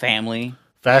 more family.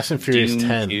 Fast and Furious Dune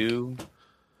 10. 2.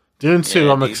 Dune 2,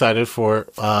 Yeah, I'm dude. excited for.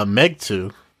 Meg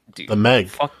 2. Dude, The Meg.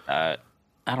 Fuck that.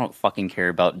 I don't fucking care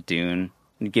about Dune.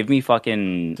 Give me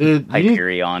fucking Dude, you need-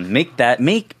 Hyperion.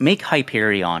 Make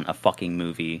Hyperion a fucking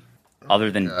movie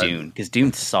other than Dune, because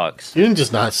Dune sucks. Dune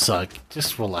does not suck.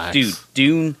 Just relax. Dude,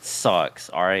 Dune sucks.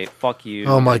 All right, fuck you.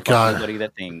 Oh my Fuck God. Anybody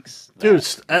that thinks. Dude,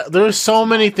 there's so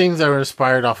many things that were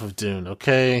inspired off of Dune,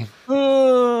 okay?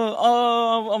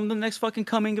 I'm the next fucking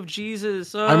coming of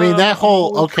Jesus. I mean, that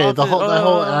whole... holy Okay, that whole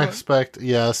prophet, aspect,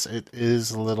 yes, it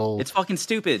is a little... It's fucking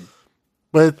stupid.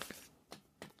 But,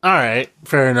 alright,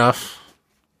 fair enough.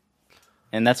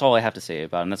 And that's all I have to say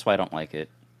about it, and that's why I don't like it.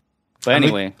 But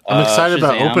anyway, I'm excited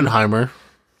about Shazam. Oppenheimer.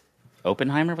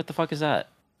 Oppenheimer? What the fuck is that?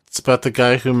 It's about the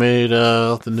guy who made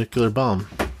the nuclear bomb.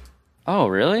 Oh,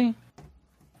 really?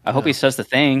 I hope he says the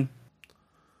thing.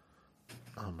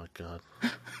 Oh my god.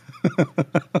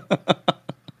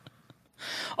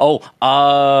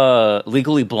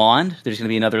 Legally Blonde. There's going to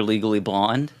be another Legally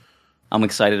Blonde. I'm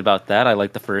excited about that. I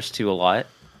like the first two a lot.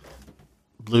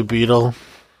 Blue Beetle.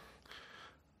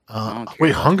 I don't care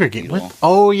Wait, about Hunger Blue Games. Beetle. What?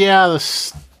 Oh yeah, the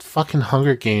fucking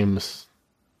Hunger Games.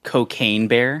 Cocaine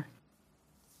Bear.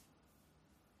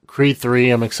 Creed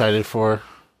 3, I'm excited for.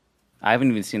 I haven't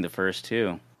even seen the first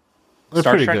two. They're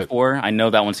Star pretty Trek good. 4, I know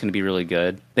that one's going to be really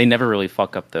good. They never really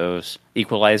fuck up those.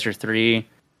 Equalizer 3,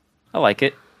 I like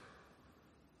it.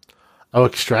 Oh,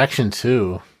 Extraction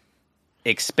 2.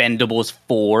 Expendables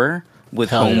 4 with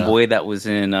Hell yeah. Homeboy that was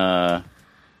in,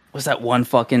 was that one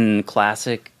fucking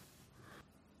classic?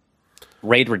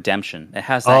 Raid Redemption. It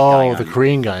has that guy Oh, on the it.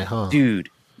 Korean guy, huh? Dude,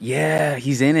 yeah,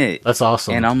 he's in it. That's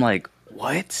awesome. And I'm like,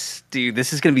 what? Dude,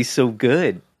 this is going to be so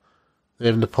good. They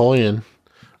have Napoleon.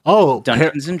 Oh,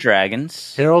 Dungeons and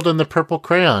Dragons. Harold and the Purple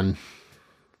Crayon.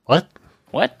 What?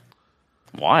 What?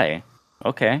 Why?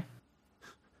 Okay.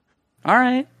 All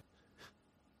right.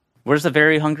 Where's the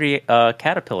Very Hungry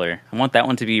Caterpillar? I want that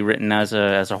one to be written as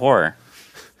a horror.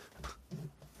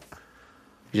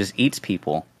 He just eats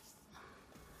people.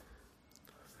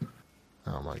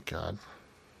 Oh my god.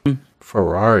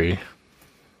 Ferrari.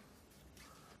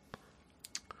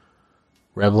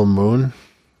 Rebel Moon?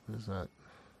 What is that?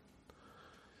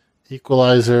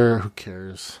 Equalizer, who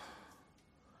cares?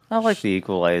 I like the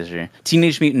Equalizer.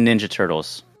 Teenage Mutant Ninja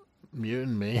Turtles.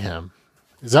 Mutant Mayhem.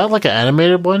 Is that like an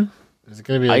animated one? Is it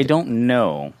going to be I like don't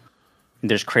know.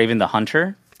 There's Craven the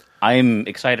Hunter. I'm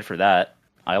excited for that.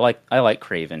 I like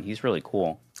Craven. He's really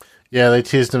cool. Yeah, they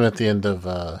teased him at the end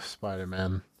of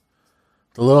Spider-Man.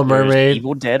 The Little There's Mermaid.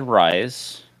 Evil Dead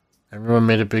Rise. Everyone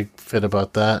made a big fit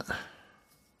about that.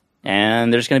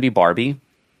 And there's going to be Barbie.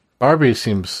 Barbie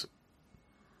seems...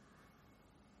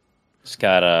 It's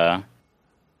got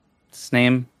what's his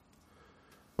name?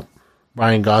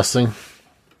 Ryan Gosling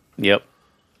Yep.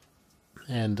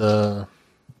 and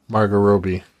Margot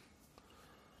Robbie.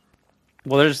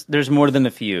 Well, there's more than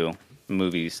a few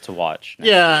movies to watch.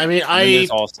 Yeah, I mean, And then there's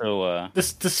also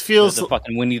this feels the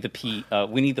fucking Winnie the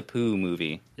Pooh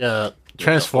movie. yeah.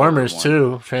 Transformers one.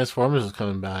 too. Transformers is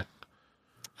coming back.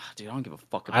 Dude, I don't give a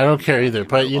fuck. About I don't these care either, fucking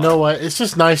but you robots. know what? It's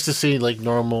just nice to see like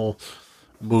normal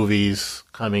movies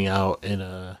coming out in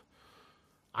a.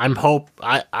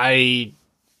 I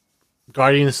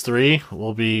Guardians 3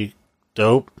 will be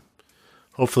dope.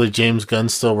 Hopefully James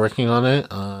Gunn's still working on it.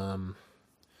 I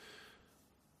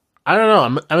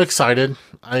don't know. I'm excited.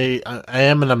 I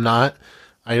am and I'm not.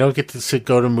 I don't get to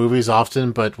go to movies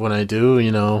often, but when I do,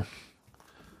 it'll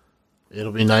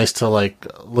be nice to like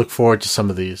look forward to some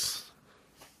of these.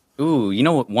 Ooh, you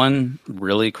know what? One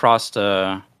really crossed.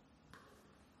 I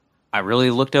really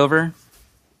looked over.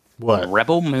 What?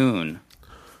 Rebel Moon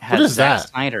has What is Zack that?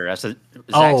 Snyder as Zack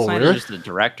Oh, Snyder really? is the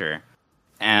director,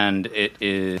 and it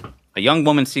is a young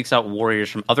woman seeks out warriors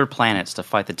from other planets to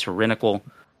fight the tyrannical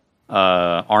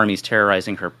armies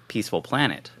terrorizing her peaceful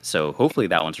planet. So hopefully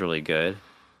that one's really good.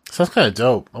 Sounds kind of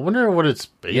dope. I wonder what it's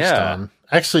based Yeah. on.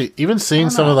 Actually, even seeing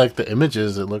don't some know. of like the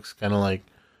images, it looks kind of like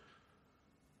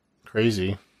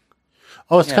crazy.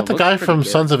 Oh, it's Yeah, got it the looks guy pretty from good.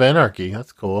 Sons of Anarchy.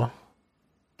 That's cool.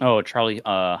 Oh, Charlie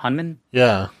Hunman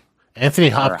Yeah, Anthony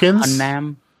or Hopkins.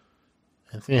 Hunman,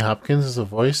 Anthony Hopkins is a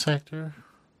voice actor.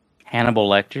 Hannibal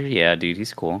Lecter. Yeah, dude,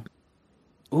 he's cool.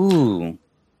 Ooh,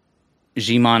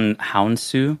 Jimon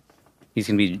Hounsou. He's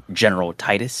gonna be General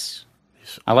Titus.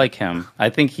 I like him. I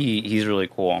think he's really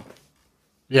cool.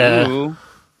 Yeah.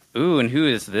 Ooh, and who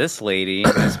is this lady?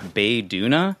 Miss Bae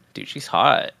Duna? Dude, she's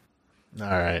hot. All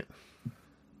right.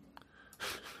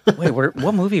 Wait,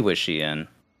 what movie was she in?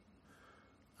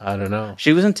 I don't know.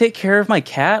 She was in Take Care of My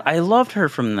Cat. I loved her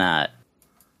from that.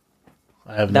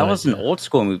 I have That no was idea. an old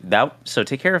school movie. So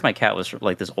Take Care of My Cat was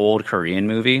like this old Korean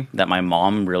movie that my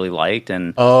mom really liked,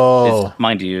 and Oh,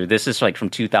 mind you, this is like from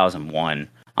 2001.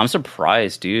 I'm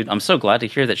surprised, dude. I'm so glad to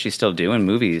hear that she's still doing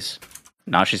movies.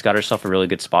 Now she's got herself a really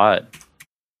good spot.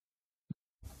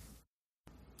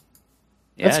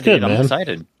 Yeah, That's dude, good, I'm man.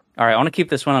 excited. All right, I want to keep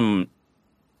this one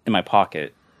in my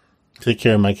pocket. Take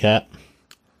Care of My Cat.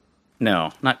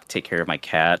 No, not Take Care of My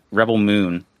Cat. Rebel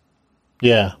Moon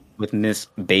Yeah, with Miss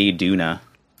Bae Duna.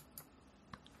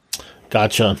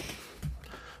 gotcha.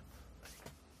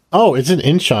 Oh, it's in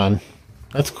Incheon.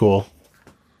 That's cool.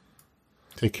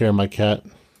 Take Care of My Cat.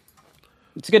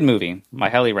 It's a good movie. I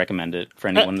highly recommend it for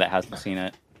anyone that hasn't seen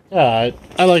it. Yeah,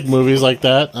 I like movies like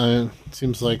that. It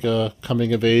seems like a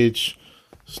coming of age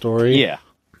story. Yeah.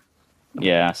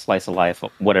 Yeah, slice of life,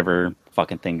 whatever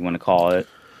fucking thing you want to call it.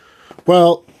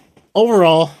 Well,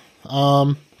 overall,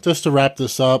 just to wrap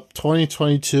this up,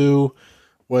 2022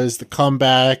 was the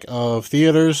comeback of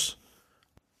theaters.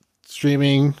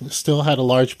 Streaming still had a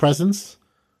large presence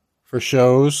for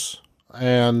shows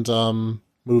and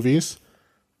movies.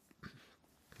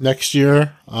 Next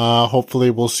year, hopefully,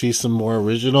 we'll see some more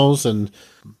originals and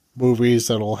movies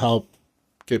that'll help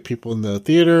get people in the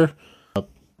theater.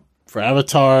 For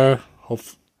Avatar,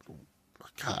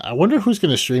 God, I wonder who's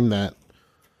going to stream that.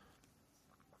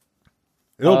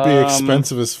 It'll be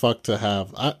expensive as fuck to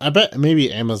have. I bet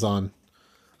maybe Amazon.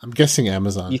 I'm guessing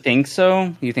Amazon. You think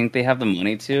so? You think they have the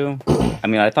money to? I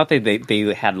mean, I thought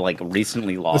they had like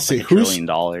recently lost see, like $1 trillion.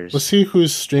 Let's see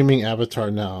who's streaming Avatar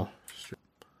now.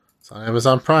 It's on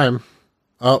Amazon Prime.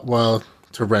 Oh, well,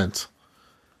 to rent.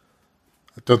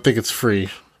 I don't think it's free,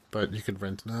 but you could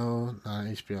rent. No, not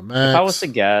HBO Max. If I was to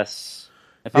guess,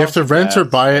 you have to rent or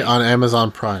buy it on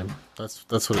Amazon Prime.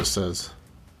 That's what it says.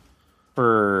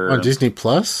 For On Disney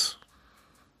Plus?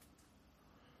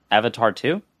 Avatar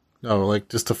 2? No, like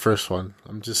just the first one.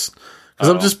 I'm just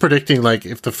predicting like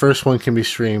if the first one can be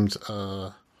streamed.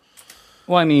 Well,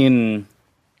 I mean,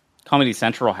 Comedy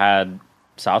Central had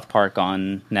South Park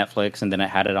on Netflix, and then it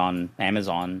had it on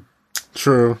Amazon.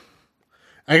 True.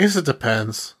 I guess it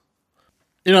depends.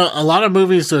 A lot of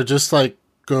movies are just like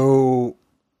go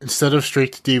instead of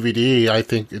straight to DVD. I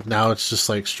think now it's just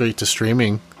like straight to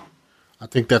streaming. I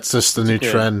think that's just the new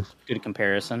trend Good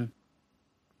comparison.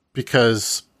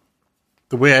 because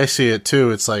the way I see it too,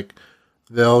 it's like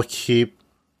they'll keep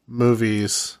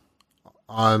movies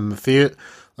on the theater.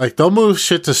 Like they'll move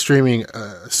shit to streaming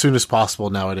as soon as possible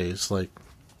nowadays. Like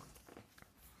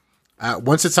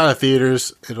once it's out of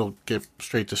theaters, it'll get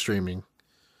straight to streaming.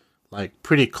 Like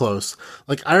pretty close.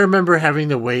 Like I remember having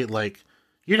to wait like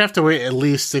you'd have to wait at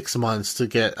least 6 months to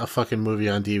get a fucking movie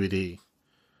on DVD.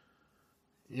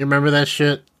 You remember that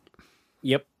shit?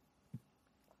 Yep.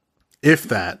 If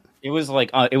that. It was like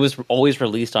it was always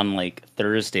released on like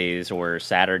Thursdays or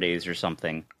Saturdays or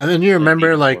something. And then you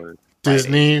remember Like, like or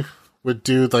Disney would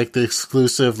do like the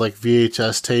exclusive like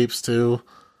VHS tapes too.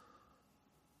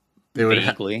 They would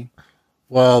Vaguely.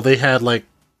 they had like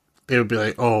they would be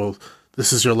like, "Oh,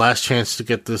 this is your last chance to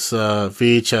get this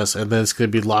VHS, and then it's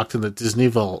going to be locked in the Disney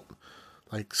vault."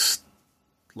 Like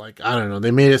I don't know.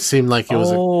 They made it seem like it was.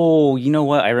 Oh, you know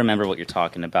what? I remember what you're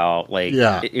talking about. Like,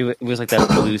 Yeah. it was like that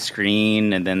blue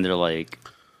screen, and then they're like,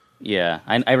 yeah,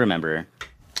 I remember.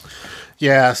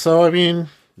 Yeah. So I mean,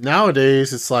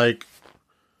 nowadays it's like,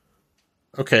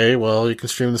 okay, well, you can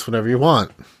stream this whenever you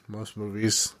want. Most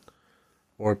movies,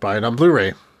 or buy it on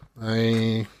Blu-ray.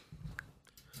 I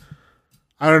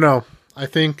don't know. I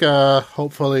think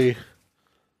hopefully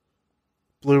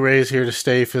Blu-ray is here to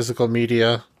stay. Physical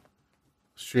media,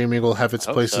 streaming will have its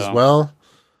place as well.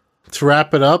 To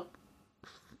wrap it up,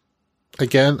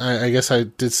 again, I guess I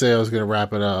did say I was going to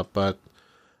wrap it up, but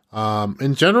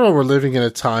in general, we're living in a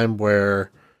time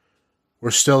where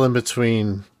we're still in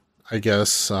between, I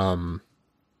guess,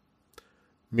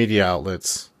 media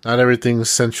outlets. Not everything's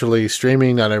centrally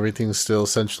streaming. Not everything's still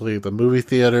essentially the movie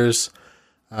theaters.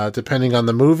 Depending on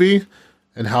the movie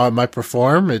and how it might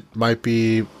perform, it might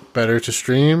be better to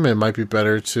stream. It might be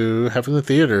better to have in the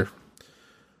theater.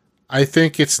 I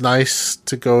think it's nice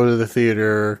to go to the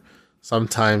theater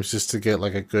sometimes just to get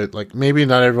like a good, like maybe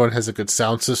not everyone has a good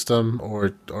sound system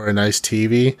or a nice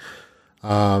TV.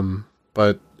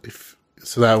 But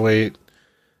so that way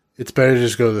it's better to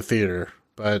just go to the theater.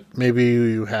 But maybe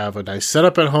you have a nice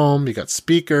setup at home. You got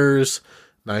speakers,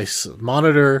 nice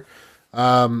monitor.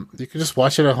 You can just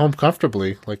watch it at home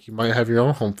comfortably. Like you might have your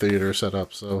own home theater set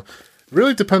up. So it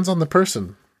really depends on the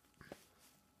person.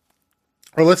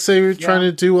 Or let's say you're trying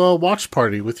to do a watch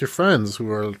party with your friends who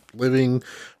are living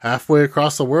halfway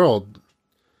across the world.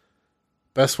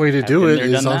 Best way to do it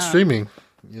is on streaming.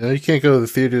 You can't go to the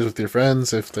theaters with your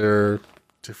friends if they're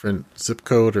different zip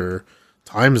code or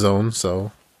time zone.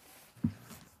 So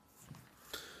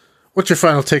what's your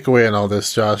final takeaway on all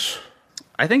this, Josh?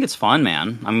 I think it's fun,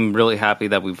 man. I'm really happy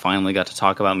that we finally got to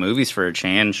talk about movies for a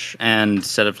change, and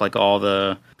instead of like all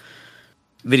the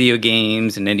video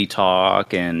games and indie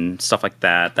talk and stuff like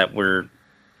that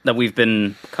we've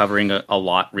been covering a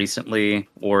lot recently,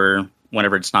 or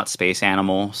whenever it's not space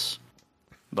animals.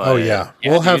 But,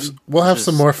 we'll have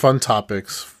some more fun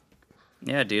topics.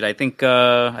 Yeah, dude. I think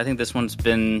this one's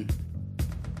been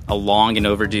a long and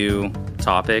overdue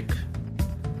topic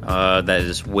that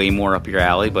is way more up your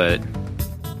alley, but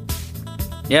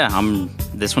yeah,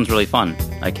 this one's really fun.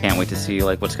 I can't wait to see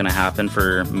like what's going to happen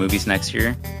for movies next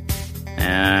year.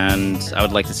 And I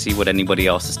would like to see what anybody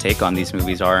else's take on these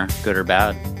movies are, good or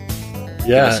bad. Yeah.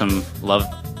 Give us some love,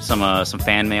 some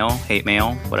fan mail, hate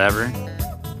mail, whatever.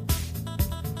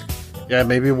 Yeah,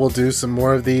 maybe we'll do some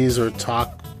more of these or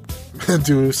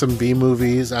do some B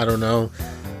movies. I don't know.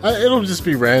 It'll just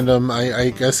be random.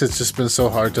 I guess it's just been so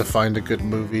hard to find a good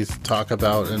movie to talk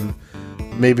about, and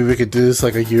maybe we could do this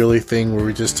like a yearly thing where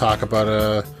we just talk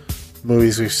about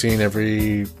movies we've seen at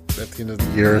the end of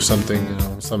the year or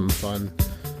something, something fun.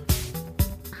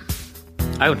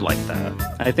 I would like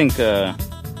that. I think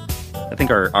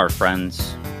our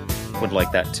friends would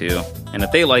like that too. And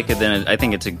if they like it, then I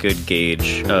think it's a good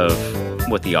gauge of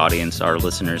what the audience, our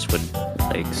listeners, would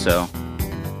like. So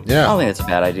yeah, I don't think it's a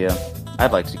bad idea.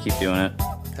 I'd like to keep doing it.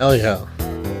 Hell yeah.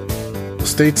 Well,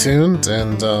 stay tuned,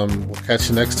 and we'll catch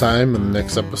you next time in the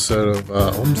next episode of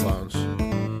Ohm's Lounge.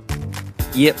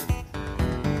 Yep.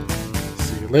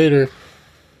 See you later.